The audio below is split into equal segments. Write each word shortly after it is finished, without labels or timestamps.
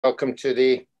Welcome to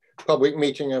the public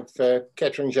meeting of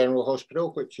Kettering General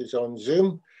Hospital, which is on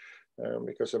Zoom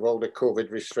because of all the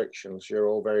COVID restrictions. You're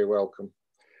all very welcome.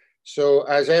 So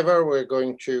as ever, we're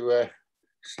going to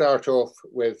start off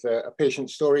with a patient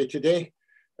story today.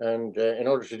 And in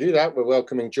order to do that, we're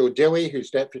welcoming Joe Dilley, who's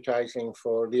deputising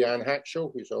for Leanne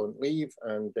Hatchell, who's on leave,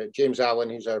 and James Allen,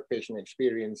 who's our patient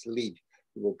experience lead,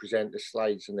 who will present the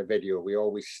slides in the video. We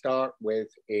always start with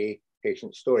a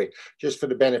patient story. Just for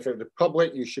the benefit of the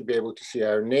public, you should be able to see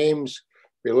our names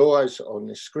below us on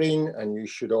the screen, and you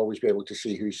should always be able to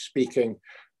see who's speaking.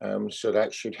 So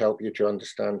that should help you to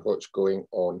understand what's going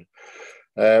on.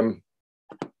 On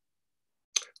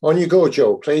you go,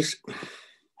 Joe, please. I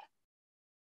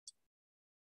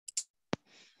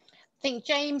think,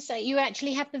 James, you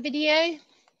actually have the video?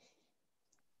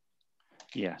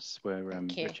 Yes, where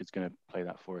Richard's going to play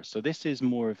that for us. So this is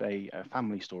more of a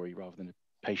family story rather than a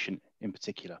patient in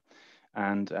particular.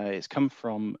 And it's come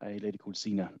from a lady called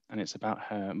Zena, and it's about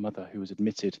her mother who was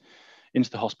admitted into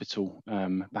the hospital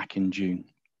back in June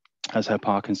as her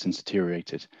Parkinson's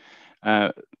deteriorated.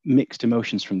 Mixed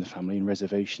emotions from the family and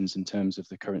reservations in terms of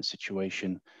the current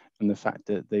situation and the fact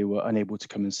that they were unable to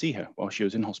come and see her while she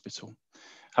was in hospital.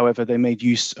 However, they made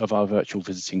use of our virtual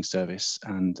visiting service,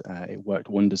 and it worked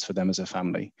wonders for them as a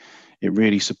family. It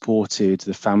really supported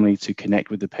the family to connect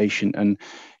with the patient, and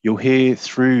you'll hear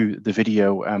through the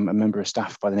video a member of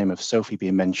staff by the name of Sophie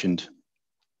being mentioned,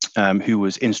 who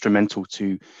was instrumental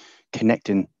to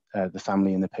connecting the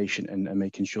family and the patient and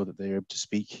making sure that they're able to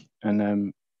speak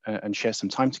and share some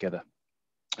time together.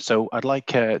 So I'd like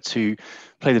to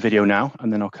play the video now,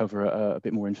 and then I'll cover a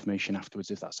bit more information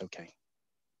afterwards, if that's okay.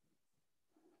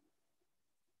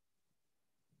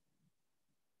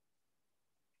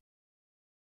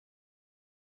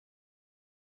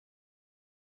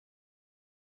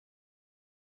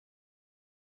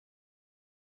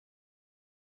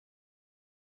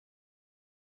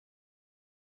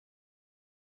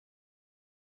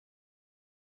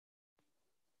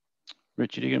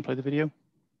 Richard, are you going to play the video?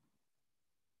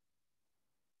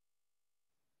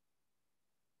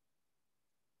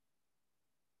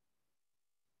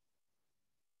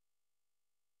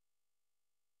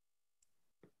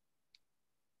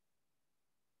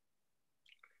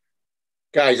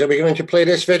 Guys, are we going to play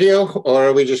this video, or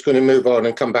are we just going to move on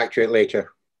and come back to it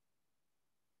later?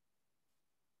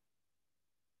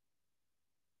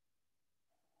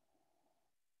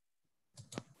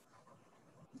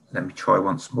 Let me try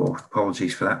once more.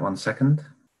 Apologies for that, 1 second.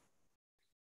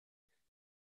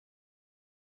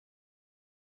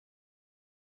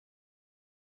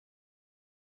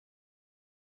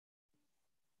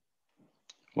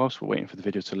 Whilst we're waiting for the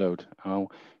video to load, I'll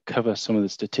cover some of the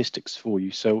statistics for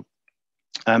you. So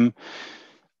at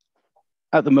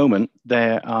the moment,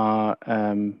 there are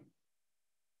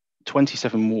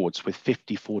 27 wards with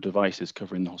 54 devices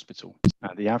covering the hospital.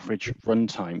 The average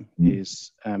runtime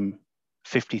is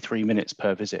 53 minutes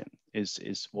per visit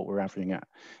is what we're averaging at.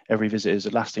 Every visit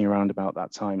is lasting around about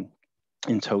that time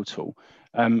in total.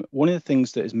 One of the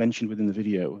things that is mentioned within the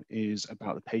video is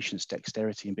about the patient's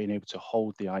dexterity and being able to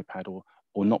hold the iPad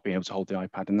or not being able to hold the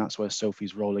iPad. And that's where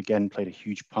Sophie's role again played a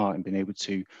huge part in being able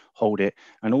to hold it.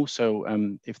 And also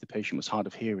if the patient was hard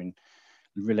of hearing,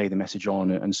 relay the message on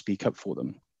and speak up for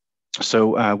them.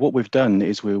 So what we've done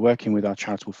is we're working with our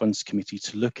charitable funds committee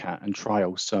to look at and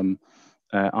trial some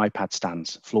iPad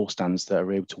stands, floor stands that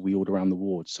are able to wield around the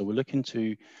ward. So we're looking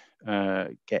to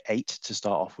get 8 to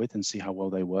start off with and see how well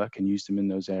they work and use them in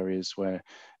those areas where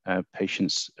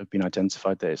patients have been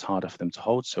identified that it's harder for them to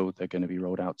hold. So they're going to be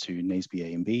rolled out to Naseby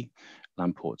A and B,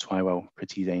 Lamport, Twywell,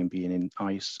 Pretty's A and B, and in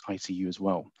ICU as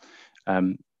well.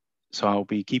 So I'll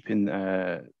be keeping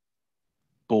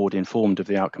board informed of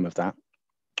the outcome of that.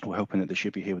 We're hoping that they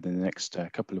should be here within the next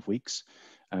couple of weeks.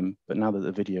 But now that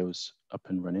the video's up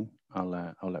and running, I'll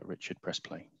let Richard press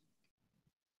play.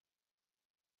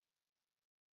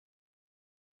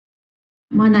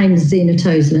 My name is Zena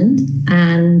Toseland,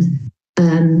 and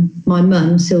my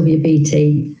mum, Sylvia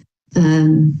Beattie,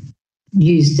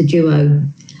 used the Duo.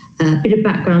 A bit of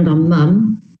background on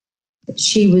mum.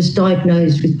 She was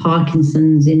diagnosed with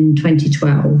Parkinson's in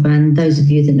 2012, and those of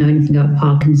you that know anything about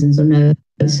Parkinson's will know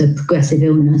it's a progressive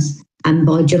illness. And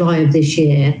by July of this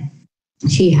year,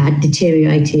 she had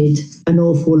deteriorated an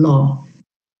awful lot.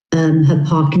 Her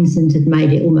Parkinson's had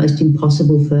made it almost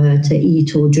impossible for her to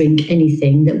eat or drink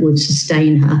anything that would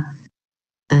sustain her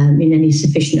in any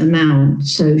sufficient amount.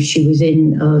 So she was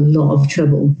in a lot of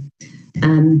trouble.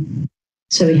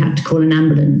 So we had to call an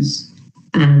ambulance.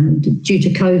 And due to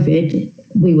COVID,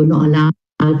 we were not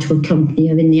allowed to accompany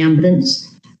her in the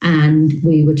ambulance. And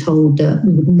we were told that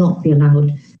we would not be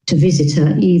allowed to visit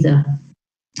her either.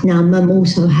 Now, Mum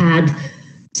also had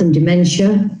some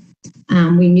dementia,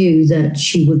 and we knew that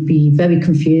she would be very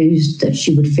confused, that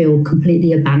she would feel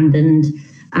completely abandoned,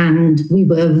 and we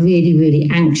were really, really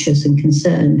anxious and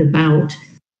concerned about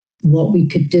what we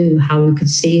could do, how we could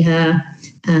see her,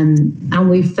 and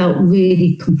we felt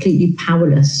really completely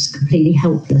powerless, completely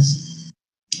helpless.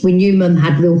 We knew Mum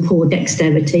had real poor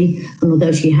dexterity, and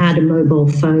although she had a mobile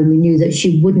phone, we knew that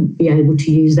she wouldn't be able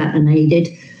to use that unaided.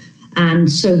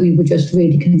 And so we were just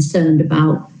really concerned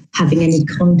about having any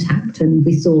contact, and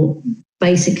we thought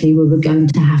basically we were going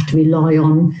to have to rely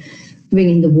on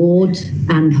ringing the ward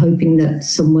and hoping that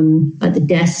someone at the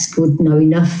desk would know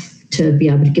enough to be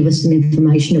able to give us some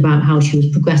information about how she was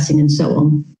progressing and so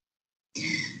on.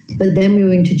 But then we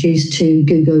were introduced to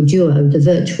Google Duo, the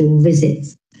virtual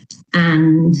visits,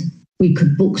 and we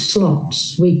could book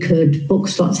slots. We could book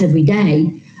slots every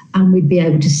day, and we'd be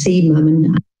able to see Mum and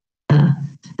her.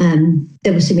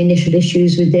 There were some initial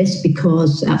issues with this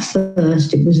because at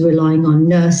first it was relying on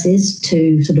nurses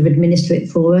to sort of administer it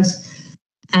for us.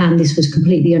 And this was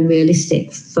completely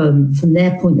unrealistic from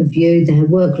their point of view. Their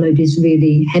workload is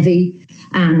really heavy,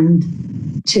 and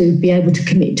to be able to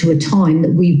commit to a time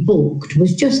that we booked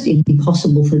was just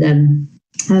impossible for them.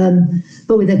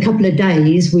 But with a couple of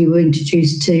days, we were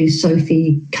introduced to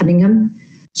Sophie Cunningham.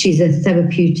 She's a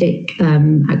therapeutic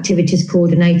activities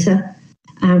coordinator.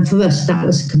 And for us, that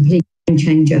was a complete game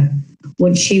changer.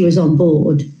 Once she was on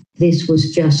board, this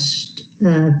was just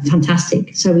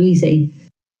fantastic, so easy.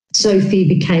 Sophie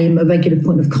became a regular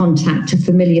point of contact, a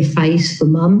familiar face for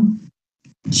Mum.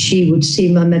 She would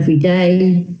see Mum every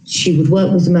day. She would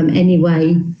work with Mum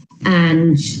anyway.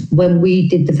 And when we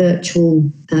did the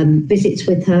virtual visits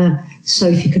with her,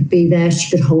 Sophie could be there. She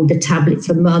could hold a tablet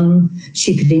for Mum.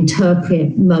 She could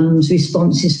interpret Mum's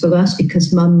responses for us,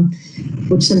 because Mum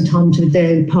would sometimes, with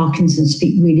their Parkinson's,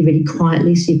 speak really, really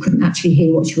quietly, so you couldn't actually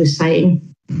hear what she was saying.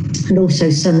 And also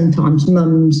sometimes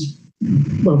Mum's,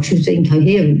 well, she was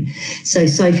incoherent. So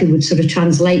Sophie would sort of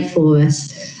translate for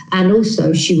us. And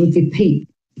also she would repeat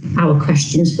our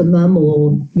questions for Mum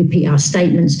or repeat our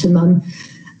statements to Mum.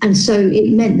 And so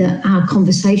it meant that our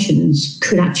conversations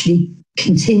could actually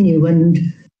continue and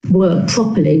work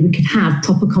properly. We could have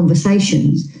proper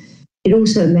conversations. It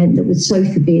also meant that with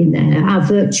Sophie being there, our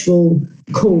virtual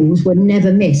calls were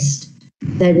never missed.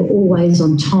 They were always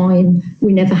on time.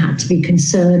 We never had to be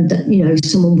concerned that, you know,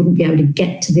 someone wouldn't be able to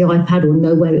get to the iPad or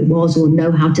know where it was or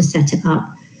know how to set it up.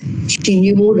 She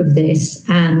knew all of this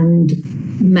and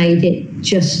made it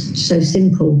just so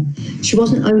simple. She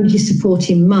wasn't only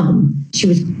supporting Mum, she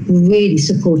was really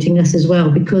supporting us as well,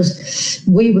 because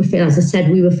we were feeling, as I said,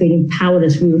 we were feeling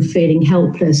powerless, we were feeling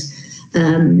helpless,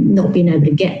 not being able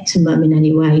to get to Mum in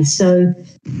any way. So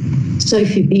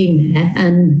Sophie being there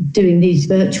and doing these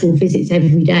virtual visits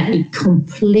every day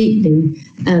completely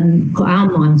put our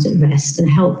minds at rest and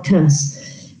helped us.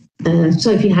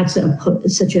 Sophie had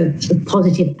such a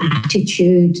positive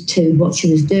attitude to what she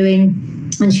was doing,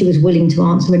 and she was willing to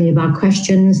answer any of our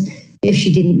questions. If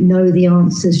she didn't know the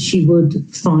answers, she would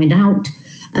find out.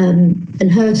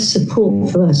 And her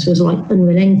support for us was like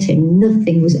unrelenting.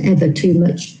 Nothing was ever too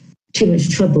much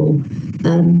trouble.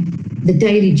 The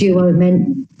daily duo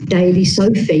meant daily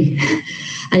Sophie,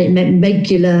 and it meant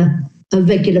a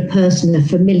regular person, a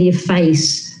familiar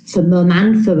face for Mum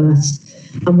and for us.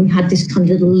 And we had this kind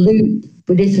of little loop,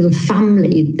 this little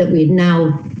family that we had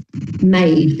now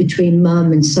made between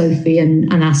Mum and Sophie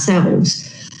and ourselves.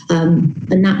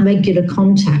 And that regular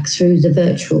contact through the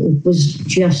virtual was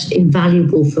just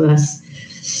invaluable for us.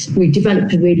 We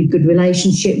developed a really good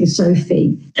relationship with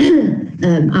Sophie.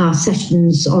 Our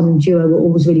sessions on Duo were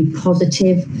always really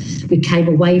positive. We came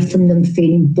away from them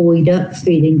feeling buoyed up,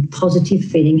 feeling positive,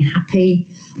 feeling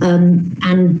happy.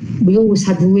 And we always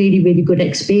had really, really good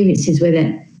experiences with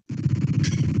it.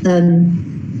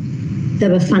 They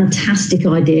were fantastic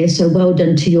ideas, so well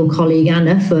done to your colleague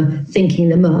Anna for thinking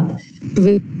them up.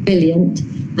 Brilliant.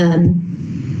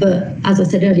 But as I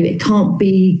said earlier, it can't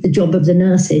be the job of the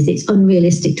nurses. It's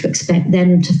unrealistic to expect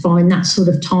them to find that sort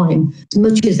of time, as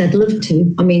much as they'd love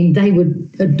to. I mean, they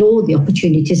would adore the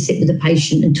opportunity to sit with the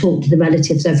patient and talk to the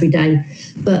relatives every day.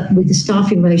 But with the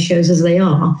staffing ratios as they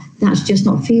are, that's just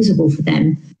not feasible for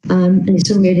them. And it's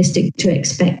unrealistic to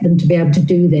expect them to be able to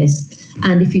do this.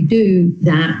 And if you do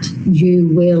that, you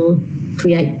will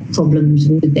create problems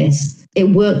with this. It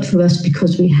worked for us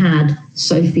because we had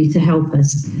Sophie to help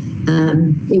us.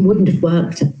 It wouldn't have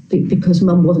worked because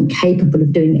Mum wasn't capable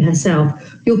of doing it herself.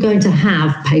 You're going to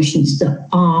have patients that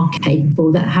are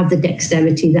capable, that have the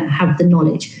dexterity, that have the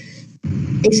knowledge.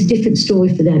 It's a different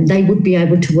story for them. They would be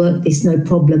able to work this no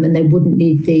problem, and they wouldn't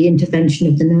need the intervention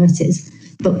of the nurses.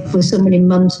 But for someone in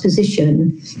mum's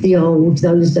position, the old,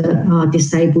 those that are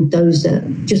disabled, those that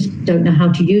just don't know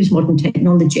how to use modern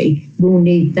technology, will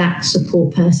need that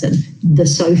support person, the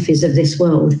Sophies of this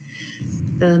world.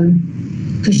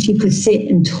 Because she could sit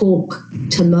and talk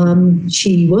to mum.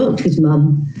 She worked with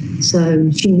mum, so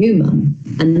she knew mum,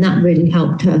 and that really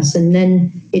helped us. And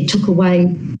then it took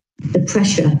away the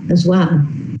pressure as well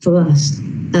for us.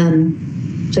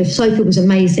 So Sophie was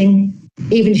amazing.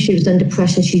 Even if she was under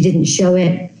pressure, she didn't show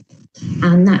it.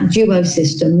 And that duo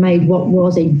system made what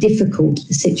was a difficult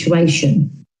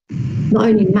situation not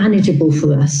only manageable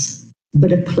for us,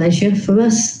 but a pleasure for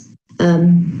us.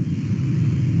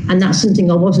 And that's something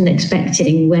I wasn't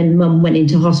expecting when mum went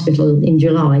into hospital in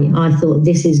July. I thought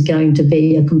this is going to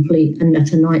be a complete and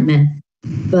utter nightmare.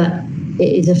 But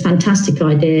it is a fantastic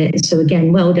idea. So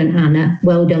again, well done, Anna.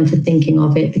 Well done for thinking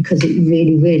of it, because it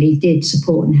really, really did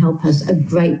support and help us a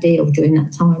great deal during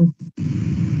that time.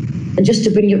 And just to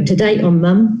bring you up to date on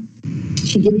mum,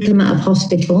 she did come out of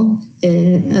hospital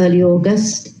early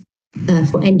August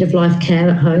for end-of-life care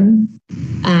at home.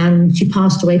 And she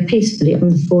passed away peacefully on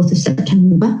the 4th of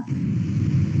September.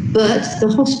 But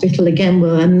the hospital, again,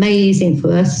 were amazing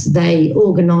for us. They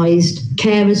organised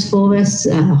carers for us,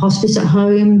 hospice at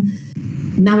home,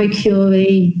 Marie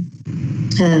Curie,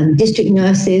 district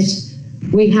nurses.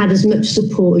 We had as much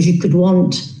support as you could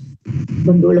want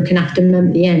when we were looking after mum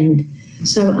at the end.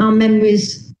 So our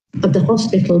memories of the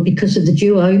hospital, because of the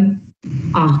duo,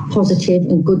 are positive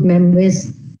and good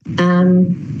memories.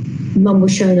 Mum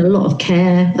was shown a lot of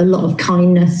care, a lot of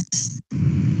kindness,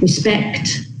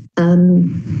 respect,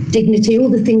 dignity, all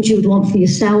the things you would want for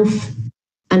yourself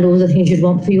and all the things you'd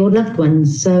want for your loved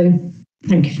ones. So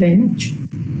thank you very much.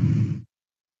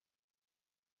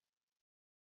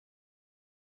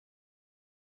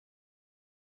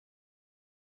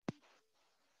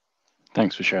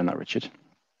 Thanks for sharing that, Richard.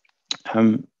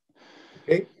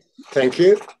 Okay, thank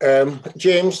you.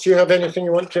 James, do you have anything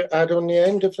you want to add on the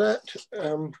end of that?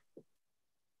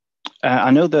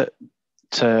 I know that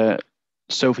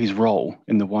Sophie's role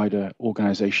in the wider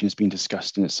organisation has been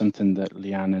discussed, and it's something that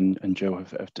Leanne and Joe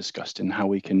have discussed in how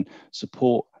we can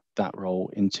support that role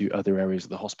into other areas of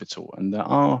the hospital. And there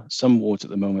are some wards at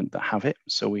the moment that have it.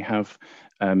 So we have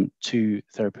 2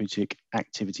 therapeutic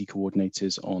activity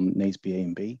coordinators on NAES B, A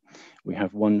and B. We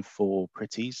have one for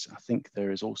Pretties. I think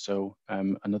there is also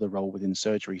another role within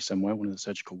surgery somewhere, one of the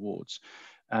surgical wards.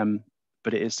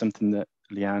 But it is something that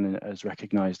Leanne has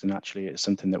recognised, and actually it's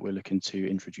something that we're looking to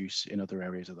introduce in other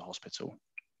areas of the hospital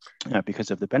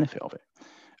because of the benefit of it.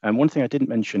 One thing I didn't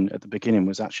mention at the beginning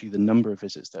was actually the number of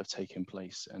visits that have taken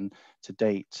place. And to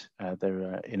date, there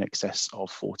are in excess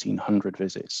of 1,400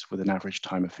 visits with an average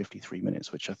time of 53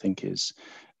 minutes, which I think is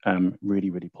really,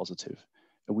 really positive.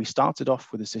 We started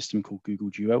off with a system called Google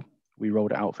Duo. We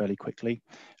rolled it out fairly quickly.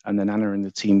 And then Anna and the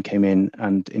team came in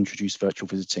and introduced virtual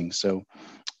visiting. So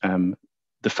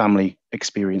the family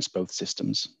experienced both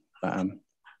systems.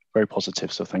 Very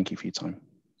positive. So thank you for your time.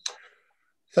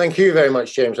 Thank you very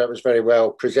much, James. That was very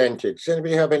well presented. Does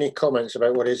anybody have any comments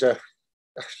about what is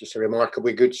just a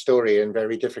remarkably good story in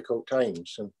very difficult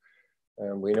times?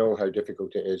 And we know how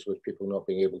difficult it is with people not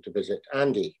being able to visit.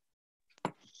 Andy.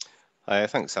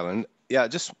 Thanks, Alan. Yeah, I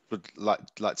just would like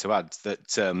to add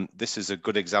that this is a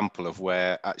good example of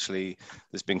where actually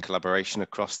there's been collaboration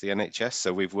across the NHS.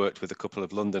 So we've worked with a couple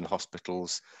of London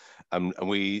hospitals, and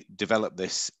we developed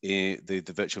this, the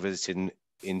virtual visiting,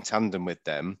 in tandem with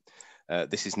them.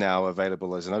 This is now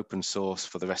available as an open source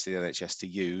for the rest of the NHS to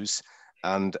use,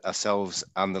 and ourselves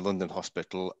and the London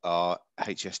Hospital are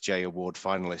HSJ Award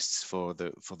finalists for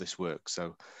this work.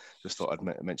 So just thought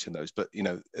I'd mention those. But you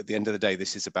know, at the end of the day,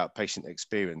 this is about patient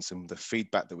experience, and the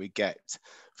feedback that we get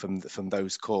from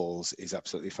those calls is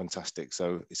absolutely fantastic.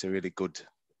 So it's a really good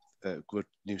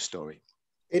news story.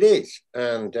 It is,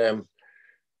 and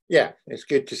yeah, it's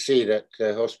good to see that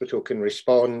the hospital can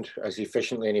respond as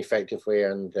efficiently and effectively,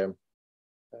 and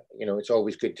you know, it's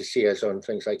always good to see us on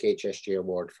things like HSJ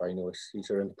Award finalists. These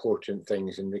are important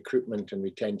things in recruitment and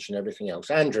retention, everything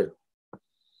else. Andrew.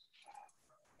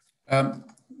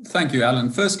 Thank you, Alan.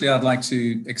 Firstly, I'd like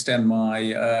to extend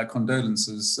my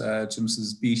condolences to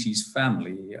Mrs. Beattie's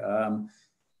family.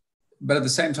 But at the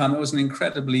same time, it was an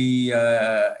incredibly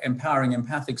empowering,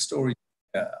 empathic story.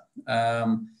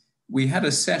 We had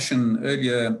a session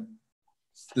earlier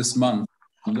this month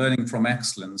on learning from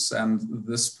excellence, and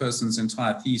this person's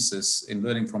entire thesis in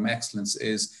learning from excellence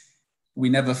is we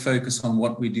never focus on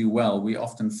what we do well. We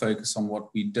often focus on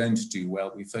what we don't do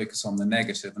well. We focus on the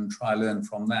negative and try to learn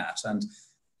from that. And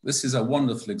this is a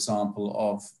wonderful example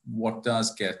of what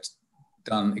does get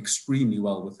done extremely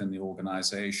well within the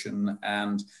organization.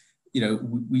 And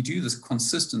we do this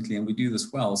consistently and we do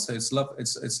this well. So it's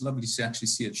lovely to actually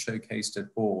see it showcased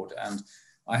at board. And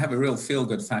I have a real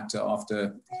feel-good factor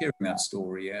after hearing that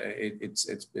story.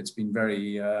 It's been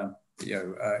very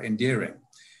endearing.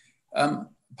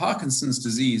 Parkinson's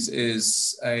disease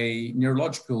is a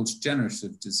neurological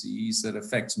degenerative disease that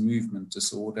affects movement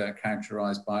disorder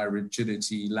characterized by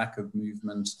rigidity, lack of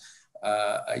movement,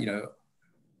 a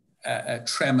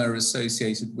tremor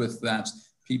associated with that.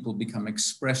 People become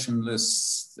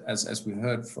expressionless, as we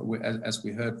heard from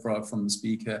the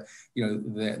speaker.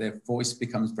 Their voice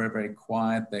becomes very, very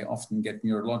quiet. They often get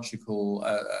neurological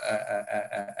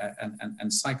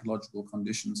and psychological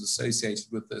conditions associated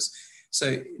with this.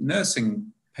 So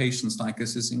nursing patients like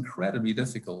this is incredibly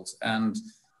difficult, and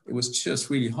it was just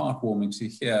really heartwarming to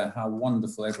hear how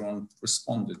wonderful everyone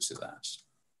responded to that.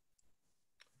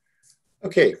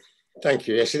 Okay. Thank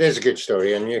you. Yes, it is a good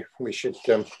story, and we should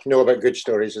know about good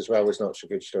stories as well as not so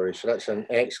good stories. So that's an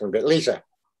excellent bit. Lisa.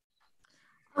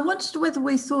 I wondered whether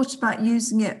we thought about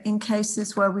using it in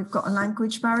cases where we've got a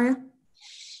language barrier.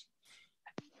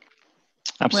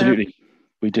 Absolutely,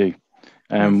 we do.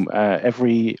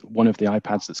 Every one of the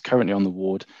iPads that's currently on the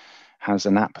ward has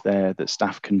an app there that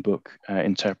staff can book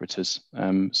interpreters.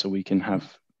 So we can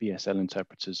have BSL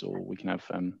interpreters, or we can have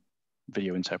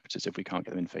video interpreters if we can't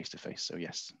get them in face-to-face. So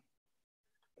yes.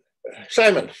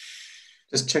 Simon.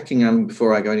 Just checking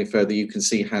before I go any further, you can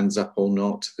see hands up or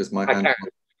not, because my hand.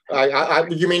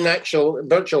 You mean actual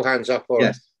virtual hands up? Or?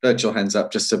 Yes, virtual hands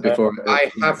up, just so before.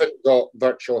 I haven't got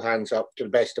virtual hands up to the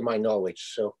best of my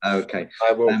knowledge, so okay.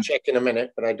 I will check in a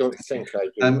minute, but I don't think I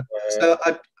do. So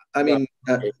I mean,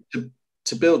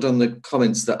 to build on the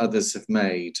comments that others have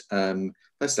made,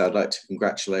 firstly, I'd like to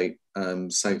congratulate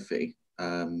Sophie,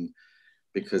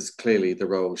 because clearly the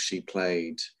role she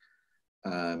played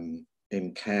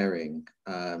in caring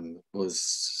was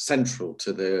central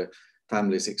to the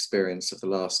family's experience of the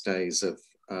last days of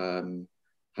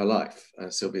her life,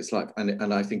 Sylvia's life,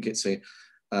 and I think it's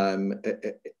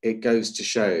it goes to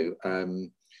show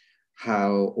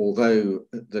how, although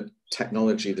the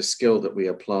technology, the skill that we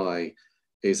apply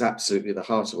is absolutely the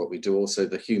heart of what we do, also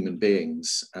the human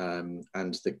beings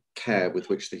and the care with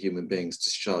which the human beings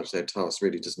discharge their tasks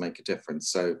really does make a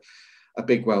difference. So a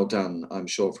big well done, I'm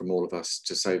sure, from all of us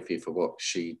to Sophie for what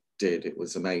she did. It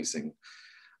was amazing.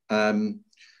 And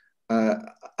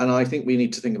I think we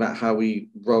need to think about how we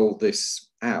roll this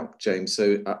out, James.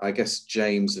 So I guess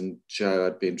James and Joe,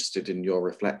 I'd be interested in your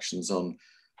reflections on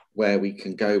where we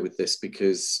can go with this,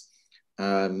 because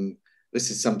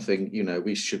this is something,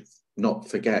 we should not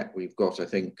forget. We've got, I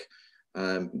think,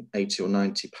 80 or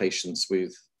 90 patients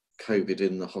with COVID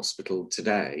in the hospital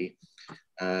today.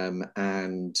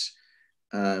 And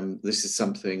this is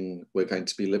something we're going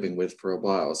to be living with for a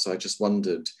while. So I just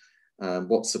wondered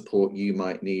what support you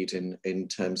might need in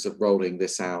terms of rolling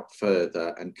this out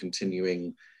further and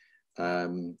continuing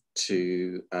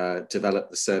to develop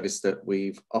the service that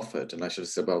we've offered. And I should have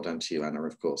said well done to you, Anna,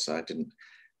 of course. I didn't.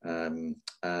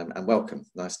 And welcome.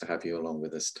 Nice to have you along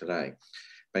with us today.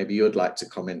 Maybe you'd like to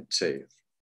comment too.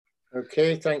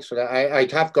 Okay, thanks for that. I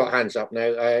have got hands up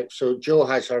now. So Jo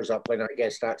has hers up, and I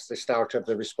guess that's the start of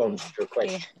the response to your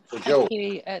question. So Jo.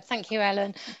 Thank you,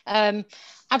 Alan.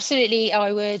 Absolutely,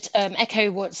 I would echo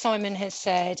what Simon has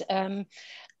said.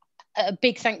 A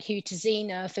big thank you to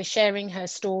Zena for sharing her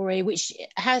story, which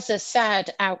has a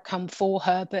sad outcome for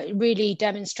her, but it really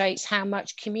demonstrates how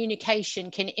much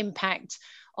communication can impact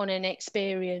on an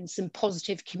experience, and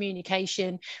positive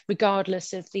communication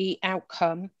regardless of the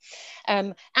outcome.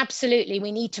 Absolutely,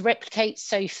 we need to replicate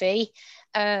Sophie.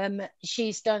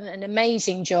 She's done an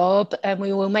amazing job, and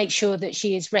we will make sure that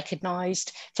she is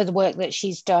recognised for the work that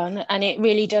she's done. And it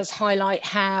really does highlight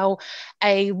how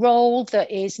a role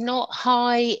that is not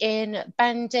high in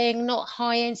banding, not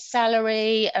high in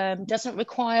salary, doesn't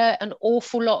require an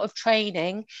awful lot of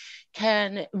training,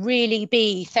 can really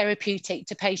be therapeutic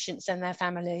to patients and their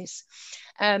families.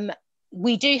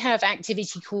 We do have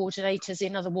activity coordinators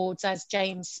in other wards, as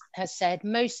James has said,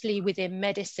 mostly within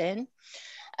medicine.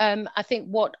 I think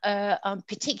what I'm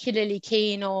particularly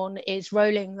keen on is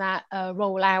rolling that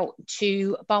roll out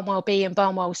to Barnwell B and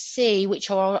Barnwell C, which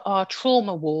are our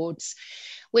trauma wards,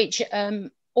 which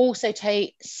also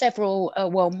take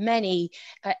many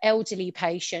elderly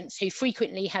patients who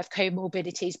frequently have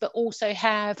comorbidities, but also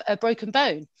have a broken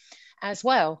bone as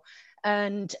well,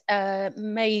 and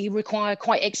may require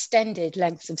quite extended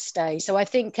lengths of stay. So I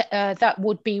think that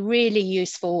would be really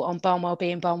useful on Barnwell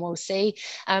B and Barnwell C.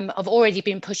 I've already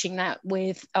been pushing that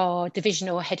with our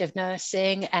divisional head of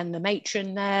nursing and the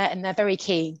matron there, and they're very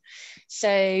keen.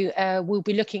 So we'll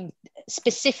be looking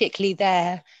specifically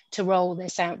there to roll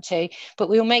this out to. But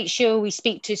we'll make sure we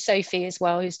speak to Sophie as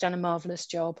well, who's done a marvellous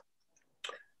job.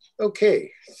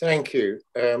 Okay, thank you.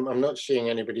 I'm not seeing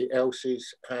anybody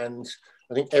else's hands.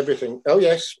 I think everything. Oh,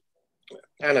 yes,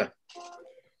 Anna.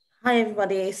 Hi,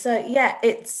 everybody. So, yeah,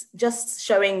 it's just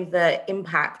showing the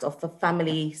impact of the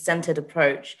family-centered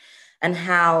approach and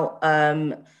how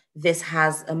this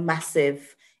has a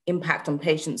massive impact on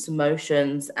patients'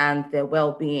 emotions and their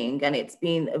well-being. And it's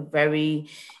been a very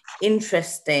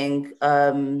interesting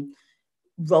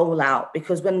rollout,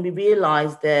 because when we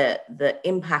realized the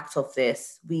impact of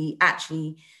this, we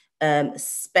actually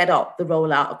sped up the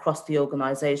rollout across the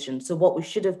organization. So what we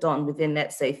should have done within,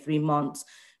 let's say, 3 months,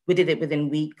 we did it within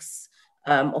weeks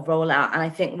of rollout. And I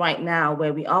think right now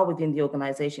where we are within the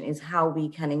organization is how we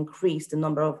can increase the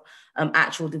number of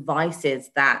actual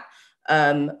devices that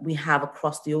we have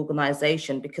across the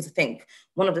organization, because I think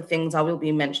one of the things I will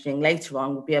be mentioning later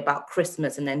on will be about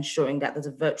Christmas and ensuring that there's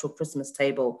a virtual Christmas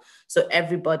table. So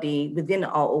everybody within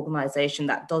our organization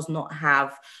that does not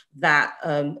have that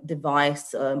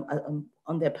device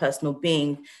on their personal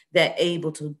being, they're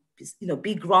able to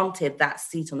be granted that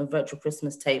seat on a virtual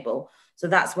Christmas table. So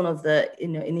that's one of the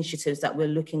initiatives that we're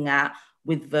looking at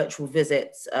with virtual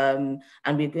visits, and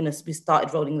we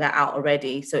started rolling that out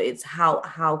already. So it's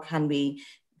how can we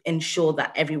ensure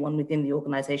that everyone within the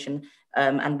organization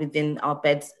and within our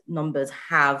beds numbers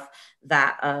have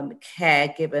that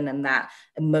care given and that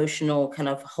emotional kind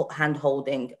of hand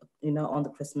holding, on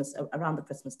around the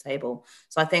Christmas table.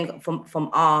 So I think from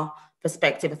our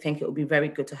perspective, I think it would be very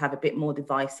good to have a bit more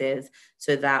devices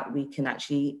so that we can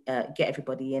actually get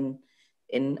everybody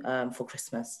in for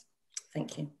Christmas.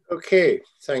 Thank you. Okay,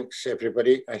 thanks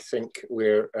everybody. I think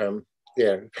we're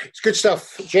there. It's good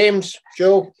stuff. James,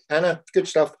 Joe, Anna, good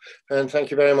stuff. And thank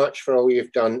you very much for all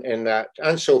you've done in that.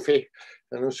 And Sophie.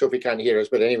 I know Sophie can't hear us,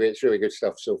 but anyway, it's really good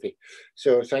stuff, Sophie.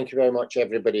 So thank you very much,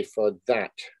 everybody, for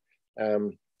that.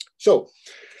 So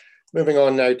moving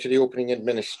on now to the opening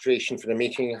administration for the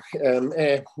meeting.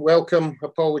 Welcome,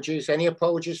 apologies. Any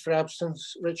apologies for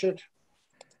absence, Richard?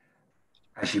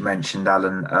 As you mentioned,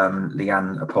 Alan,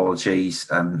 Leanne, apologies,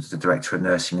 the Director of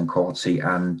Nursing and Quality,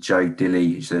 and Joe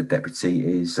Dilly, who's the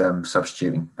Deputy, is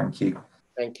substituting. Thank you.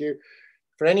 Thank you.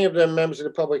 For any of the members of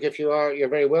the public, if you're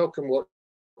very welcome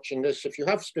watching this. If you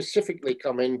have specifically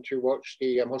come in to watch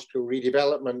the hospital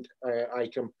redevelopment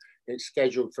item, it's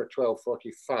scheduled for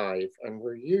 12:45, and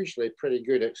we're usually pretty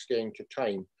good at staying to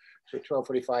time. So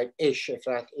 12:45-ish, if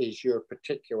that is your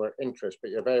particular interest,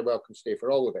 but you're very welcome to stay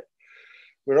for all of it.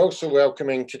 We're also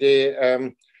welcoming today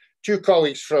two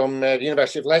colleagues from the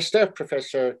University of Leicester,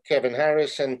 Professor Kevin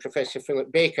Harris and Professor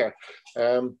Philip Baker.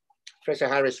 Professor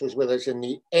Harris was with us in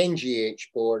the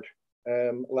NGH board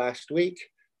last week,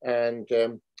 and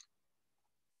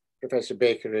Professor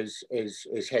Baker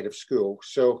is head of school.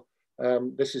 So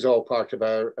this is all part of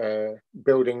our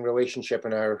building relationship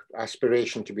and our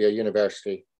aspiration to be a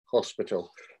university hospital,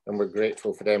 and we're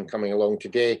grateful for them coming along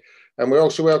today. And we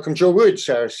also welcome Joe Woods,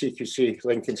 our CQC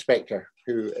Link Inspector,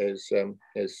 who is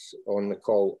on the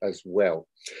call as well.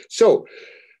 So,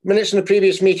 minutes in the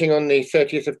previous meeting on the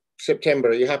 30th of September,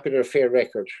 are you happy to a fair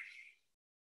record?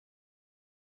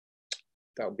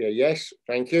 That would be a yes,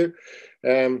 thank you.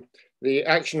 The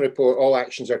action report, all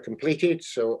actions are completed,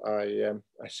 so I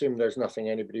assume there's nothing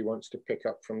anybody wants to pick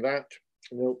up from that.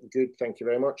 No, good, thank you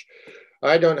very much.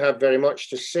 I don't have very much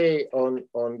to say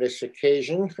on this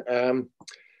occasion.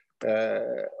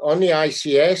 On the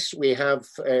ICS, we have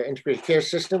integrated care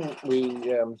system.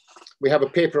 We have a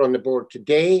paper on the board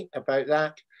today about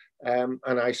that, and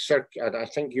I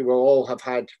think you will all have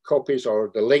had copies,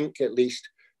 or the link at least,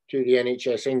 to the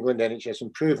NHS England NHS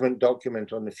improvement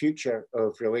document on the future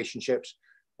of relationships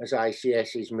as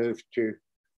ICS is moved to,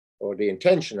 or the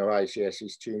intention of ICS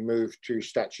is to move to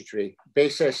statutory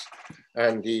basis,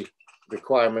 and the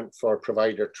requirement for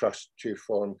provider trust to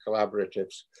form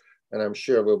collaboratives. And I'm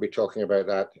sure we'll be talking about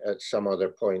that at some other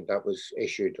point. That was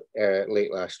issued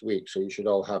late last week, so you should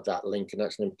all have that link, and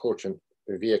that's an important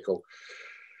vehicle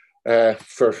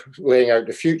for laying out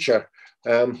the future.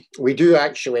 We do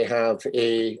actually have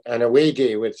an away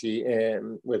day with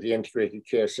the integrated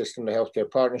care system, the healthcare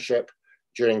partnership,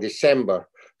 during December.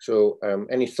 So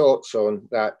any thoughts on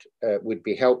that would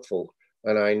be helpful.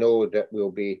 And I know that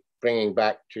we'll be bringing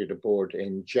back to the board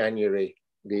in January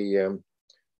the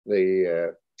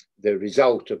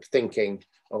result of thinking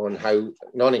on how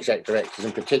non-exec directors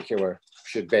in particular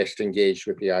should best engage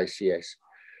with the ICS.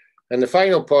 And the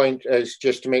final point is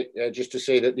just to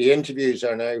say that the interviews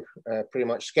are now pretty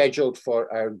much scheduled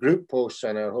for our group posts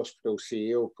and our hospital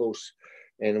CEO posts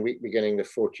in the week beginning the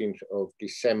 14th of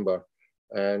December.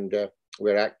 And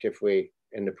we're actively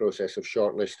in the process of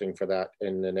shortlisting for that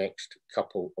in the next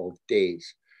couple of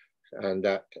days. And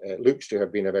that looks to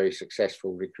have been a very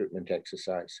successful recruitment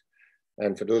exercise.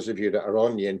 And for those of you that are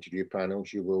on the interview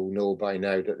panels, you will know by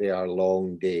now that they are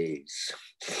long days,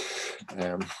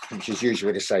 which is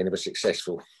usually the sign of a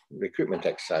successful recruitment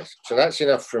exercise. So that's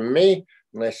enough from me.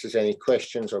 Unless there's any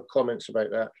questions or comments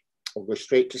about that, I'll go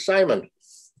straight to Simon.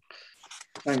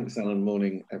 Thanks, Alan.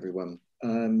 Morning, everyone.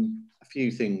 A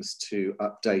few things to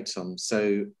update on.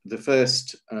 So the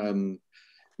first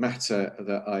matter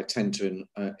that I tend to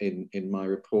in my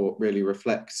report really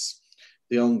reflects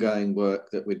the ongoing work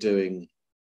that we're doing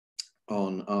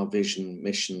on our vision,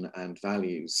 mission, and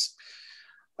values.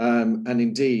 And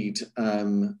indeed,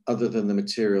 other than the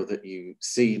material that you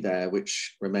see there,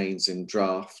 which remains in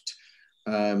draft,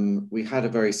 we had a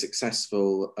very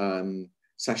successful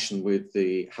session with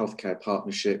the Healthcare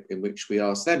Partnership in which we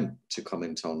asked them to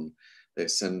comment on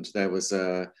this, and there was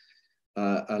a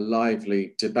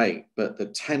lively debate, but the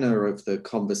tenor of the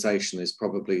conversation is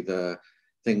probably the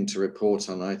thing to report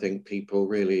on. I think people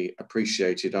really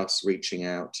appreciated us reaching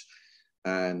out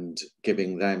and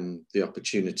giving them the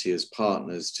opportunity as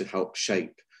partners to help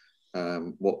shape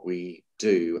what we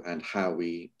do and how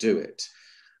we do it.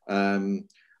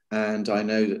 And I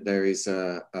know that there is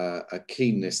a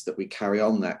keenness that we carry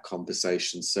on that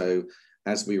conversation. So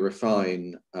as we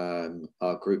refine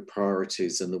our group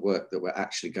priorities and the work that we're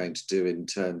actually going to do in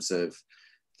terms of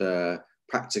the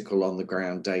practical on the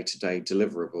ground day-to-day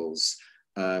deliverables,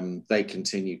 they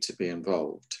continue to be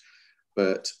involved.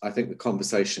 But I think the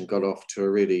conversation got off to a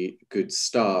really good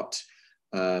start,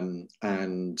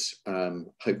 and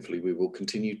hopefully we will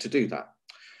continue to do that.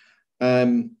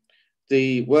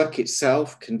 The work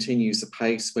itself continues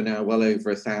apace. We're now well over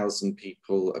 1,000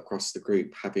 people across the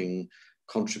group having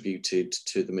contributed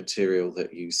to the material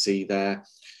that you see there.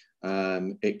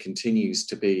 It continues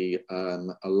to be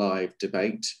a live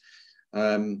debate.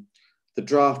 The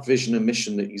draft vision and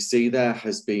mission that you see there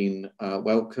has been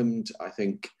welcomed. I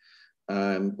think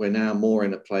we're now more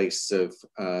in a place of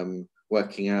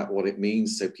working out what it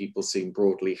means, so people seem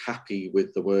broadly happy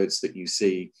with the words that you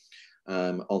see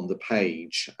on the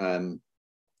page. And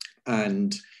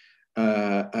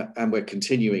we're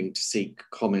continuing to seek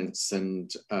comments and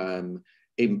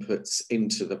inputs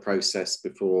into the process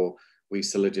before we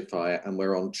solidify it, and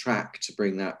we're on track to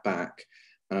bring that back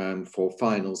for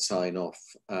final sign-off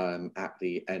at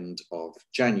the end of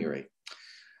January.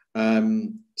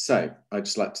 So I'd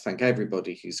just like to thank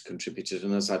everybody who's contributed,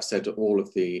 and as I've said, all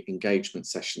of the engagement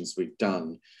sessions we've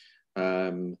done,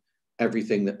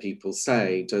 everything that people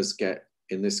say does get,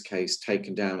 in this case,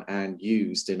 taken down and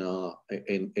used in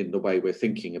the way we're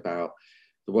thinking about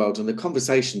the world. And the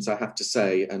conversations, I have to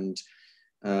say, and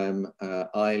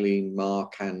Eileen,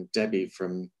 Mark and Debbie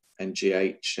from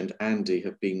NGH and Andy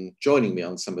have been joining me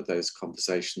on some of those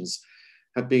conversations,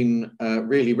 have been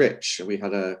really rich. We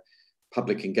had a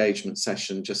public engagement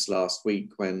session just last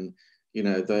week when, you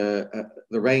know, the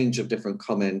range of different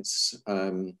comments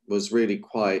was really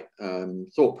quite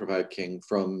thought-provoking,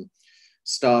 from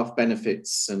staff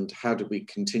benefits and how do we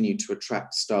continue to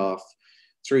attract staff,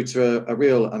 through to a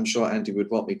real, I'm sure Andy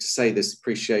would want me to say this,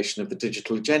 appreciation of the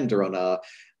digital agenda on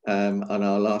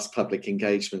our last public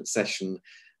engagement session.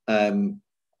 And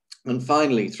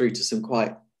finally, through to some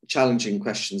quite challenging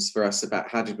questions for us about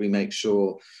how did we make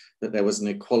sure that there was an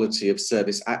equality of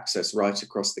service access right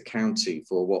across the county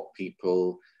for what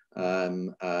people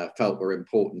felt were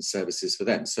important services for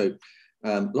them. So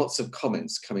lots of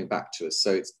comments coming back to us.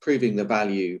 So it's proving the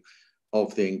value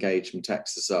of the engagement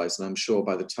exercise. And I'm sure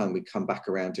by the time we come back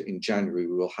around it in January,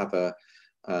 we will have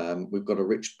we've got a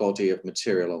rich body of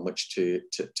material on which to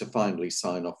finally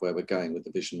sign off where we're going with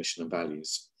the vision, mission and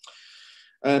values.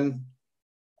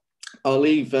 I'll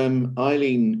leave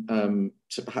Eileen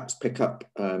to perhaps pick up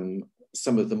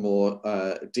some of the more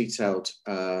detailed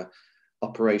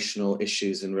operational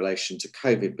issues in relation to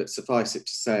COVID, but suffice it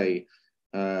to say,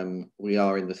 we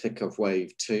are in the thick of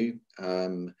wave 2,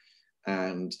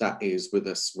 and that is with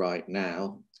us right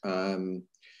now.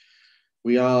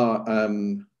 We are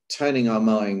turning our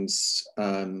minds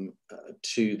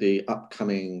to the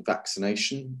upcoming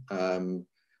vaccination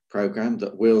program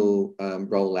that will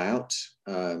roll out.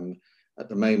 At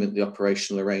the moment, the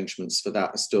operational arrangements for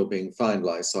that are still being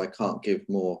finalised, so I can't give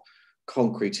more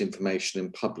concrete information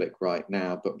in public right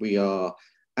now, but we are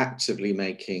actively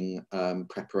making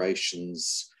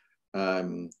preparations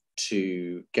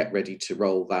to get ready to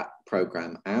roll that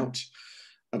program out.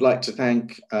 I'd like to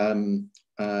thank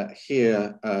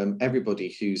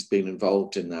everybody who's been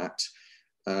involved in that.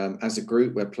 As a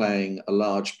group, we're playing a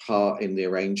large part in the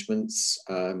arrangements.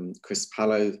 Chris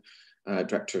Pallow,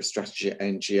 Director of Strategy at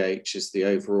NGH, is the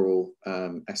overall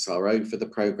SRO for the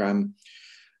programme.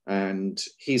 And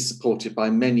he's supported by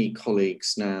many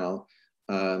colleagues now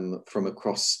from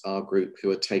across our group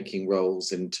who are taking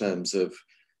roles in terms of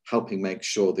helping make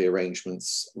sure the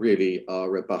arrangements really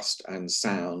are robust and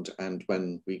sound, and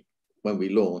when we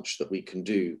launch, that we can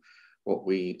do what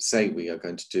we say we are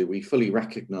going to do. We fully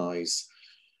recognise,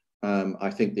 I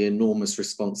think, the enormous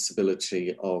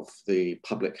responsibility of the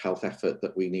public health effort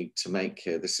that we need to make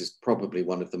here. This is probably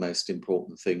one of the most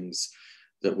important things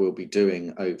that we'll be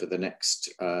doing over the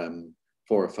next 4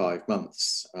 or 5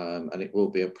 months, and it will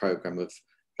be a programme of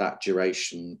that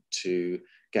duration to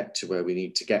get to where we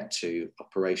need to get to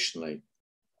operationally.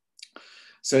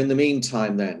 So in the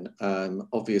meantime then,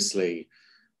 obviously,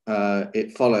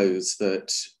 it follows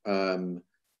that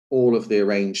all of the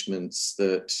arrangements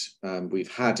that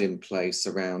we've had in place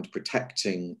around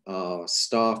protecting our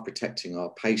staff, protecting our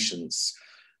patients,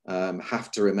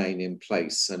 have to remain in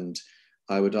place. And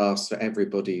I would ask for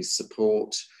everybody's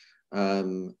support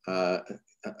in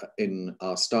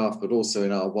our staff, but also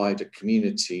in our wider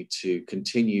community, to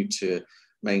continue to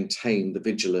maintain the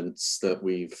vigilance that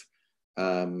we've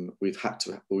had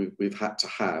to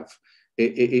have.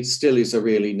 It still is a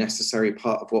really necessary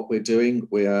part of what we're doing.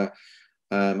 We are,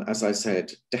 as I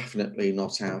said, definitely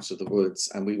not out of the woods,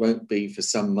 and we won't be for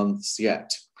some months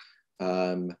yet.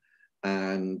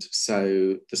 And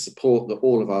so the support that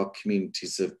all of our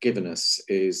communities have given us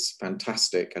is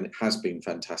fantastic, and it has been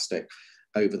fantastic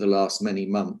over the last many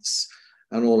months.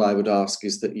 And all I would ask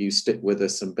is that you stick with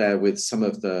us and bear with some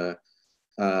of the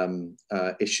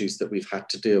issues that we've had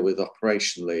to deal with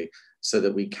operationally, so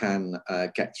that we can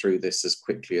get through this as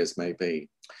quickly as may be.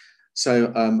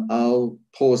 So I'll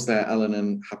pause there, Alan,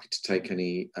 and happy to take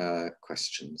any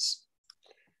questions.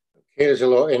 There's a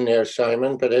lot in there,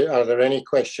 Simon, but are there any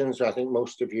questions? I think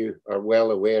most of you are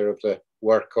well aware of the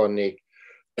work on the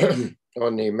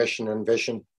on the mission and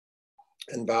vision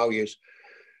and values.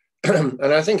 And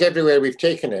I think everywhere we've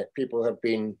taken it, people have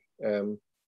been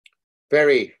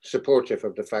very supportive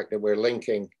of the fact that we're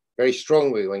linking, very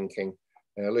strongly linking,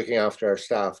 looking after our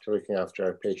staff to looking after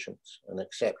our patients, and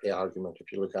accept the argument,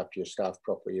 if you look after your staff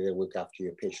properly, they'll look after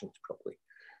your patients properly.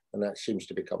 And that seems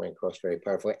to be coming across very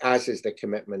powerfully, as is the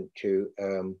commitment to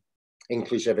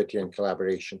inclusivity and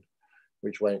collaboration,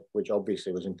 which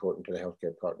obviously was important to the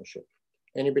healthcare partnership.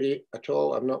 Anybody at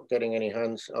all? I'm not getting any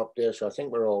hands up there, so I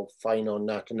think we're all fine on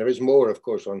that. And there is more, of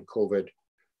course, on COVID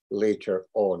later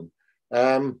on.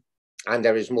 And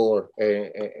there is more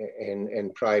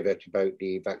in private about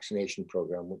the vaccination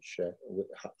programme, which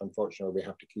unfortunately we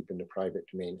have to keep in the private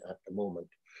domain at the moment.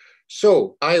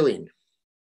 So, Eileen.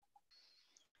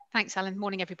 Thanks, Alan.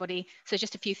 Morning, everybody. So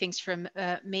just a few things from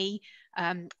me.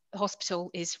 The hospital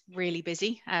is really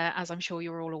busy, as I'm sure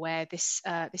you're all aware. This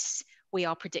we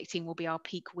are predicting will be our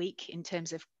peak week in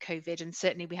terms of COVID, and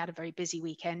certainly we had a very busy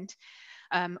weekend.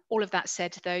 All of that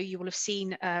said, though, you will have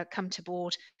seen come to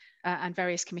board and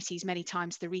various committees many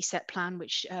times the reset plan,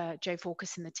 which Joe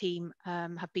Forkas and the team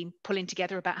have been pulling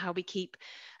together about how we keep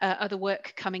other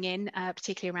work coming in,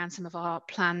 particularly around some of our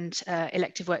planned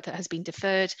elective work that has been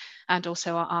deferred, and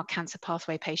also our cancer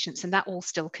pathway patients, and that all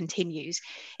still continues.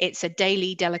 It's a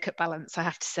daily delicate balance, I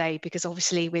have to say, because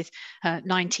obviously with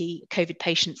 90 COVID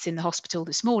patients in the hospital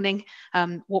this morning,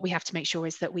 what we have to make sure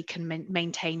is that we can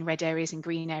maintain red areas and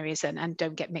green areas and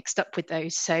don't get mixed up with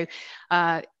those. So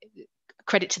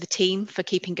credit to the team for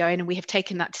keeping going, and we have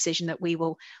taken that decision that we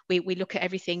look at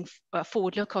everything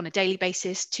forward look on a daily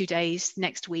basis, 2 days,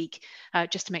 next week,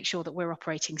 just to make sure that we're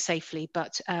operating safely.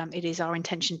 But it is our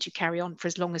intention to carry on for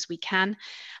as long as we can,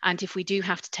 and if we do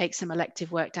have to take some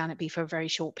elective work down, it'd be for a very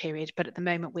short period, but at the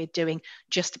moment we're doing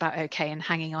just about okay and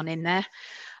hanging on in there.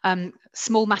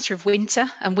 Small matter of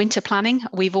winter and winter planning.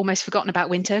 We've almost forgotten about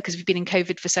winter because we've been in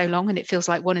COVID for so long, and it feels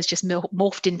like one has just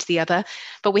morphed into the other.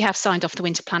 But we have signed off the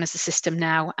winter plan as a system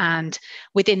now, and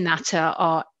within that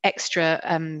are extra,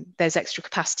 there's extra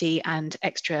capacity and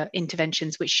extra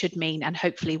interventions, which should mean, and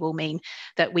hopefully will mean,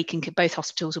 that we can, both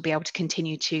hospitals will be able to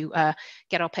continue to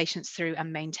get our patients through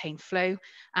and maintain flow.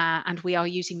 And we are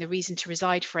using the reason to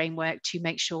reside framework to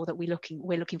make sure that we're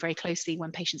looking very closely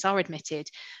when patients are admitted,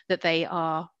 that they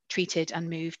are treated and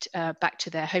moved back to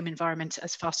their home environment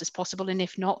as fast as possible, and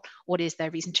if not, what is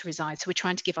their reason to reside? So we're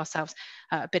trying to give ourselves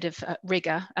a bit of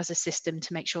rigor as a system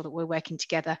to make sure that we're working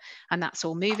together, and that's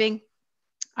all moving.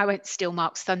 I won't steal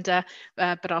Mark's thunder,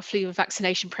 but our flu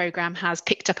vaccination programme has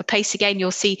picked up a pace again.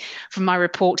 You'll see from my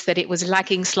report that it was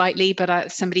lagging slightly,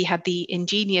 but somebody had the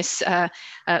ingenious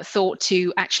thought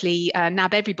to actually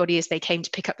nab everybody as they came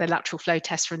to pick up their lateral flow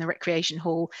test from the recreation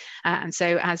hall. And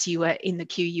so as you were in the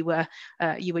queue, you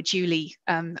were duly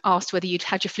asked whether you'd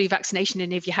had your flu vaccination,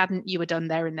 and if you hadn't, you were done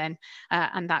there and then.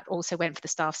 And that also went for the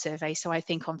staff survey. So I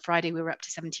think on Friday we were up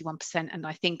to 71%, and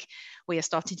I think we are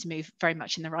starting to move very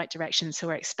much in the right direction. So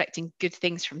we're expecting good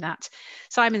things from that.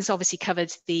 Simon's obviously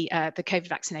covered the COVID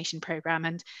vaccination programme,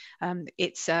 and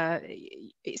it's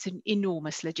an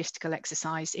enormous logistical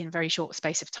exercise in a very short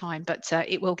space of time, but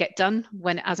it will get done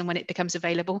as and when it becomes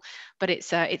available. But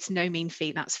it's no mean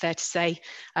feat, that's fair to say.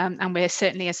 And we're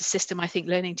certainly, as a system, I think,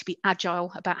 learning to be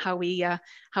agile about how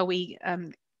we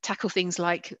tackle things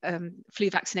like flu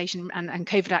vaccination and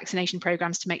COVID vaccination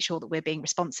programs to make sure that we're being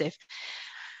responsive.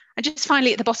 And just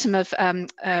finally, at the bottom of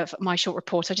my short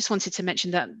report, I just wanted to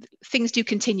mention that things do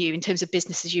continue in terms of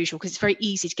business as usual, because it's very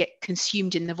easy to get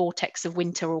consumed in the vortex of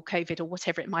winter or COVID or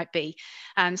whatever it might be.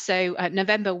 And so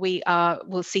November,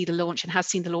 will see the launch and has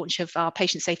seen the launch of our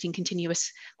patient safety and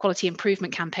continuous quality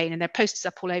improvement campaign. And there are posters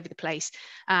up all over the place.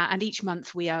 And each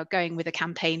month we are going with a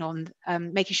campaign on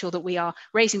making sure that we are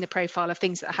raising the profile of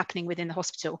things that are happening within the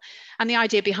hospital. And the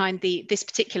idea behind this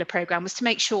particular programme was to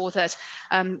make sure that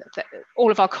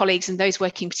all of our colleagues and those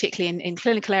working particularly in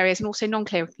clinical areas and also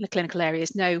non-clinical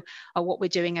areas know what we're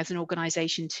doing as an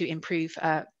organisation to improve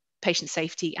patient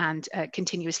safety and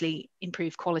continuously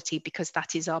improve quality, because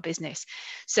that is our business.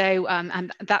 So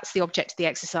and that's the object of the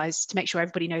exercise, to make sure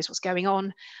everybody knows what's going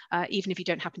on, even if you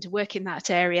don't happen to work in that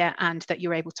area, and that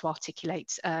you're able to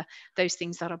articulate those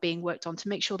things that are being worked on to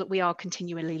make sure that we are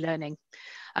continually learning.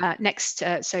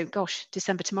 So gosh,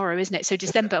 December tomorrow, isn't it? So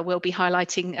December we'll be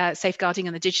highlighting safeguarding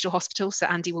in the digital hospital. So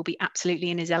Andy will be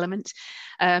absolutely in his element.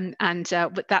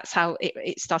 But that's how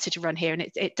it started to run here.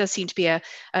 And it does seem to be a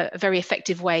very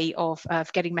effective way of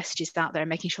getting messages out there and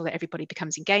making sure that everybody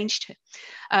becomes engaged.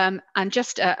 And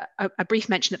just a brief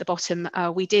mention at the bottom,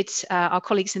 our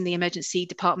colleagues in the emergency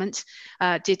department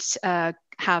did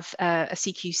have a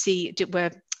CQC,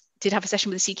 did have a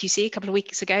session with the CQC a couple of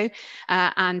weeks ago.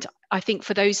 And I think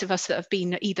for those of us that have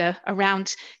been either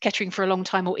around Kettering for a long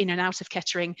time or in and out of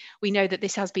Kettering, we know that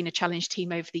this has been a challenge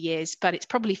team over the years, but it's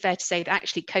probably fair to say that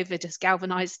actually COVID has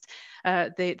galvanised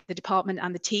the department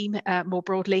and the team more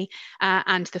broadly.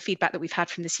 And the feedback that we've had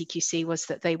from the CQC was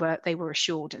that they were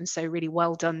assured. And so really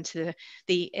well done to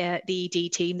the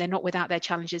ED team. They're not without their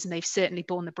challenges, and they've certainly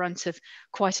borne the brunt of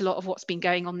quite a lot of what's been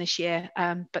going on this year,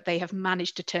 but they have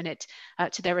managed to turn it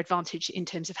to their advantage in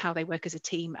terms of how they work as a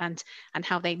team and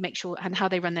how they make sure and how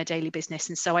they run their daily business.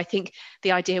 And so I think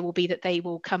the idea will be that they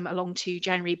will come along to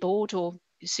January board or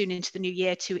soon into the new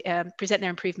year to present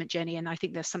their improvement journey. And I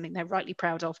think there's something they're rightly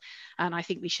proud of. And I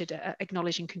think we should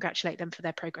acknowledge and congratulate them for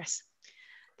their progress.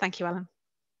 Thank you, Alan.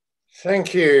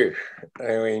 Thank you,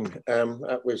 Eileen.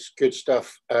 That was good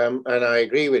stuff. And I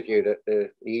agree with you that the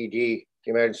ED, the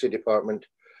emergency department,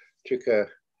 took a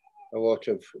lot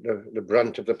of the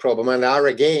brunt of the problem, and are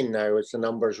again now as the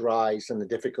numbers rise and the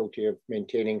difficulty of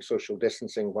maintaining social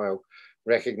distancing while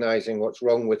recognising what's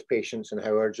wrong with patients and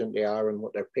how urgent they are and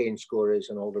what their pain score is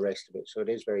and all the rest of it. So it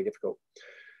is very difficult.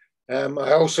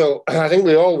 I think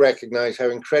we all recognise how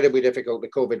incredibly difficult the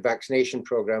COVID vaccination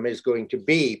programme is going to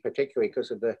be, particularly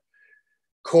because of the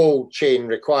cold chain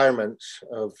requirements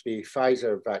of the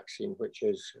Pfizer vaccine, which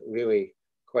is really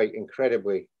quite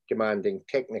incredibly demanding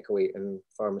technically and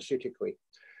pharmaceutically.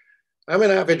 I'm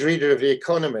an avid reader of The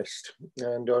Economist,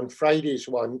 and on Friday's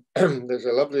one, there's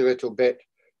a lovely little bit.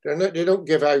 They don't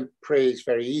give out praise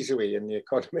very easily in The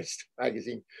Economist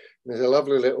magazine. There's a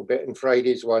lovely little bit in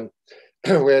Friday's one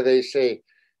where they say,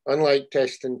 unlike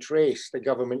test and trace, the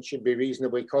government should be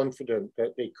reasonably confident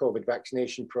that the COVID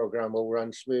vaccination programme will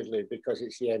run smoothly because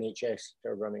it's the NHS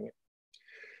that are running it.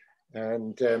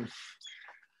 And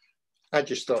I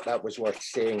just thought that was worth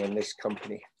saying in this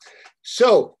company.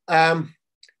 So,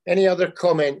 any other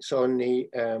comments on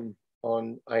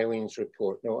on Eileen's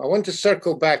report? No, I want to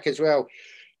circle back as well.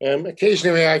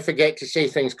 Occasionally I forget to say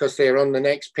things because they're on the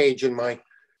next page in my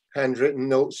handwritten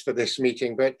notes for this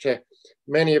meeting, but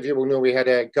many of you will know we had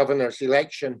a governor's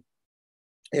election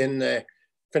in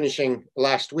finishing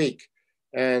last week,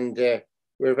 and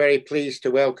we're very pleased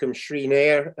to welcome Shri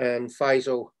Nair and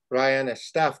Faisal Ryan as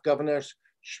staff governors.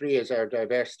 Shri is our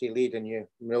diversity lead, and you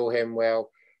know him well.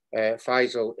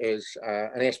 Faisal is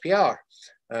an SPR,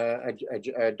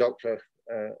 a doctor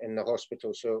in the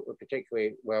hospital. So we're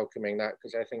particularly welcoming that,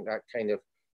 because I think that kind of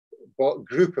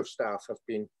group of staff have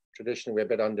been traditionally a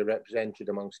bit underrepresented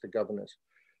amongst the governors.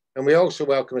 And we also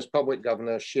welcome as public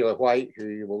governors Sheila White, who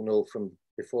you will know from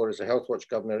before as a Health Watch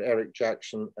governor, Eric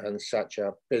Jackson and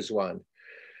Satya Biswan.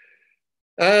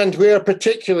 And we are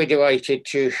particularly delighted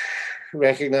to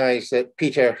recognise that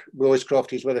Peter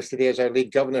Rosecroft, who's with us today as our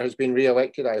lead governor, has been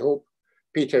re-elected. I hope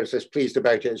Peter's as pleased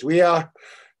about it as we are.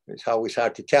 It's always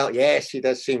hard to tell. Yes, he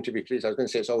does seem to be pleased. I was going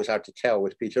to say it's always hard to tell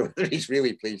with Peter whether he's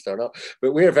really pleased or not.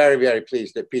 But we're very, very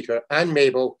pleased that Peter and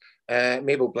Mabel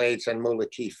Blades and Mo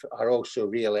Latif are also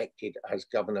re-elected as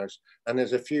governors. And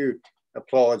there's a few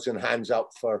applause and hands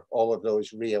up for all of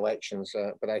those re-elections.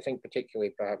 But I think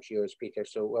particularly perhaps yours, Peter.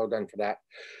 So well done for that.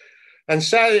 And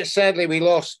sadly, we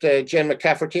lost Jen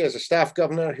McCafferty as a staff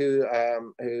governor, who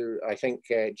I think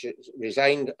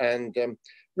resigned, and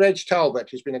Reg Talbot,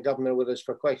 who's been a governor with us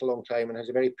for quite a long time and has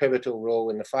a very pivotal role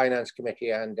in the Finance Committee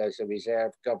and as a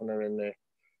reserve governor in the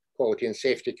Quality and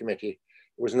Safety Committee,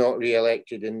 was not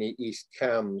re-elected in the East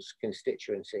Cambs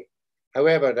constituency.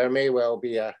 However, there may well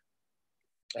be an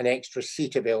extra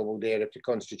seat available there if the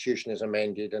Constitution is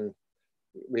amended, and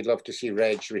we'd love to see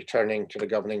Reg returning to the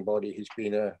governing body. He's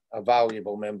been a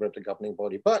valuable member of the governing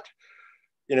body. But,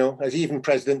 you know, as even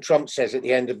President Trump says at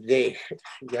the end of the day,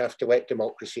 you have to let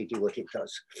democracy do what it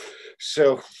does.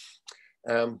 So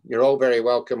you're all very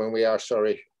welcome, and we are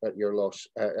sorry at your loss,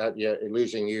 at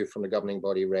losing you from the governing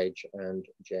body, Reg and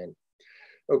Jen.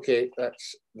 Okay,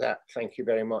 that's that. Thank you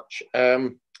very much.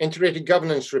 Integrated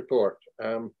governance report.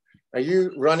 Are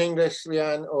you running this,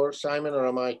 Leanne or Simon, or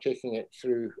am I taking it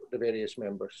through the various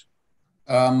members?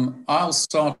 I'll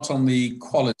start on the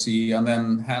quality and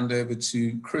then hand over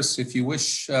to Chris, if you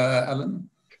wish, Alan.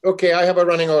 Okay, I have a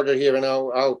running order here, and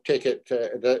I'll take it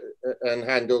and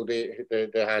handle the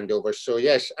handover. So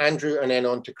yes, Andrew, and then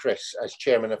on to Chris as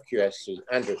chairman of QSC.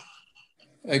 Andrew.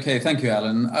 Okay, thank you,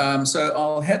 Alan. So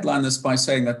I'll headline this by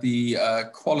saying that the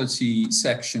quality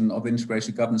section of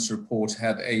Integrated Governance Report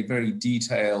had a very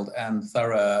detailed and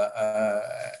thorough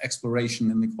exploration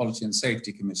in the Quality and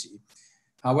Safety Committee.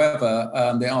 However,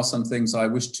 there are some things I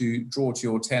wish to draw to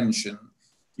your attention.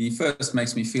 The first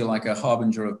makes me feel like a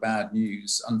harbinger of bad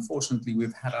news. Unfortunately,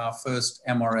 we've had our first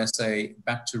MRSA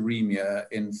bacteremia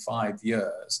in 5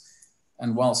 years.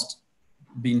 And whilst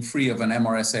being free of an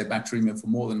MRSA bacteremia for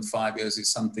more than 5 years is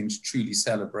something to truly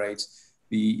celebrate,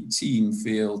 the team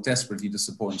feel desperately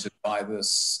disappointed by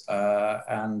this.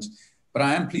 But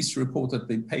I am pleased to report that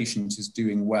the patient is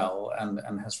doing well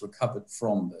and has recovered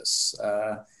from this.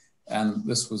 And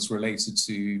this was related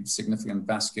to significant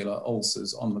vascular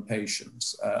ulcers on the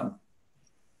patient.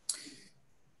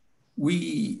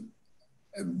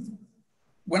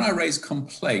 When I raised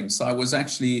complaints, I was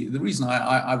actually, the reason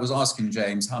I was asking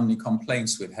James how many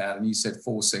complaints we'd had, and he said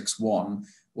 461,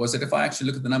 was that if I actually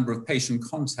look at the number of patient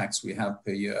contacts we have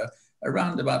per year,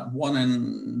 around about 1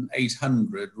 in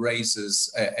 800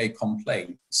 raises a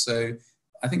complaint. So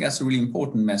I think that's a really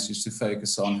important message to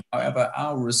focus on. However,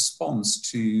 our response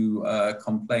to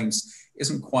complaints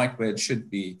isn't quite where it should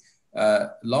be.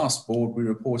 Last board, we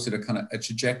reported a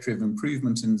trajectory of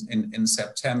improvement in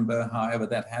September. However,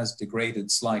 that has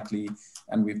degraded slightly,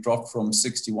 and we've dropped from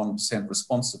 61%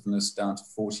 responsiveness down to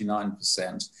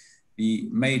 49%. The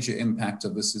major impact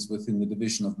of this is within the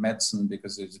Division of Medicine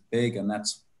because it's big, and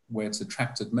that's where it's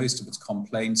attracted most of its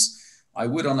complaints. I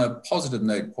would, on a positive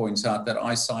note, point out that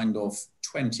I signed off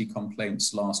 20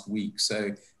 complaints last week,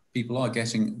 so people are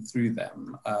getting through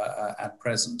them at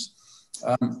present.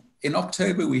 In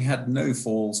October, we had no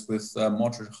falls with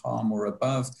moderate harm or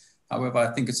above. However,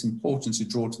 I think it's important to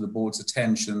draw to the board's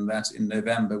attention that in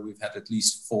November, we've had at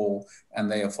least 4,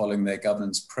 and they are following their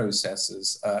governance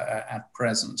processes at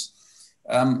present.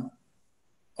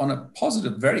 On a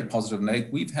positive, very positive note,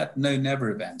 we've had no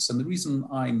never events. And the reason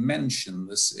I mention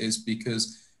this is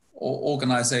because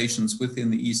organizations within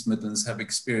the East Midlands have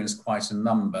experienced quite a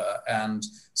number. And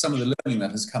some of the learning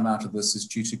that has come out of this is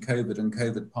due to COVID and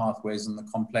COVID pathways and the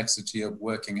complexity of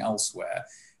working elsewhere.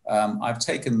 I've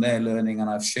taken their learning and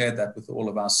I've shared that with all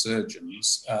of our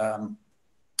surgeons.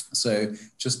 So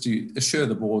just to assure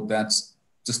the board that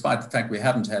despite the fact we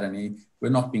haven't had any, we're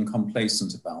not being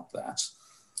complacent about that.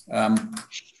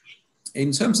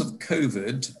 In terms of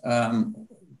COVID,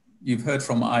 you've heard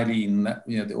from Eileen that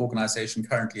the organisation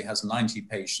currently has 90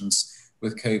 patients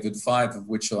with COVID, 5 of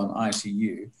which are on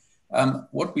ITU.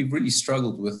 What we've really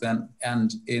struggled with, when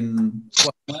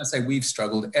I say we've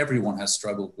struggled, everyone has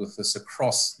struggled with this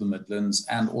across the Midlands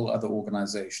and all other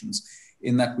organisations,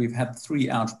 in that we've had 3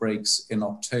 outbreaks in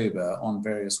October on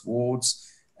various wards,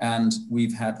 and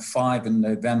we've had 5 in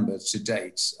November to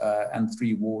date, and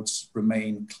 3 wards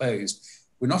remain closed.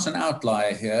 We're not an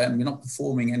outlier here, and we're not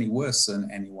performing any worse than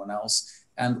anyone else.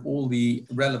 and all the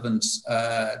relevant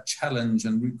challenge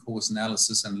and root cause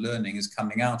analysis and learning is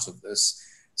coming out of this.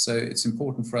 So it's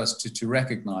important for us to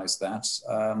recognize that.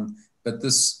 But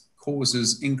this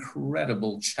causes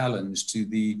incredible challenge to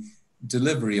the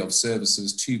delivery of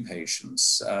services to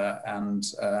patients.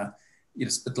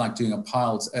 It's a bit like doing a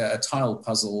tile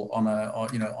puzzle on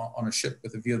a ship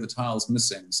with a few of the tiles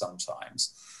missing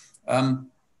sometimes.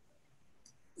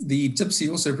 The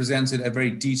DIPSI also presented a very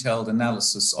detailed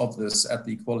analysis of this at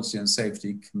the Quality and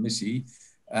Safety Committee,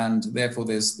 and therefore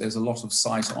there's a lot of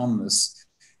sight on this.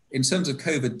 In terms of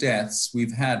COVID deaths,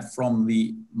 we've had from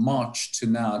the March to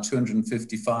now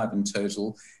 255 in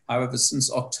total. However,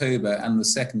 since October and the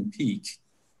second peak,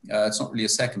 it's not really a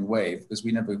second wave because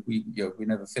we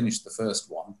never finished the first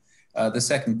one. The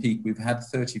second peak, we've had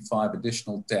 35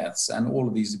 additional deaths, and all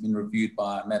of these have been reviewed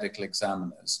by our medical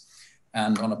examiners.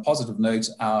 And on a positive note,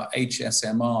 our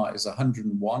HSMR is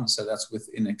 101, so that's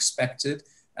within expected.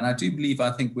 And I do believe,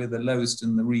 I think we're the lowest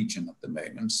in the region at the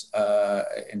moment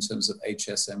in terms of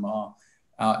HSMR.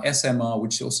 Our SMR,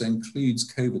 which also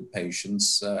includes COVID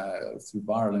patients through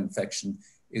viral infection,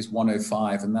 is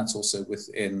 105, and that's also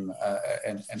within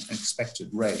an expected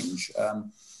range.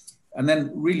 And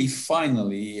then really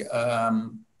finally,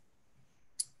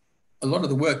 a lot of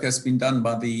the work that's been done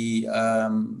by the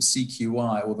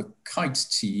CQI or the KITE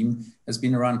team has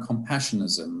been around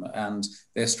compassionism, and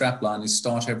their strapline is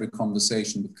start every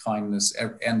conversation with kindness,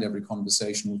 end every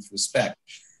conversation with respect.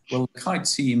 Well, the KITE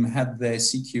team had their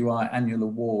CQI annual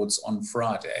awards on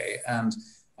Friday, and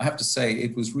I have to say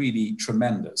it was really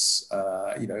tremendous,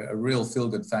 a real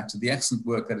feel-good factor. The excellent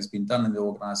work that has been done in the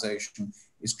organization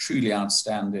is truly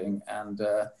outstanding, and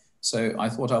so I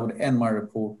thought I would end my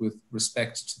report with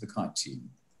respect to the KITE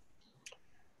team.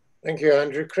 Thank you,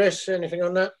 Andrew. Chris, anything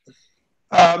on that?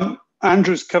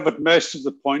 Andrew's covered most of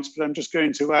the points, but I'm just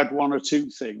going to add one or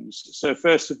two things. So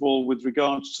first of all, with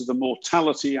regards to the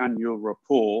mortality annual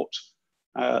report,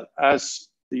 as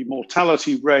the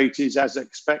mortality rate is as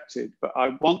expected, but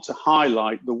I want to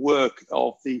highlight the work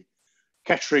of the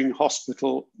Kettering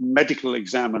Hospital medical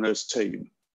examiners team,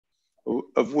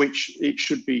 of which it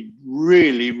should be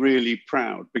really, really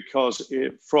proud, because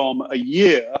from a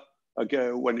year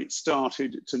ago when it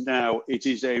started to now, it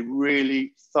is a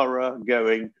really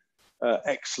thoroughgoing,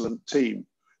 excellent team.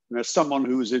 And as someone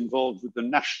who was involved with the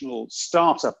national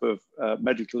startup of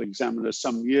medical examiners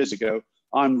some years ago,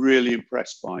 I'm really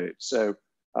impressed by it. So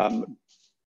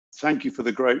thank you for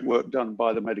the great work done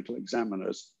by the medical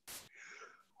examiners.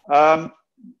 One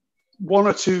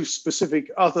or two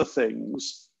specific other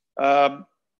things.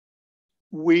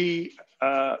 We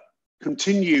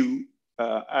continue,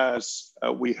 as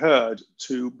we heard,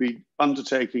 to be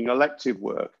undertaking elective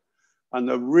work. And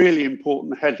the really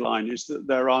important headline is that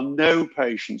there are no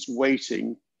patients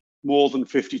waiting more than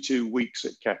 52 weeks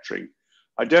at Kettering.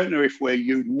 I don't know if we're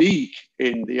unique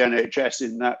in the NHS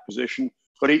in that position,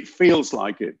 but it feels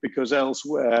like it, because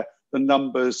elsewhere the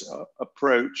numbers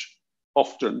approach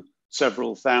often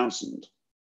several thousand.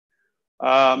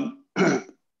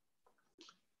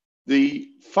 The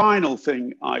final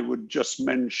thing I would just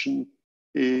mention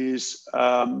is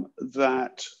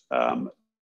that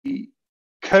the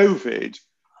COVID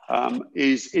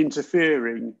is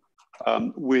interfering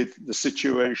with the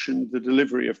situation, the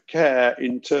delivery of care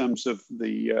in terms of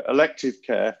the elective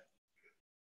care.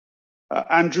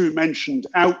 Andrew mentioned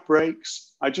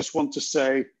outbreaks. I just want to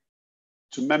say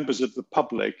to members of the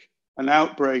public, an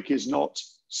outbreak is not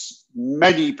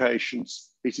many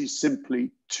patients, it is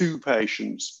simply 2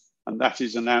 patients, and that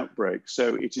is an outbreak.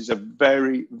 So it is a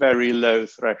very, very low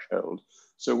threshold.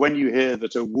 So when you hear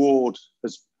that a ward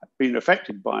has been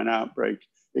affected by an outbreak,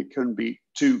 it can be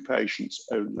 2 patients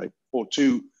only, or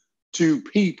two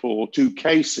people, or 2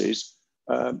 cases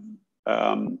of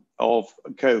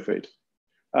COVID.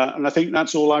 And I think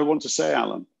that's all I want to say,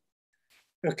 Alan.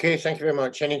 Okay, thank you very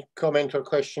much. Any comment or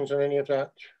questions on any of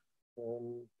that?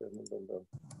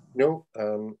 No,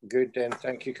 good then,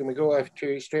 thank you. Can we go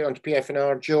straight on to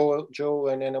PFNR? Joe,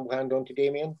 and then I'll hand on to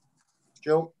Damien.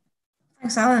 Joe.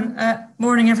 Thanks, Alan.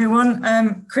 Morning,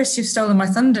 everyone. Chris, you've stolen my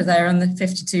thunder there on the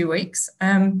 52 weeks.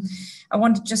 I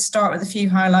want to just start with a few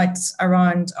highlights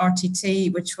around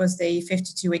RTT, which was the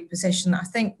 52-week position. I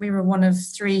think we were one of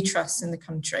 3 trusts in the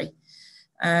country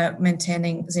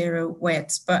maintaining 0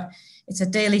 waits, but it's a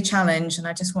daily challenge, and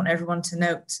I just want everyone to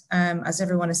note, as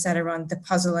everyone has said around the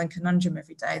puzzle and conundrum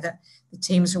every day, that the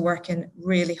teams are working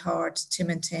really hard to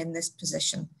maintain this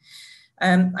position.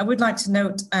 I would like to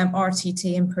note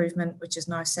RTT improvement, which is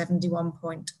now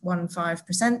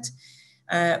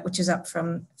 71.15%, which is up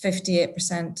from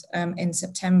 58% in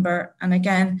September. And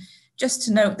again, just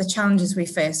to note the challenges we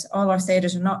face. All our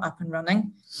theatres are not up and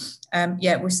running,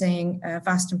 yet we're seeing a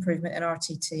vast improvement in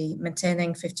RTT,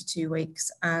 maintaining 52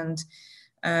 weeks and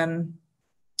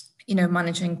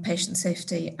managing patient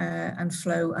safety and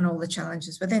flow and all the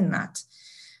challenges within that.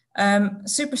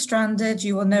 Super stranded,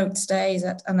 you will note, today is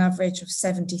at an average of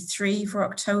 73 for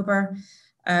October.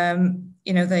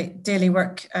 The daily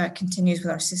work continues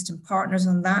with our system partners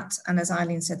on that. And as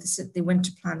Eileen said, the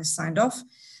winter plan is signed off.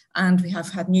 And we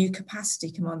have had new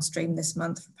capacity come on stream this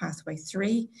month for Pathway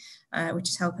 3, which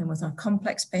is helping with our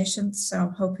complex patients. So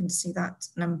I'm hoping to see that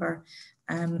number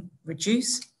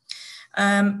reduce.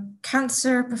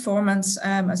 Cancer performance,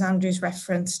 as Andrew's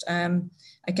referenced,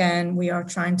 again, we are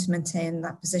trying to maintain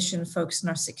that position, focus on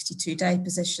our 62-day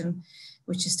position,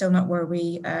 which is still not where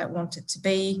we want it to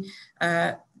be.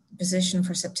 Position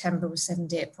for September was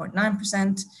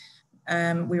 78.9%.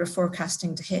 We were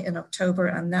forecasting to hit in October,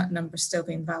 and that number is still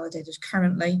being validated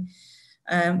currently.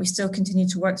 We still continue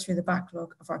to work through the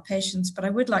backlog of our patients, but I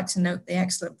would like to note the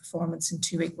excellent performance in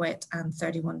 2-week wait and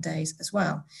 31 days as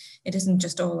well. It isn't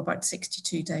just all about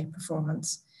 62-day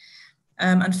performance.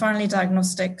 And finally,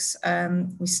 diagnostics,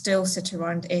 we still sit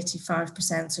around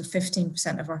 85%, so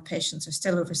 15% of our patients are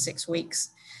still over 6 weeks.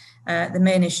 The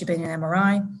main issue being an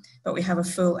MRI, but we have a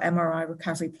full MRI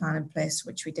recovery plan in place,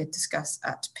 which we did discuss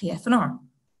at PF&R.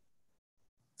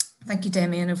 Thank you,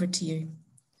 Damien, over to you.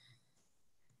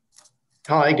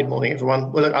 Hi, good morning,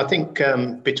 everyone. Well, look, I think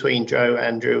between Joe,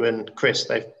 Andrew and Chris,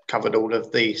 they've covered all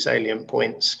of the salient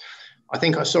points. I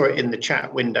think I saw it in the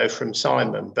chat window from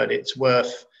Simon, but it's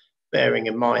worth bearing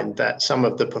in mind that some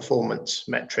of the performance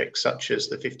metrics, such as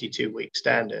the 52-week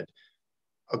standard,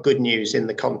 are good news in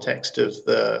the context of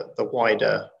the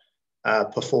wider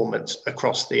performance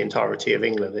across the entirety of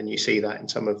England. And you see that in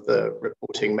some of the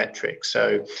reporting metrics.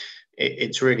 So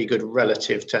it's really good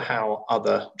relative to how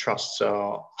other trusts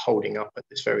are holding up at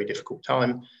this very difficult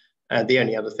time. The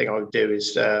only other thing I would do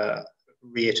is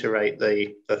reiterate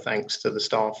the thanks to the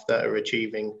staff that are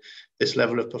achieving this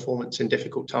level of performance in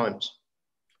difficult times.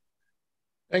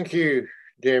 Thank you,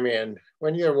 Damien.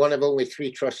 When you're one of only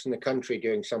 3 trusts in the country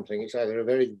doing something, it's either a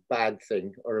very bad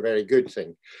thing or a very good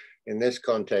thing. In this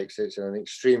context, it's an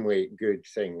extremely good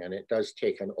thing, and it does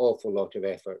take an awful lot of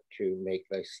effort to make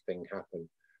this thing happen,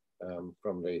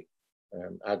 from the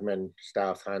admin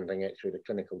staff handling it through the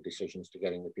clinical decisions to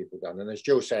getting the people done. And as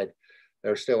Joe said,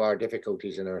 there still are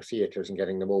difficulties in our theatres and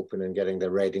getting them open and getting the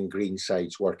red and green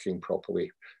sides working properly.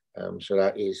 So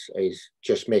that is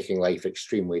just making life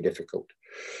extremely difficult.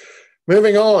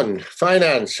 Moving on,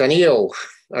 finance, Anil,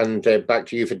 and back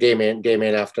to you for Damien.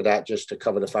 Damien after that, just to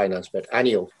cover the finance bit.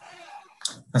 Anil.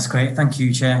 That's great, thank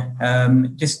you, Chair.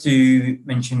 Just to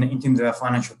mention, in terms of our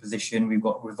financial position, we've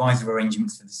got revised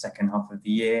arrangements for the second half of the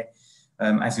year.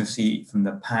 As you'll see from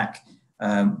the pack,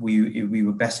 we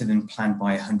were better than planned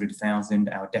by 100,000.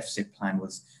 Our deficit plan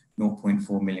was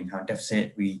 £0.4 million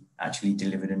deficit. We actually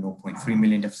delivered a 0.3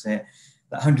 million deficit.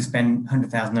 That 100,000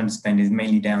 underspend is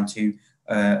mainly down to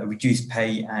reduced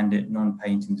pay and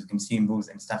non-pay in terms of consumables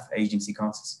and staff agency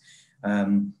costs.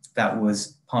 That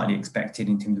was partly expected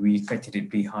in terms of we expected it to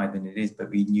be higher than it is, but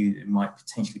we knew it might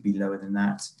potentially be lower than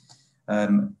that.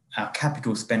 Our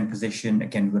capital spend position,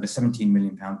 again, we've got a £17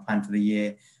 million plan for the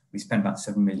year. We spent about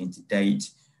 7 million to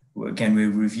date. Again,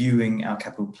 we're reviewing our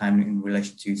capital plan in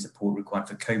relation to support required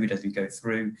for COVID as we go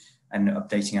through and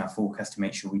updating our forecast to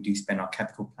make sure we do spend our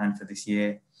capital plan for this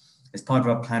year. As part of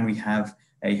our plan, we have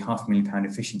a £500,000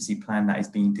 efficiency plan that is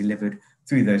being delivered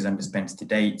through those underspends to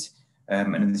date.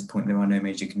 And at this point, there are no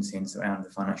major concerns around the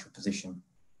financial position.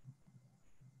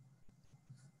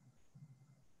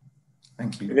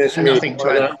 Thank you. There's nothing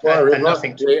to add.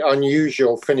 Nothing to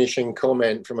unusual finishing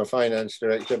comment from a finance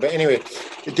director. But anyway,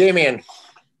 Damien.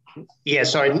 Yeah,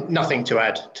 sorry, nothing to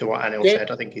add to what Anil said.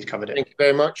 I think he's covered it. Thank you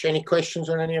very much. Any questions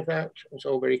on any of that? It's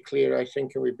all very clear, I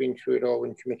think, and we've been through it all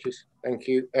in committees. Thank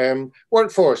you.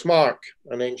 Workforce, Mark,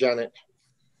 and then Janet.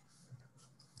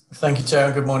 Thank you,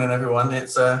 Chair. Good morning, everyone.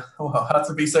 It's hard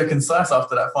to be so concise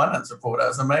after that finance report. That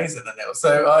was amazing, Anil.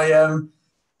 So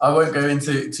I won't go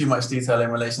into too much detail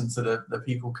in relation to the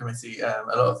People Committee. A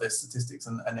lot of the statistics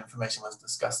and information was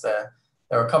discussed there.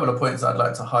 There are a couple of points I'd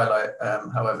like to highlight,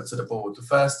 however, to the board. The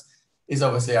first is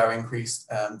obviously our increased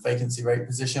vacancy rate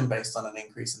position based on an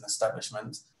increase in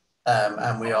establishment.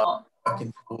 And we are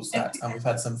working towards that. And we've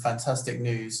had some fantastic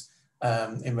news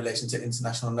in relation to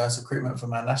international nurse recruitment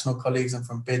from our national colleagues and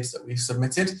from bids that we've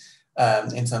submitted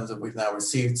in terms of we've now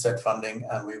received said funding,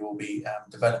 and we will be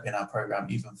developing our programme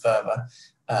even further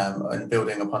and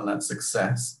building upon that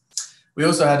success. We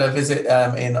also had a visit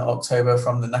in October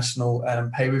from the National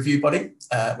Pay Review Body,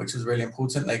 which was really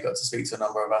important. They got to speak to a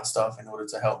number of our staff in order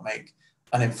to help make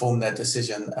and inform their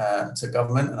decision to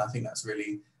government. And I think that's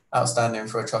really outstanding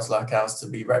for a trust like ours to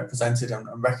be represented and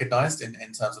recognised in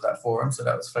terms of that forum. So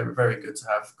that was very, very good to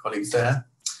have colleagues there.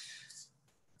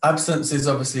 Absence is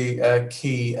obviously a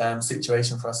key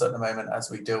situation for us at the moment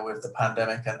as we deal with the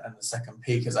pandemic and the second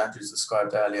peak, as Andrew's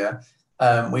described earlier.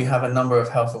 We have a number of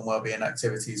health and wellbeing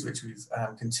activities which we've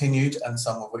continued, and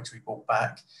some of which we brought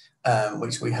back,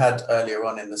 which we had earlier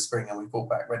on in the spring and we brought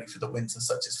back ready for the winter,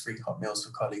 such as free hot meals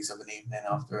for colleagues of an evening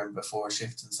after and before a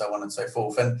shift, and so on and so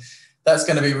forth. And that's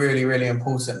going to be really, really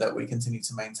important that we continue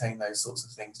to maintain those sorts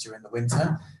of things during the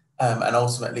winter, and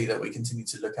ultimately that we continue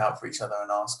to look out for each other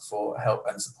and ask for help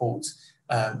and support.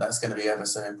 That's going to be ever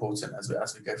so important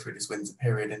as we go through this winter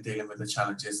period and dealing with the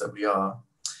challenges that we are.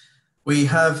 We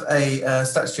have a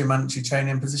statutory mandatory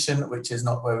training position, which is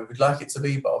not where we would like it to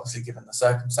be, but obviously given the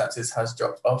circumstances has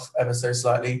dropped off ever so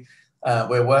slightly.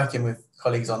 We're working with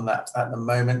colleagues on that at the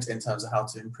moment in terms of how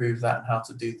to improve that and how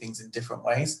to do things in different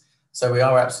ways. So we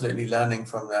are absolutely learning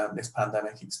from this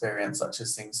pandemic experience, such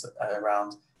as things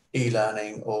around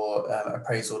e-learning or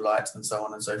appraisal light and so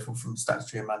on and so forth from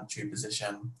statutory and mandatory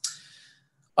position.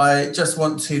 I just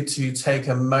wanted to take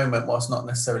a moment, whilst not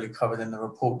necessarily covered in the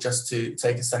report, just to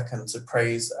take a second to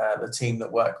praise the team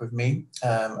that work with me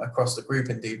across the group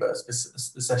indeed, but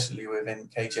especially within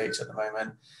KGH at the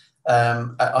moment.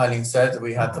 Eileen said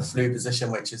we had the flu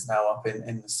position, which is now up in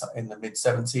the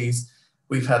mid-70s.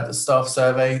 We've had the staff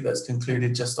survey that's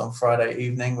concluded just on Friday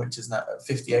evening, which is now at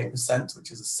 58%, which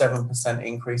is a 7%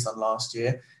 increase on last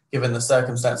year. Given the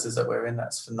circumstances that we're in,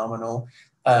 that's phenomenal.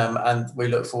 And we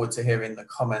look forward to hearing the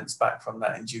comments back from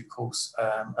that in due course,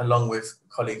 along with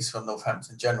colleagues from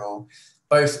Northampton General.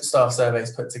 Both staff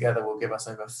surveys put together will give us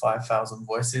over 5,000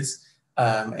 voices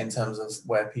in terms of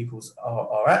where people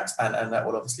are at, and that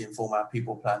will obviously inform our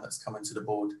people plan that's coming to the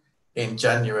board in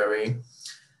January.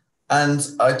 And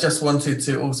I just wanted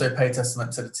to also pay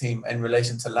testament to the team in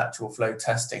relation to lateral flow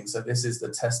testing. So this is the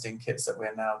testing kits that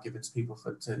we're now giving to people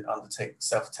to undertake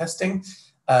self-testing.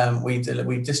 We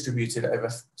distributed over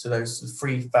to those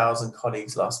 3,000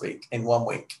 colleagues last week in 1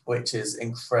 week, which is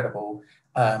incredible.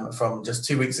 From just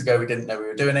 2 weeks ago, we didn't know we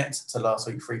were doing it, to last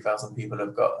week, 3,000 people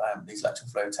have got these lateral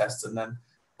flow tests. And then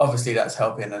obviously that's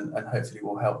helping and hopefully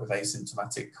will help with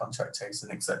asymptomatic contact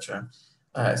tracing, etc.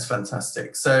 It's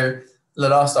fantastic. So the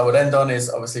last I would end on is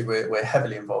obviously we're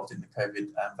heavily involved in the COVID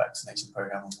vaccination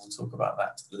program, and we'll talk about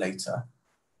that later.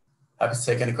 Happy to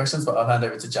take any questions, but I'll hand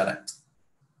over to Janet.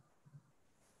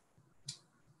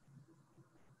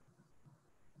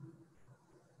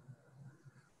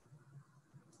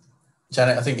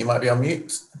 Janet, I think you might be on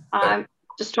mute. I'm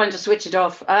just trying to switch it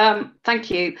off.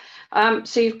 Thank you.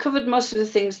 So you've covered most of the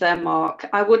things there, Mark.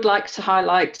 I would like to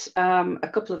highlight a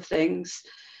couple of things.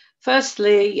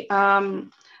 Firstly,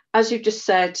 as you've just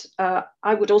said,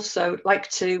 I would also like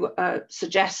to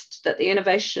suggest that the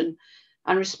innovation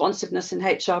and responsiveness in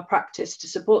HR practice to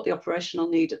support the operational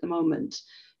need at the moment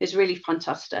is really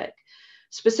fantastic.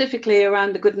 Specifically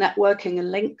around the good networking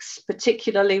and links,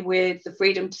 particularly with the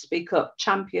Freedom to Speak Up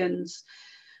champions,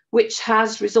 which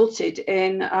has resulted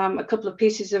in a couple of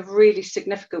pieces of really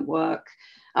significant work,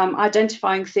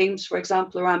 identifying themes, for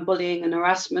example, around bullying and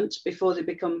harassment before they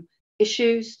become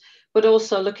issues, but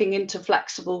also looking into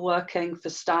flexible working for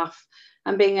staff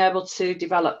and being able to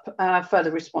develop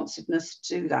further responsiveness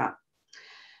to that.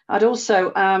 I'd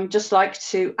also just like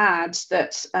to add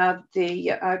that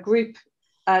the group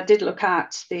did look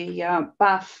at the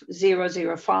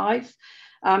BAF 005,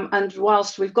 and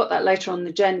whilst we've got that later on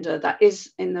the agenda, that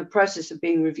is in the process of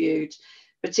being reviewed,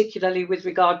 particularly with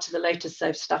regard to the latest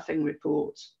Safe Staffing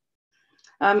report.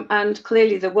 And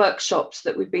clearly the workshops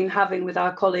that we've been having with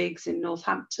our colleagues in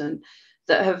Northampton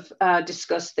that have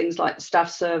discussed things like the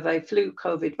staff survey, flu,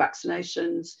 COVID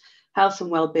vaccinations, health and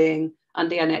wellbeing, and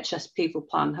the NHS People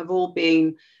Plan have all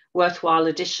been worthwhile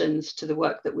additions to the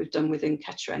work that we've done within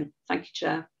Kettering. Thank you,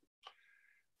 Chair.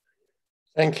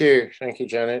 Thank you,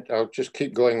 Janet. I'll just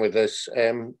keep going with this.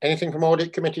 Anything from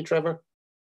Audit Committee, Trevor?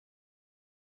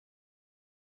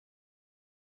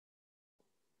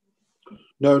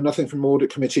 No, nothing from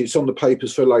Audit Committee. It's on the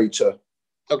papers for later.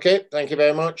 Okay, thank you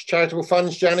very much. Charitable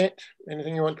funds, Janet,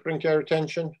 anything you want to bring to our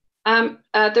attention?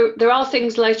 There are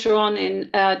things later on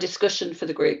in discussion for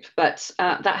the group, but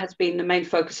that has been the main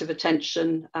focus of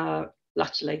attention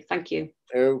latterly. Thank you.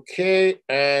 Okay,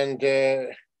 and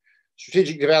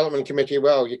Strategic Development Committee,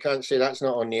 well, you can't say that's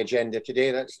not on the agenda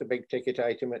today. That's the big ticket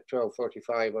item at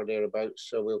 12:45 or thereabouts,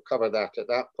 so we'll cover that at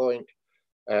that point.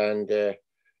 And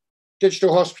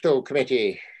Digital Hospital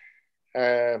Committee,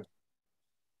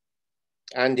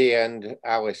 Andy and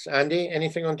Alice. Andy,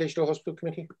 anything on Digital Hospital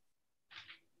Committee?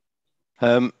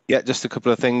 Yeah, just a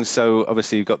couple of things. So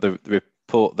obviously you've got the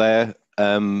report there.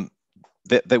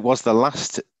 There was the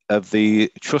last of the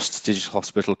Trust Digital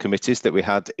Hospital committees that we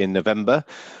had in November.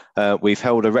 We've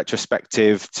held a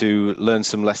retrospective to learn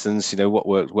some lessons, what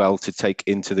worked well to take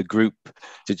into the group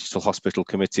Digital Hospital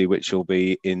Committee, which will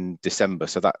be in December.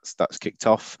 So that's kicked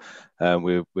off.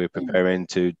 We're preparing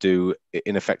to do,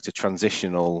 in effect, a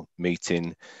transitional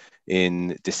meeting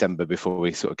in December before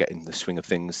we sort of get in the swing of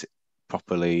things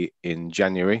properly in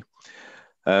January.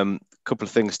 A couple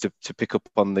of things to pick up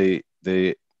on the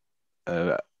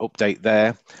update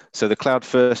there. So the cloud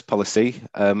first policy,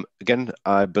 again,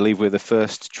 I believe we're the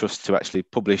first trust to actually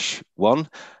publish one.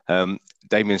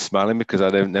 Damien's smiling because I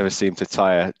don't never seem to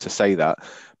tire to say that.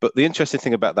 But the interesting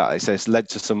thing about that is it's led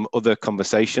to some other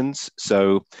conversations.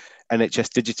 So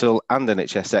NHS Digital and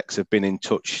NHSX have been in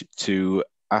touch to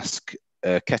ask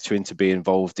Kettering to be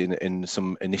involved in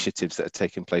some initiatives that are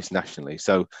taking place nationally.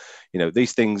 So,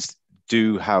 these things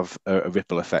do have a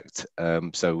ripple effect.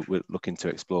 So we're looking to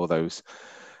explore those.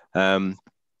 And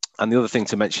the other thing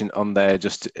to mention on there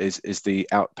just is the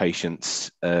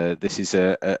outpatients. This is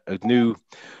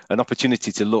an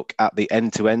opportunity to look at the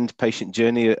end-to-end patient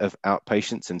journey of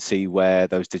outpatients and see where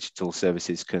those digital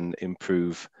services can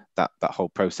improve that whole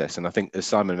process. And I think, as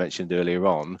Simon mentioned earlier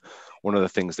on, one of the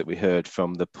things that we heard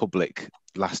from the public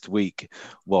last week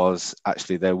was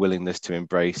actually their willingness to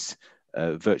embrace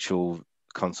virtual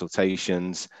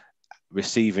consultations,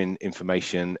 receiving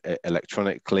information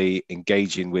electronically,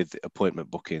 engaging with appointment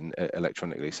booking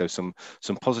electronically. So some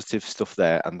positive stuff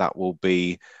there, and that will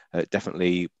be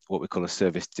definitely what we call a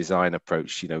service design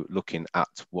approach, looking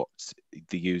at what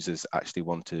the users actually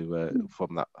want to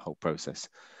from that whole process.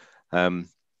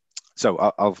 So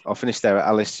I'll finish there.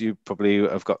 Alice, you probably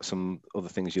have got some other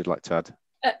things you'd like to add.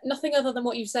 Nothing other than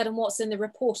what you've said and what's in the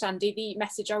report, Andy. The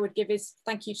message I would give is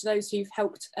thank you to those who've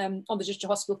helped on the Digital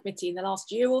Hospital Committee in the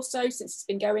last year or so since it's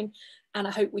been going. And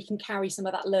I hope we can carry some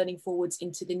of that learning forwards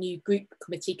into the new group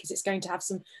committee, because it's going to have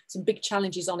some big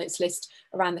challenges on its list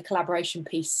around the collaboration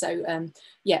piece. So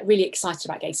yeah, really excited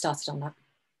about getting started on that.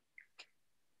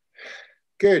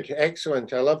 Good,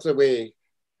 excellent. I love the way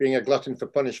being a glutton for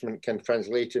punishment can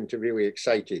translate into really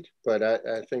excited. But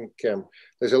I think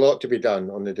there's a lot to be done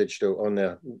on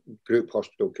the group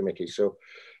hospital committee. So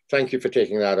thank you for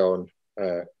taking that on,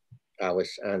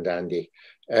 Alice and Andy.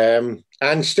 And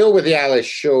still with the Alice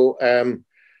show,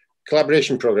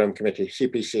 collaboration program committee,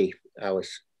 CPC,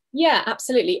 Alice. Yeah,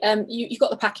 absolutely. You've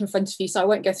got the pack in front of you, so I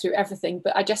won't go through everything,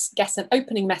 but I just guess an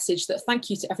opening message that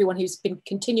thank you to everyone who's been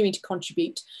continuing to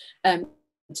contribute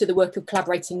to the work of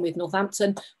collaborating with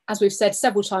Northampton. As we've said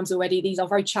several times already, these are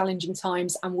very challenging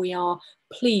times, and we are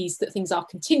pleased that things are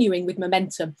continuing with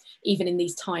momentum even in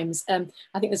these times. I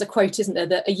think there's a quote, isn't there,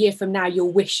 that a year from now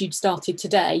you'll wish you'd started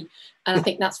today, and I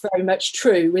think that's very much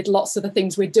true with lots of the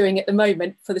things we're doing at the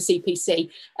moment for the CPC.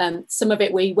 Some of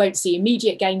it we won't see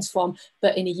immediate gains from,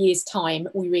 but in a year's time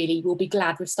we really will be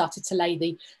glad we've started to lay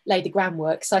the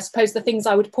groundwork. So I suppose the things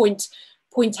I would point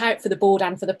out for the board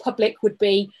and for the public would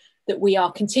be that we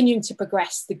are continuing to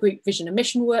progress the group vision and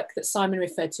mission work that Simon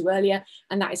referred to earlier,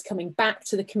 and that is coming back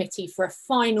to the committee for a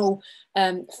final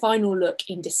look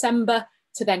in December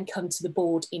to then come to the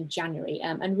board in January,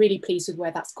 and really pleased with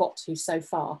where that's got to so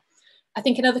far. I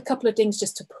think another couple of things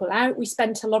just to pull out, we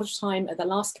spent a lot of time at the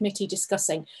last committee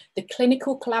discussing the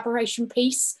clinical collaboration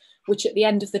piece, which at the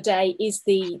end of the day is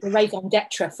the raison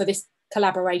d'etre for this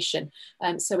collaboration.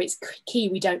 So it's key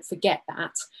we don't forget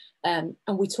that. And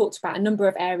we talked about a number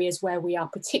of areas where we are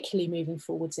particularly moving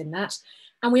forwards in that.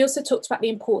 And we also talked about the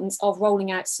importance of rolling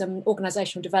out some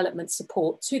organisational development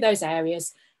support to those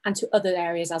areas and to other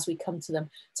areas as we come to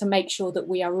them, to make sure that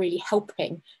we are really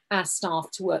helping our staff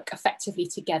to work effectively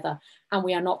together, and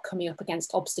we are not coming up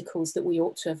against obstacles that we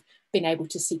ought to have been able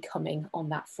to see coming on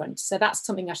that front. So that's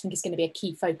something I think is going to be a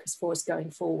key focus for us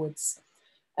going forwards.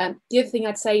 The other thing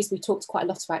I'd say is we talked quite a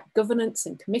lot about governance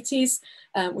and committees,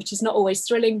 which is not always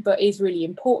thrilling, but is really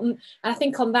important. And I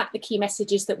think on that, the key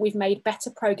message is that we've made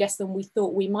better progress than we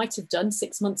thought we might have done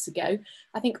 6 months ago.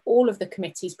 I think all of the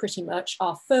committees pretty much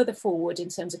are further forward in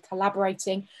terms of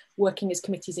collaborating, working as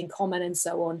committees in common and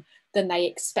so on, than they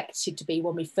expected to be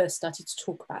when we first started to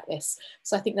talk about this.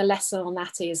 So I think the lesson on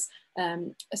that is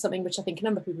something which I think a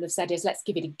number of people have said is let's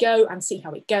give it a go and see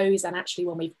how it goes. And actually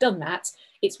when we've done that,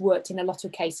 it's worked in a lot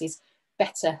of cases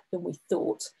better than we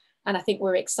thought. And I think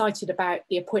we're excited about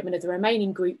the appointment of the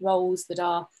remaining group roles that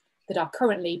are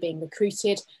currently being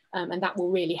recruited, and that will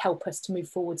really help us to move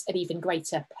forwards at even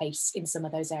greater pace in some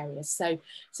of those areas. So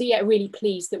yeah, really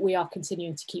pleased that we are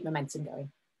continuing to keep momentum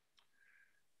going.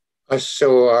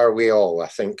 So are we all, I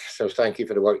think. So thank you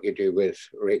for the work you do with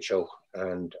Rachel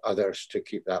and others to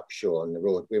keep that show on the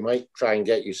road. We might try and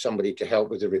get you somebody to help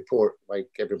with the report like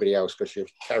everybody else, because you're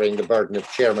carrying the burden of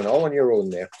chairman all on your own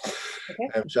there.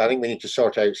 Okay. So I think we need to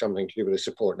sort out something to do with the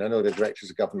support. And I know the directors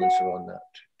of governance are on that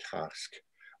task.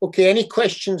 Okay, any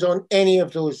questions on any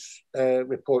of those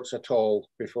reports at all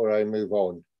before I move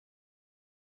on?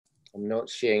 I'm not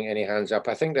seeing any hands up.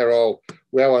 I think they're all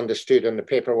well understood, and the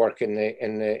paperwork in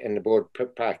the board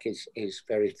pack is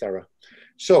very thorough.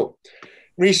 So,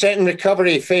 reset and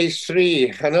recovery phase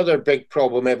 3, another big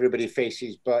problem everybody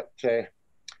faces. But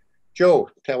Joe,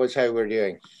 tell us how we're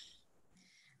doing.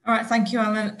 All right, thank you,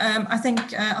 Alan. I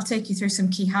think I'll take you through some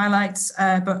key highlights,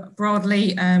 but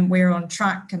broadly, we're on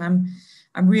track, and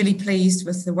I'm really pleased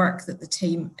with the work that the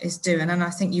team is doing, and I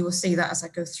think you will see that as I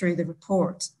go through the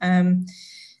report.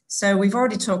 So we've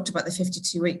already talked about the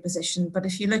 52-week position, but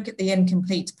if you look at the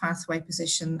incomplete pathway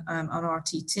position on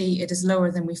RTT, it is lower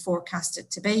than we forecast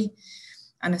it to be.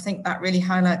 And I think that really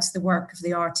highlights the work of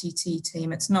the RTT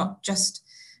team. It's not just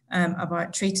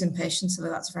about treating patients,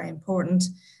 although that's very important.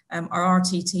 Our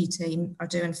RTT team are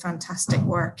doing fantastic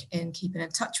work in keeping in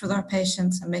touch with our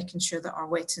patients and making sure that our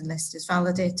waiting list is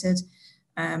validated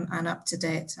and up to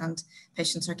date, and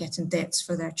patients are getting dates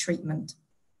for their treatment.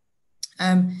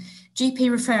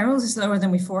 GP referrals is lower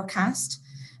than we forecast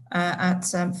at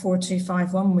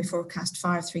 4251. We forecast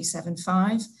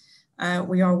 5375.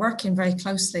 We are working very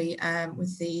closely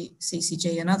with the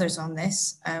CCG and others on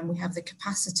this. We have the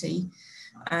capacity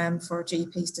for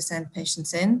GPs to send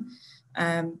patients in.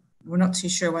 We're not too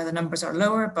sure why the numbers are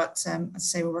lower, but as I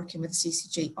say, we're working with the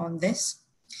CCG on this.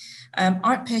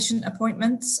 Outpatient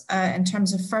appointments, in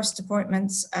terms of first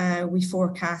appointments, we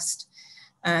forecast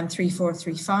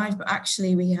 3435, but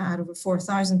actually we had over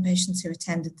 4,000 patients who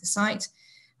attended the site.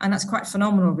 And that's quite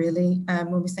phenomenal, really,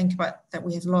 when we think about that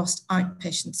we have lost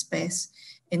outpatient space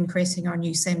in creating our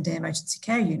new same-day emergency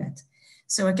care unit.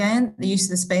 So again, the use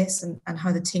of the space and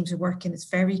how the teams are working is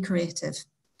very creative.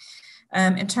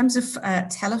 In terms of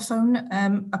telephone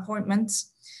appointments,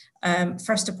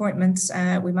 first appointments,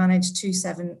 we managed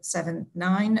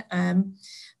 2779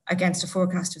 against a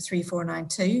forecast of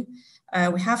 3492.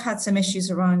 We have had some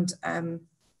issues around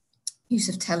use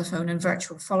of telephone and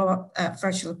virtual follow-up,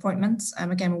 virtual appointments.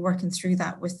 Again, we're working through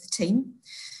that with the team.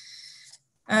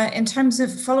 In terms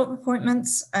of follow-up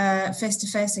appointments,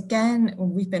 face-to-face, again,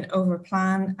 we've been over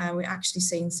plan. We're actually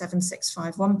seeing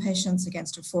 7651 patients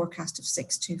against a forecast of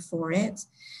 6248.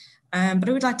 But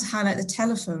I would like to highlight the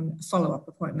telephone follow-up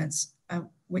appointments,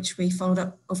 which we followed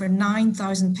up over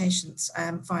 9,000 patients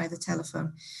via the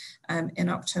telephone in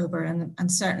October. And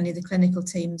certainly the clinical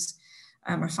teams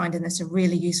are finding this a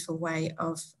really useful way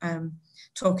of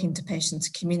talking to patients,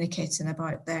 communicating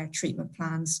about their treatment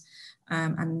plans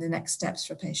and the next steps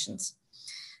for patients.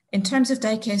 In terms of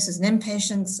day cases and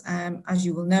inpatients, as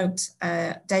you will note,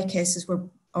 day cases were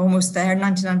almost there,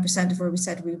 99% of where we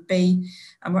said we would be,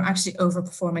 and we're actually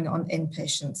overperforming on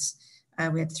inpatients.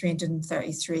 We had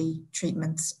 333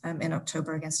 treatments in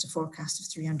October against a forecast of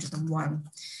 301.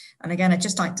 And again, I'd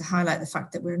just like to highlight the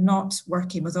fact that we're not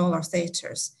working with all our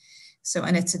theatres. So,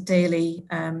 and it's a daily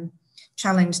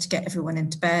challenge to get everyone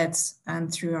into beds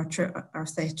and through our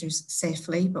theatres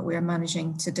safely, but we are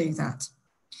managing to do that.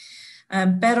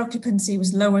 Bed occupancy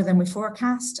was lower than we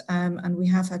forecast, and we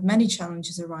have had many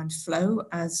challenges around flow,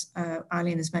 as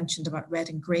Eileen has mentioned about red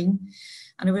and green.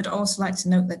 And I would also like to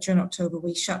note that during October,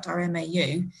 we shut our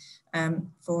MAU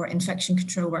for infection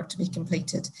control work to be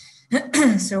completed.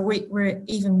 So we're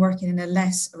even working in a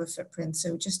less of a footprint.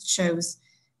 So it just shows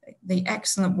the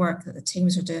excellent work that the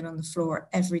teams are doing on the floor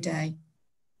every day.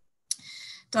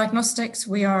 Diagnostics,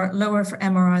 we are lower for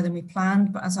MRI than we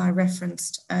planned, but as I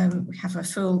referenced, we have a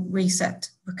full reset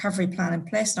recovery plan in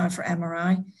place now for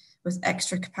MRI with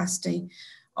extra capacity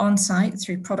on site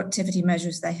through productivity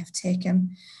measures they have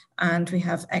taken. And we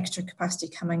have extra capacity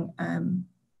coming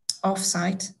off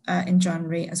site in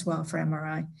January as well for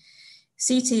MRI.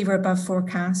 CT, we're above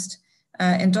forecast.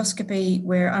 Endoscopy,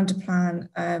 we're under plan,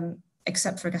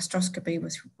 except for gastroscopy,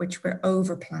 which we're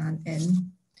over plan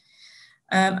in.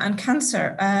 And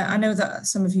cancer, I know that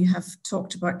some of you have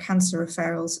talked about cancer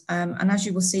referrals, and as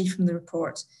you will see from the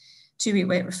report, 2-week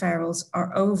wait referrals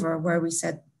are over where we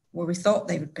thought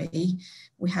they would be.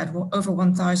 We had over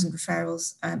 1,000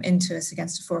 referrals into us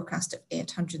against a forecast of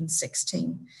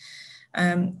 816.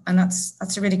 And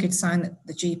that's a really good sign that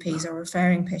the GPs are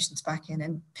referring patients back in,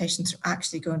 and patients are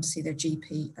actually going to see their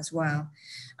GP as well.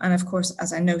 And of course,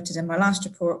 as I noted in my last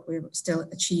report, we're still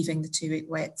achieving the 2-week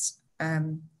waits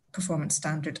performance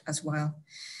standard as well.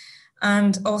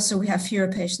 And also we have fewer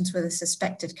patients with a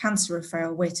suspected cancer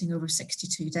referral waiting over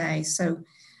 62 days. So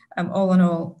all in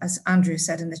all, as Andrew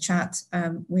said in the chat,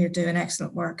 we are doing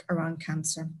excellent work around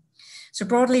cancer. So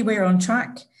broadly, we're on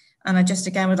track. And I just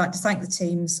again would like to thank the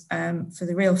teams for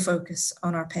the real focus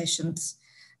on our patients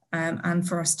and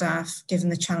for our staff, given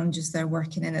the challenges they're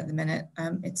working in at the minute.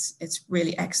 It's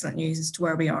really excellent news as to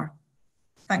where we are.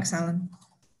 Thanks, Alan.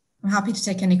 I'm happy to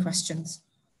take any questions.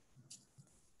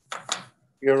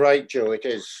 You're right, Joe, it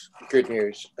is good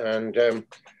news. And,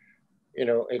 you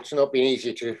know, it's not been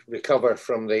easy to recover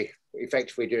from the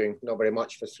effectively doing not very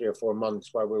much for 3 or 4 months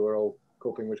while we were all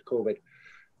coping with COVID.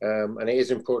 And it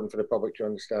is important for the public to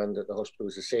understand that the hospital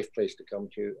is a safe place to come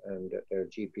to and that their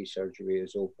GP surgery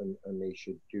is open and they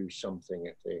should do something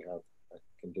if they have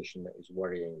a condition that is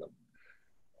worrying them.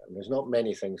 And there's not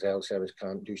many things the health service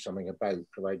can't do something about,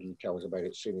 provided you tell us about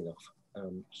it soon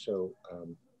enough. So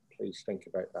please think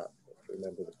about that.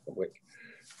 Remember the public.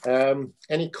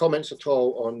 Any comments at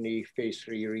all on the phase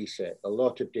 3 reset? A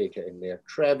lot of data in there.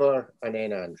 Trevor and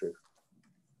then Andrew.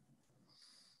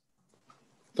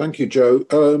 Thank you,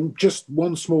 Joe. Just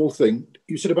one small thing.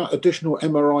 You said about additional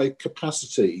MRI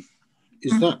capacity.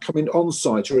 Is that coming on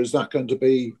site or is that going to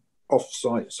be off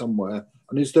site somewhere?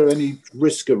 And is there any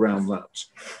risk around that?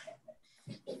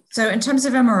 So in terms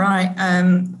of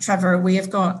MRI, Trevor, we have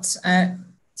got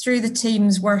through the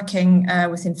teams working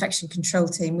with infection control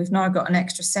team, we've now got an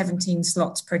extra 17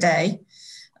 slots per day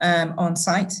on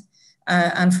site.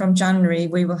 And from January,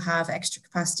 we will have extra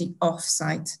capacity off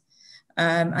site.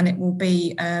 And it will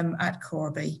be at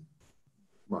Corby.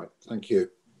 Right, thank you.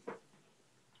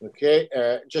 Okay,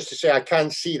 just to say, I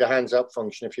can see the hands up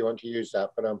function if you want to use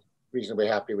that, but I'm reasonably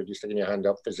happy with you sticking your hand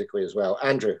up physically as well.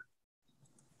 Andrew.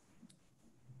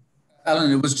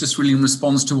 Alan, it was just really in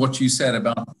response to what you said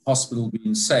about the hospital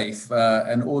being safe.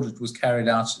 An audit was carried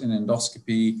out in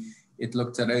endoscopy. It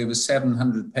looked at over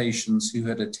 700 patients who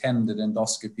had attended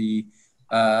endoscopy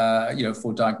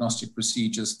for diagnostic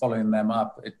procedures, following them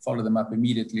up. It followed them up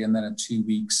immediately and then at 2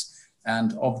 weeks.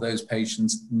 And of those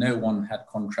patients, no one had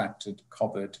contracted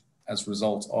COVID as a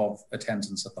result of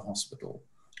attendance at the hospital.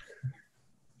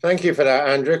 Thank you for that,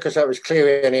 Andrew, because that was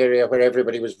clearly an area where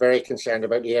everybody was very concerned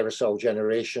about the aerosol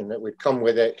generation that would come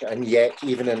with it. And yet,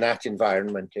 even in that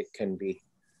environment, it can be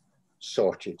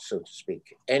sorted, so to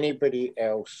speak. Anybody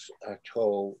else at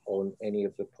all on any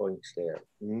of the points there?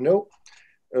 No.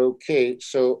 Okay,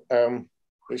 so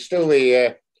it's still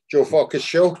the Joe Fawkes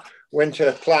show.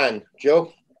 Winter plan,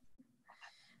 Joe.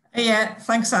 Yeah,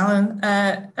 thanks, Alan.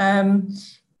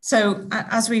 So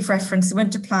as we've referenced, the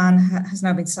winter plan has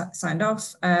now been signed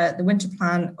off. The winter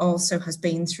plan also has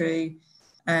been through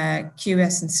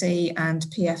QS&C and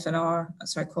PF&R,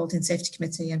 sorry, Quality and Safety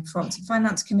Committee and Performance and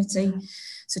Finance Committee.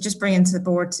 So just bringing to the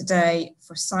board today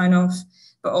for sign off,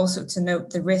 but also to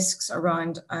note the risks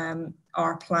around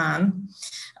our plan,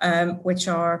 which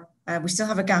are, we still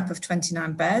have a gap of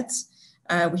 29 beds.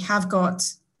 We have got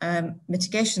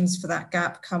mitigations for that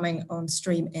gap coming on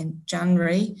stream in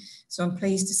January. So I'm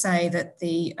pleased to say that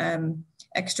the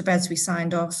extra beds we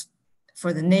signed off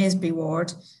for the Naseby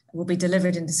ward will be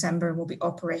delivered in December and will be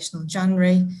operational in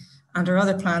January. And our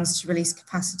other plans to release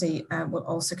capacity will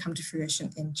also come to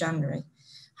fruition in January.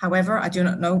 However, I do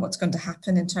not know what's going to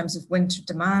happen in terms of winter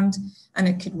demand, and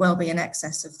it could well be in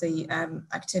excess of the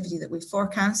activity that we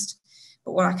forecast.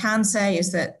 But what I can say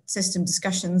is that system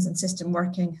discussions and system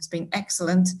working has been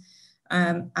excellent,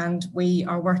 and we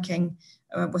are working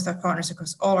with our partners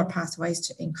across all our pathways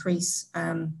to increase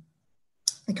the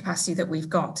capacity that we've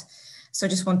got. So I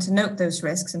just want to note those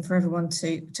risks and for everyone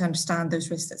to understand those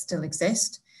risks that still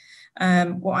exist.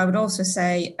 What I would also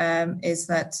say is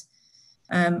that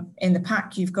in the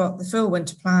pack, you've got the full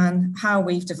winter plan, how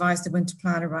we've devised the winter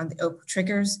plan around the OPA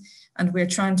triggers, and we're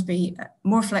trying to be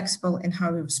more flexible in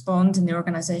how we respond in the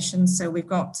organisation. So we've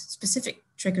got specific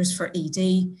triggers for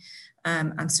ED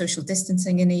and social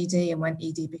distancing in ED, and when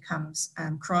ED becomes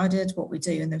crowded, what we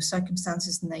do in those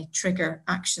circumstances, and they trigger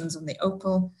actions on the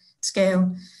OPAL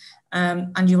scale.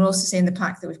 And you will also see in the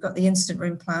pack that we've got the incident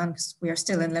room plan, because we are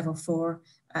still in level 4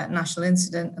 national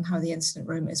incident, and how the incident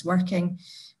room is working,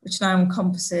 which now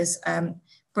encompasses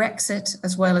Brexit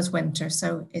as well as winter.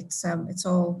 So it's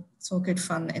all good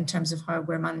fun in terms of how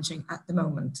we're managing at the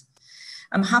moment.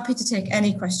 I'm happy to take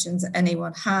any questions that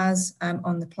anyone has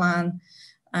on the plan.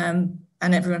 And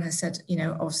everyone has said, you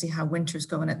know, obviously how winter's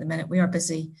going at the minute. We are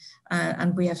busy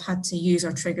and we have had to use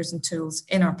our triggers and tools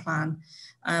in our plan.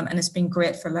 And it's been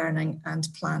great for learning and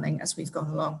planning as we've gone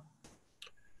along.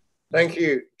 Thank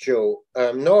you, Joe.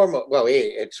 Normal, well,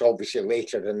 it's obviously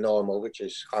later than normal, which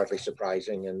is hardly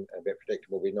surprising and a bit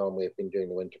predictable. We normally have been doing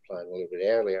the winter plan a little bit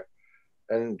earlier.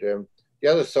 And the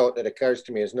other thought that occurs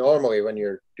to me is normally when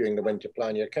you're doing the winter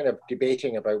plan, you're kind of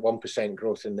debating about 1%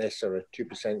 growth in this or a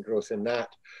 2% growth in that.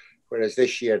 Whereas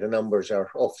this year, the numbers are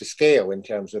off the scale in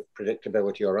terms of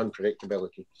predictability or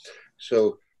unpredictability.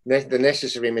 So the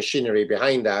necessary machinery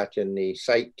behind that in the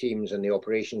site teams and the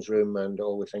operations room and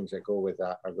all the things that go with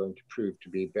that are going to prove to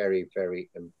be very, very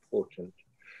important.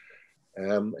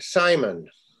 Simon.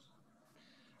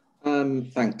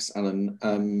 Thanks,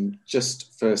 Alan.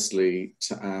 Just firstly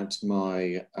to add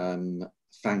my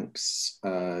thanks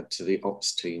to the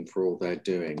ops team for all they're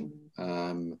doing.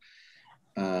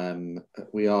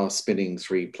 We are spinning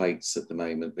 3 plates at the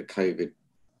moment, the COVID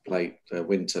plate, the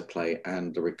winter plate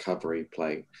and the recovery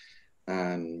plate.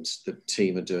 And the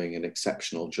team are doing an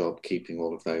exceptional job keeping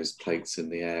all of those plates in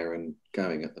the air and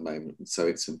going at the moment. So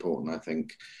it's important, I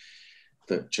think,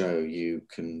 that Joe, you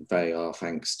convey our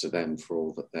thanks to them for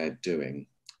all that they're doing.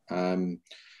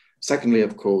 Secondly,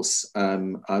 of course,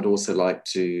 I'd also like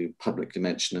to publicly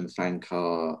mention and thank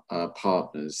our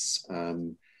partners.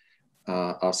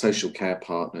 Our social care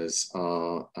partners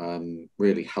are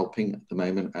really helping at the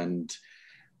moment, and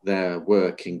their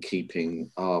work in keeping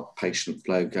our patient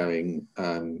flow going,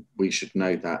 we should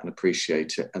note that and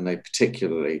appreciate it. And they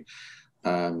particularly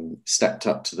stepped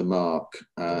up to the mark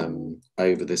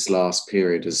over this last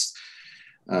period as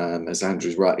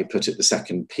Andrew's rightly put it, the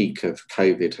second peak of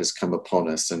COVID has come upon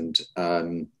us, and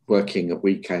working at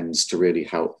weekends to really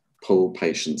help pull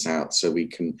patients out so we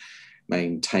can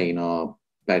maintain our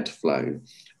bed flow.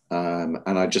 And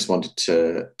I just wanted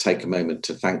to take a moment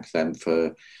to thank them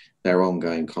for their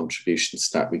ongoing contributions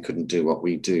to that. We couldn't do what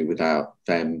we do without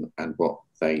them and what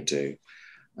they do.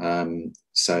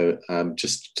 So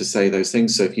just to say those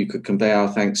things, so if you could convey our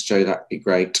thanks, Joe, that'd be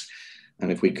great.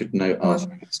 And if we could note our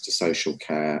thanks to social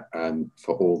care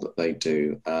for all that they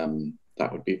do,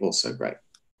 that would be also great.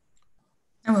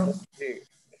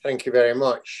 Thank you very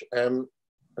much.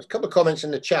 There's a couple of comments in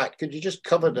the chat. Could you just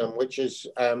cover them, which is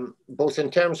both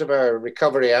in terms of our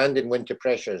recovery and in winter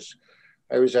pressures?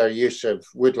 How is our use of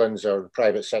woodlands or the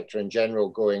private sector in general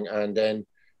going? And then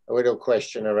a little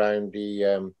question around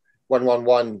the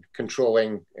 111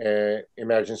 controlling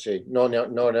emergency,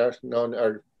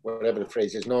 whatever the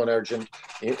phrase is, non-urgent,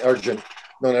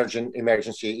 non-urgent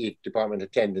emergency department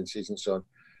attendances and so on.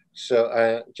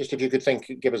 So just if you could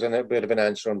give us a bit of an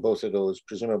answer on both of those.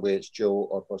 Presumably it's Joe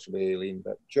or possibly Aileen,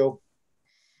 but Joe?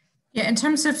 Yeah, in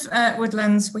terms of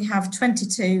woodlands, we have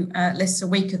 22 lists a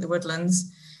week at the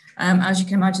woodlands. As you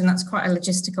can imagine, that's quite a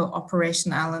logistical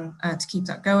operation, Alan, to keep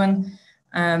that going.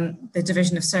 The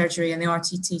Division of Surgery and the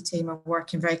RTT team are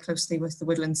working very closely with the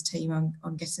woodlands team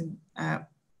on getting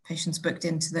patients booked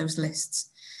into those lists.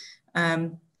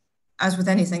 As with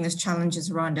anything, there's challenges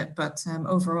around it, but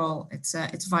overall, it's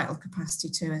vital capacity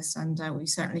to us, and we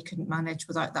certainly couldn't manage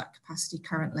without that capacity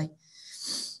currently.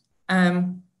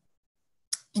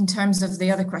 In terms of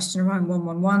the other question around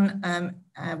 111,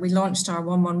 we launched our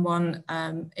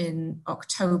 111 in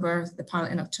October, the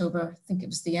pilot in October. I think it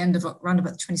was the end of around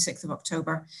about the 26th of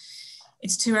October.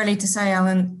 It's too early to say,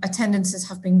 Alan. Attendances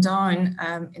have been down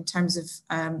in terms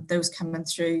of those coming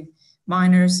through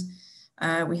minors.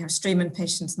 We have streaming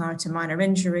patients now to minor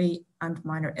injury and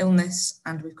minor illness,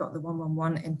 and we've got the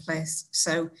 111 in place.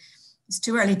 So it's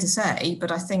too early to say,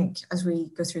 but I think as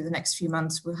we go through the next few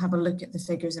months, we'll have a look at the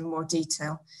figures in more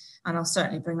detail, and I'll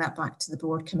certainly bring that back to the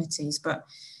board committees. But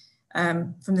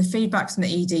from the feedback from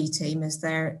the ED team is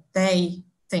they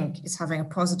think it's having a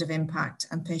positive impact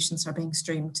and patients are being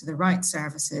streamed to the right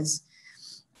services,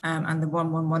 and the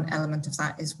 111 element of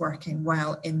that is working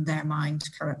well in their mind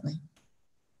currently.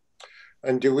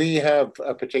 And do we have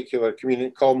a particular community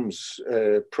comms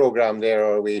programme there,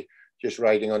 or are we just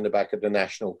riding on the back of the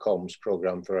national comms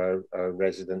programme for our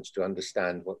residents to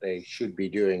understand what they should be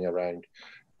doing around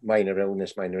minor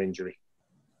illness, minor injury?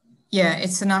 Yeah,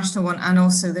 it's a national one, and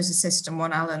also there's a system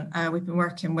one, Alan. We've been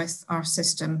working with our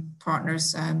system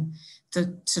partners to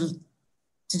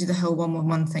do the whole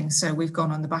 111 thing, so we've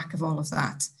gone on the back of all of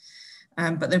that.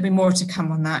 But there'll be more to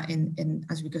come on that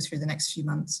as we go through the next few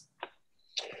months.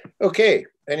 Okay,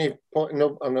 any point?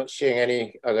 No, I'm not seeing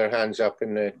any other hands up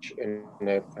in the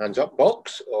hands up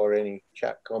box or any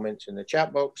chat comments in the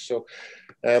chat box. So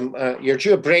you're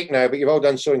due a break now, but you've all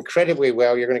done so incredibly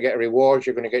well. You're going to get a reward.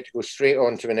 You're going to get to go straight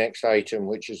on to the next item,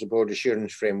 which is the board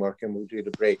assurance framework, and we'll do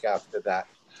the break after that.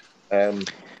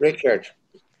 Richard.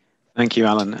 Thank you,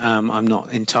 Alan. I'm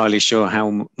not entirely sure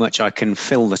how much I can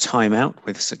fill the time out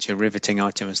with such a riveting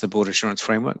item as the board assurance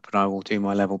framework, but I will do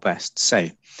my level best. So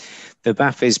the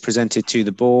BAF is presented to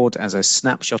the board as a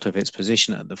snapshot of its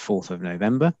position at the 4th of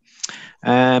November.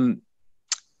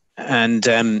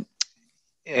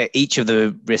 each of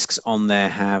the risks on there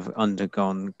have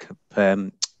undergone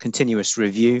continuous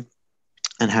review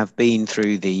and have been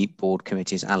through the board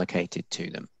committees allocated to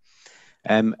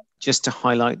them. Just to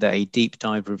highlight that a deep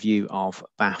dive review of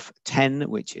BAF 10,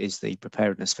 which is the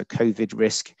preparedness for COVID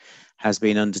risk, has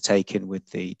been undertaken with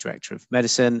the Director of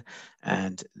Medicine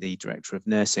and the Director of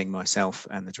Nursing, myself,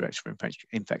 and the Director of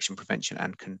Infection Prevention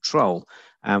and Control.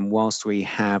 And whilst we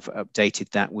have updated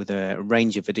that with a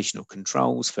range of additional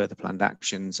controls, further planned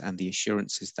actions, and the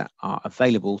assurances that are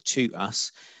available to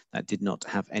us, that did not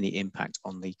have any impact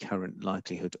on the current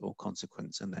likelihood or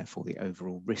consequence, and therefore the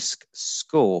overall risk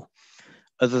score.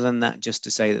 Other than that, just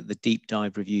to say that the deep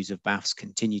dive reviews of BAFs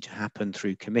continue to happen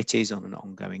through committees on an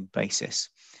ongoing basis.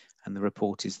 And the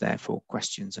report is there for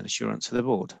questions and assurance for the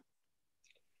board.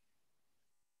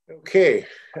 Okay,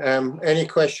 any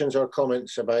questions or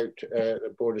comments about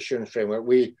the board assurance framework?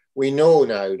 We know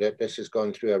now that this has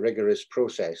gone through a rigorous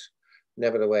process.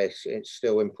 Nevertheless, it's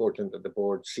still important that the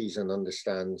board sees and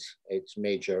understands its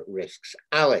major risks.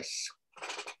 Alice.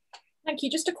 Thank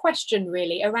you. Just a question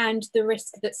really around the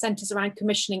risk that centres around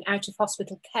commissioning out of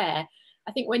hospital care.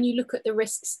 I think when you look at the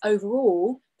risks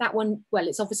overall, that one, well,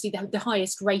 it's obviously the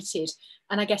highest rated.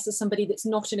 And I guess as somebody that's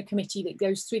not in a committee that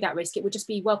goes through that risk, it would just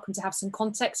be welcome to have some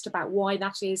context about why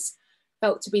that is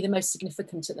felt to be the most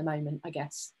significant at the moment, I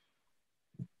guess.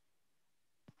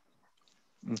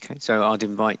 Okay, so I'd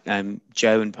invite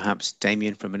Joe and perhaps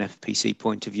Damien from an FPC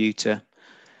point of view to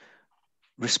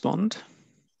respond.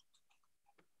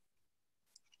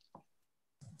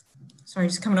 Sorry,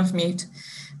 just coming off mute.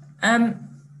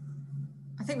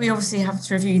 I think we obviously have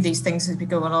to review these things as we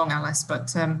go along, Alice,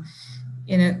 but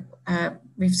you know,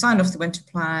 we've signed off the winter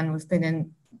plan. We've been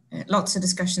in lots of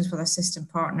discussions with our system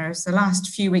partners. The last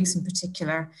few weeks in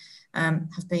particular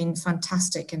have been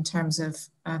fantastic in terms of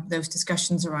those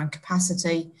discussions around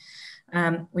capacity.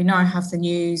 We now have the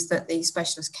news that the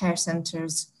specialist care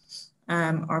centres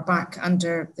are back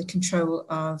under the control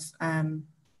of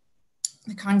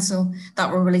the council.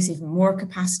 That will release even more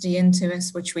capacity into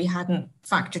us, which we hadn't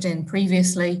factored in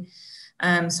previously.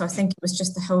 So I think it was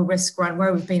just the whole risk around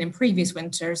where we've been in previous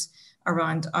winters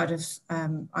around out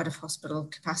of hospital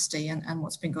capacity and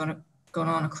what's been going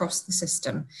on across the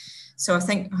system. So I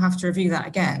think I'll have to review that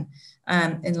again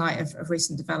in light of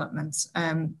recent developments.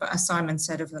 But as Simon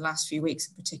said, over the last few weeks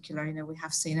in particular, you know, we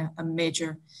have seen a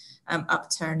major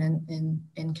upturn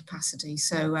in capacity.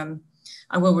 So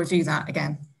I will review that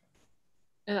again.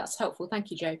 That's helpful.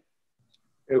 Thank you, Joe.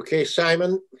 Okay,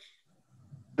 Simon.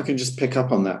 I can just pick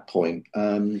up on that point.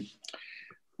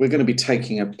 We're going to be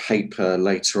taking a paper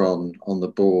later on the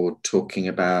board talking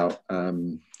about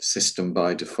system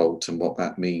by default and what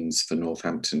that means for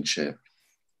Northamptonshire.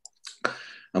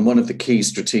 And one of the key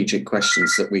strategic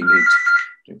questions that we need,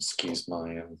 excuse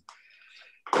my,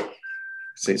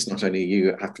 see, it's not only you,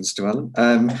 it happens to Alan.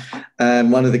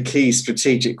 One of the key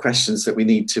strategic questions that we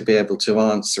need to be able to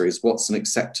answer is what's an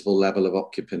acceptable level of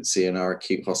occupancy in our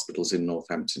acute hospitals in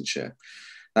Northamptonshire?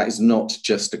 That is not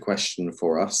just a question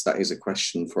for us, that is a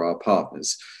question for our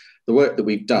partners. The work that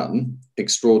we've done,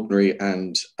 extraordinary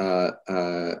and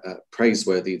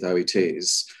praiseworthy though it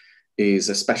is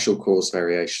a special cause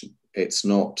variation. It's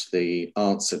not the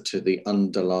answer to the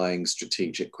underlying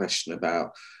strategic question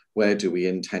about where do we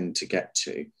intend to get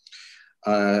to.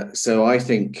 So I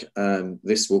think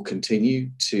this will continue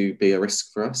to be a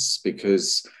risk for us,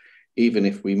 because even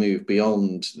if we move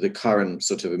beyond the current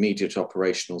sort of immediate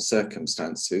operational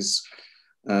circumstances,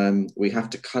 we have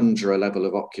to conjure a level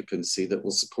of occupancy that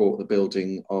will support the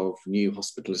building of new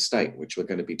hospital estate, which we're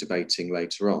going to be debating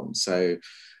later on. So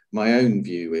my own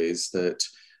view is that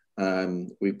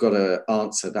we've got to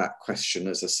answer that question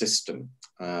as a system.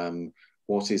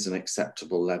 What is an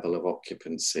acceptable level of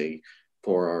occupancy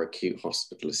for our acute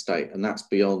hospital estate? And that's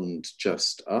beyond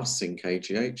just us in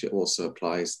KGH, it also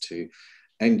applies to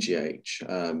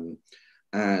NGH.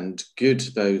 And good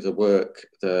though the work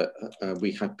that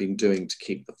we have been doing to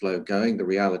keep the flow going, the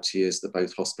reality is that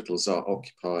both hospitals are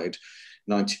occupied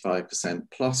 95%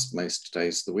 plus most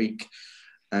days of the week.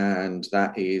 And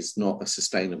that is not a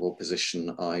sustainable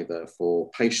position either for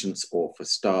patients or for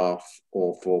staff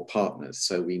or for partners.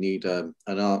 So we need an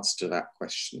answer to that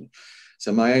question.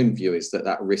 So my own view is that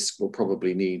that risk will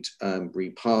probably need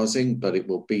reparsing, but it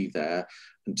will be there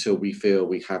until we feel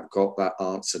we have got that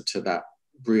answer to that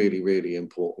really, really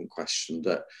important question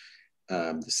that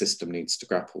the system needs to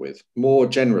grapple with. More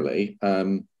generally,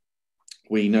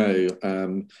 we know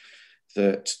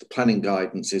that the planning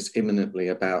guidance is imminently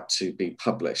about to be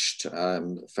published,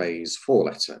 phase 4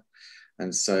 letter.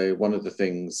 And so one of the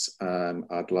things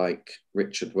I'd like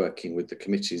Richard working with the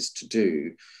committees to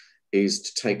do is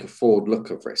to take a forward look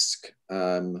of risk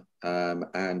and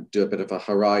do a bit of a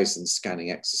horizon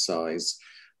scanning exercise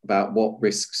about what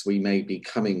risks we may be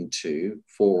coming to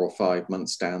 4 or 5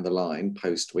 months down the line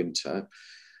post-winter.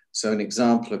 So an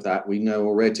example of that, we know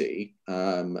already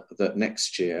that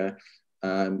next year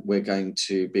we're going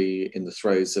to be in the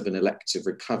throes of an elective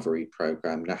recovery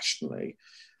programme nationally.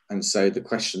 And so the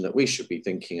question that we should be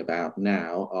thinking about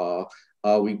now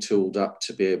are we tooled up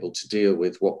to be able to deal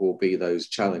with what will be those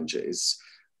challenges?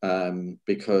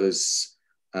 Because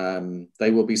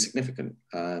they will be significant.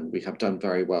 We have done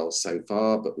very well so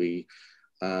far, but we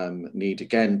need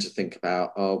again to think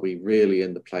about, are we really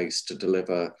in the place to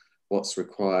deliver what's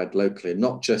required locally,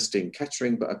 not just in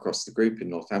Kettering, but across the group in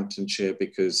Northamptonshire,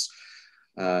 because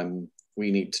we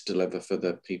need to deliver for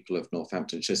the people of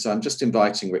Northamptonshire. So I'm just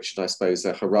inviting Richard, I suppose,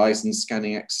 a horizon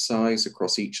scanning exercise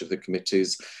across each of the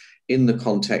committees in the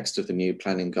context of the new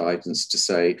planning guidance to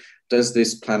say, does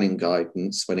this planning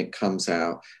guidance, when it comes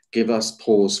out, give us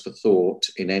pause for thought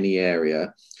in any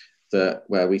area that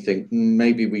where we think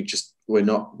maybe we're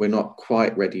not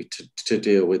quite ready to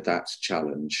deal with that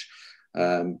challenge,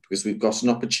 because we've got an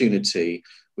opportunity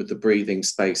with the breathing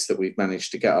space that we've managed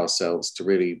to get ourselves to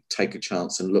really take a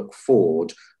chance and look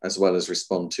forward as well as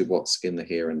respond to what's in the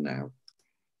here and now.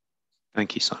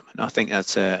 Thank you, Simon. I think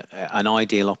that's an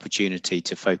ideal opportunity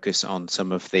to focus on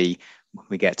some of the, when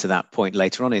we get to that point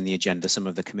later on in the agenda, some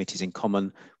of the committees in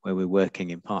common where we're working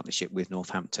in partnership with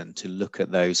Northampton to look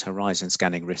at those horizon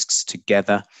scanning risks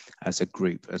together as a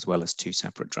group, as well as 2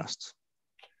 separate trusts.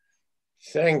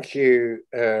 Thank you,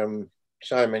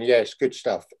 Simon. Yes, good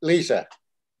stuff. Lisa,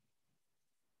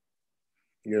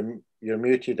 you're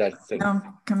muted, I think. No,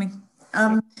 coming.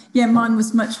 Yeah, mine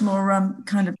was much more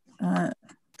kind of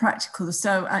practical.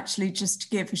 So actually just to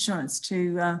give assurance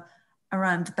to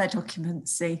around the bed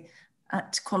occupancy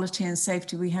at quality and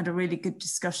safety, we had a really good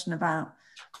discussion about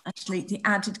actually the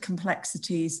added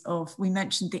complexities of, we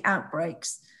mentioned the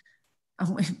outbreaks,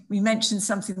 and we mentioned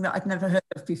something that I'd never heard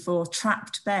of before,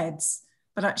 trapped beds,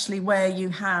 but actually where you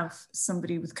have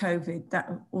somebody with COVID,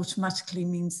 that automatically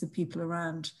means the people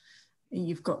around,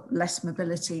 you've got less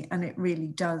mobility, and it really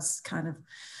does kind of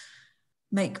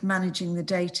make managing the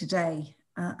day-to-day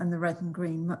and the red and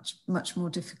green much more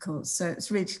difficult. So it's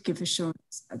really to give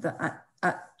assurance that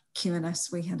at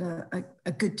Q&S we had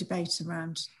a good debate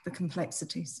around the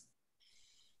complexities.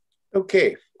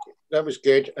 Okay, that was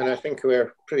good, and I think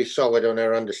we're pretty solid on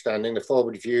our understanding. The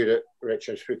forward view that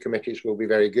Richard's through committees will be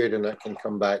very good, and that can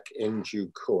come back in due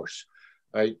course.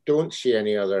 I don't see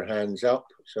any other hands up,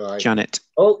 so Janet.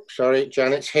 Oh, sorry,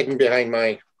 Janet's hidden behind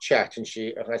my chat, and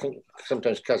I think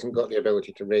sometimes hasn't got the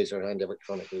ability to raise her hand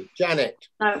electronically. Janet.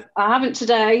 No, I haven't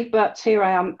today, but here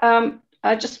I am.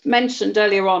 I just mentioned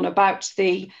earlier on about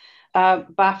the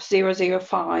BAF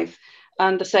 005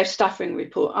 and the Safe Staffing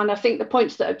Report, and I think the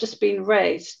points that have just been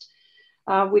raised,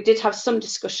 we did have some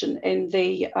discussion in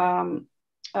the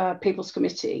People's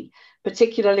Committee,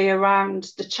 particularly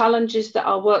around the challenges that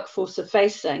our workforce are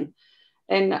facing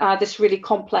in this really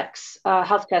complex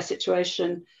healthcare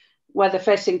situation, where they're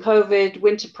facing COVID,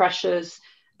 winter pressures,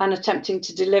 and attempting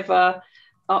to deliver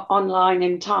online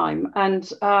in time.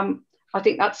 And I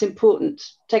think that's important,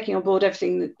 taking on board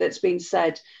everything that's been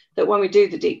said, that when we do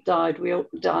the deep dive, we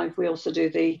also do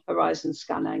the horizon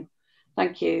scanning.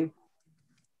 Thank you.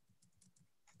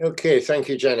 Okay, thank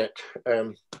you, Janet.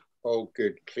 All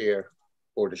good, clear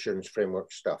board assurance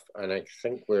framework stuff. And I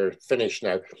think we're finished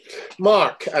now.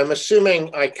 Mark, I'm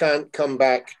assuming I can't come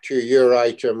back to your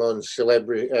item on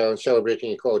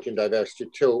celebrating equality and diversity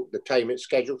till the time it's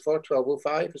scheduled for,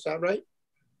 12:05, is that right?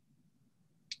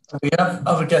 We have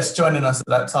other guests joining us at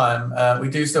that time. We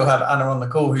do still have Anna on the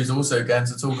call, who's also going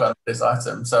to talk about this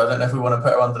item. So I don't know if we want to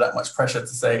put her under that much pressure to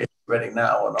say it's ready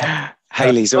now or not.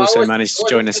 Hayley's also managed to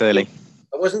join us early.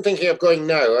 I wasn't thinking of going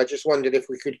now. I just wondered if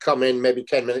we could come in maybe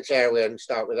 10 minutes earlier and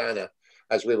start with Anna,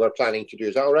 as we were planning to do.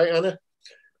 Is that all right, Anna?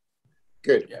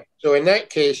 Good. Yeah. So in that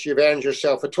case, you've earned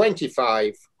yourself a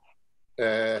 25,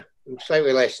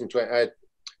 slightly less than 20,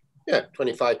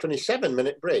 25,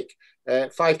 27-minute break,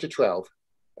 5 to 12.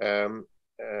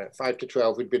 5 to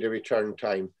 12 would be the return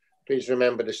time. Please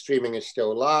remember the streaming is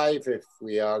still live. If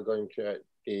we are going to,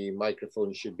 the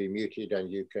microphone should be muted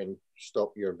and you can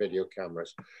stop your video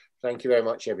cameras. Thank you very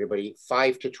much, everybody.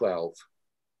 5 to 12.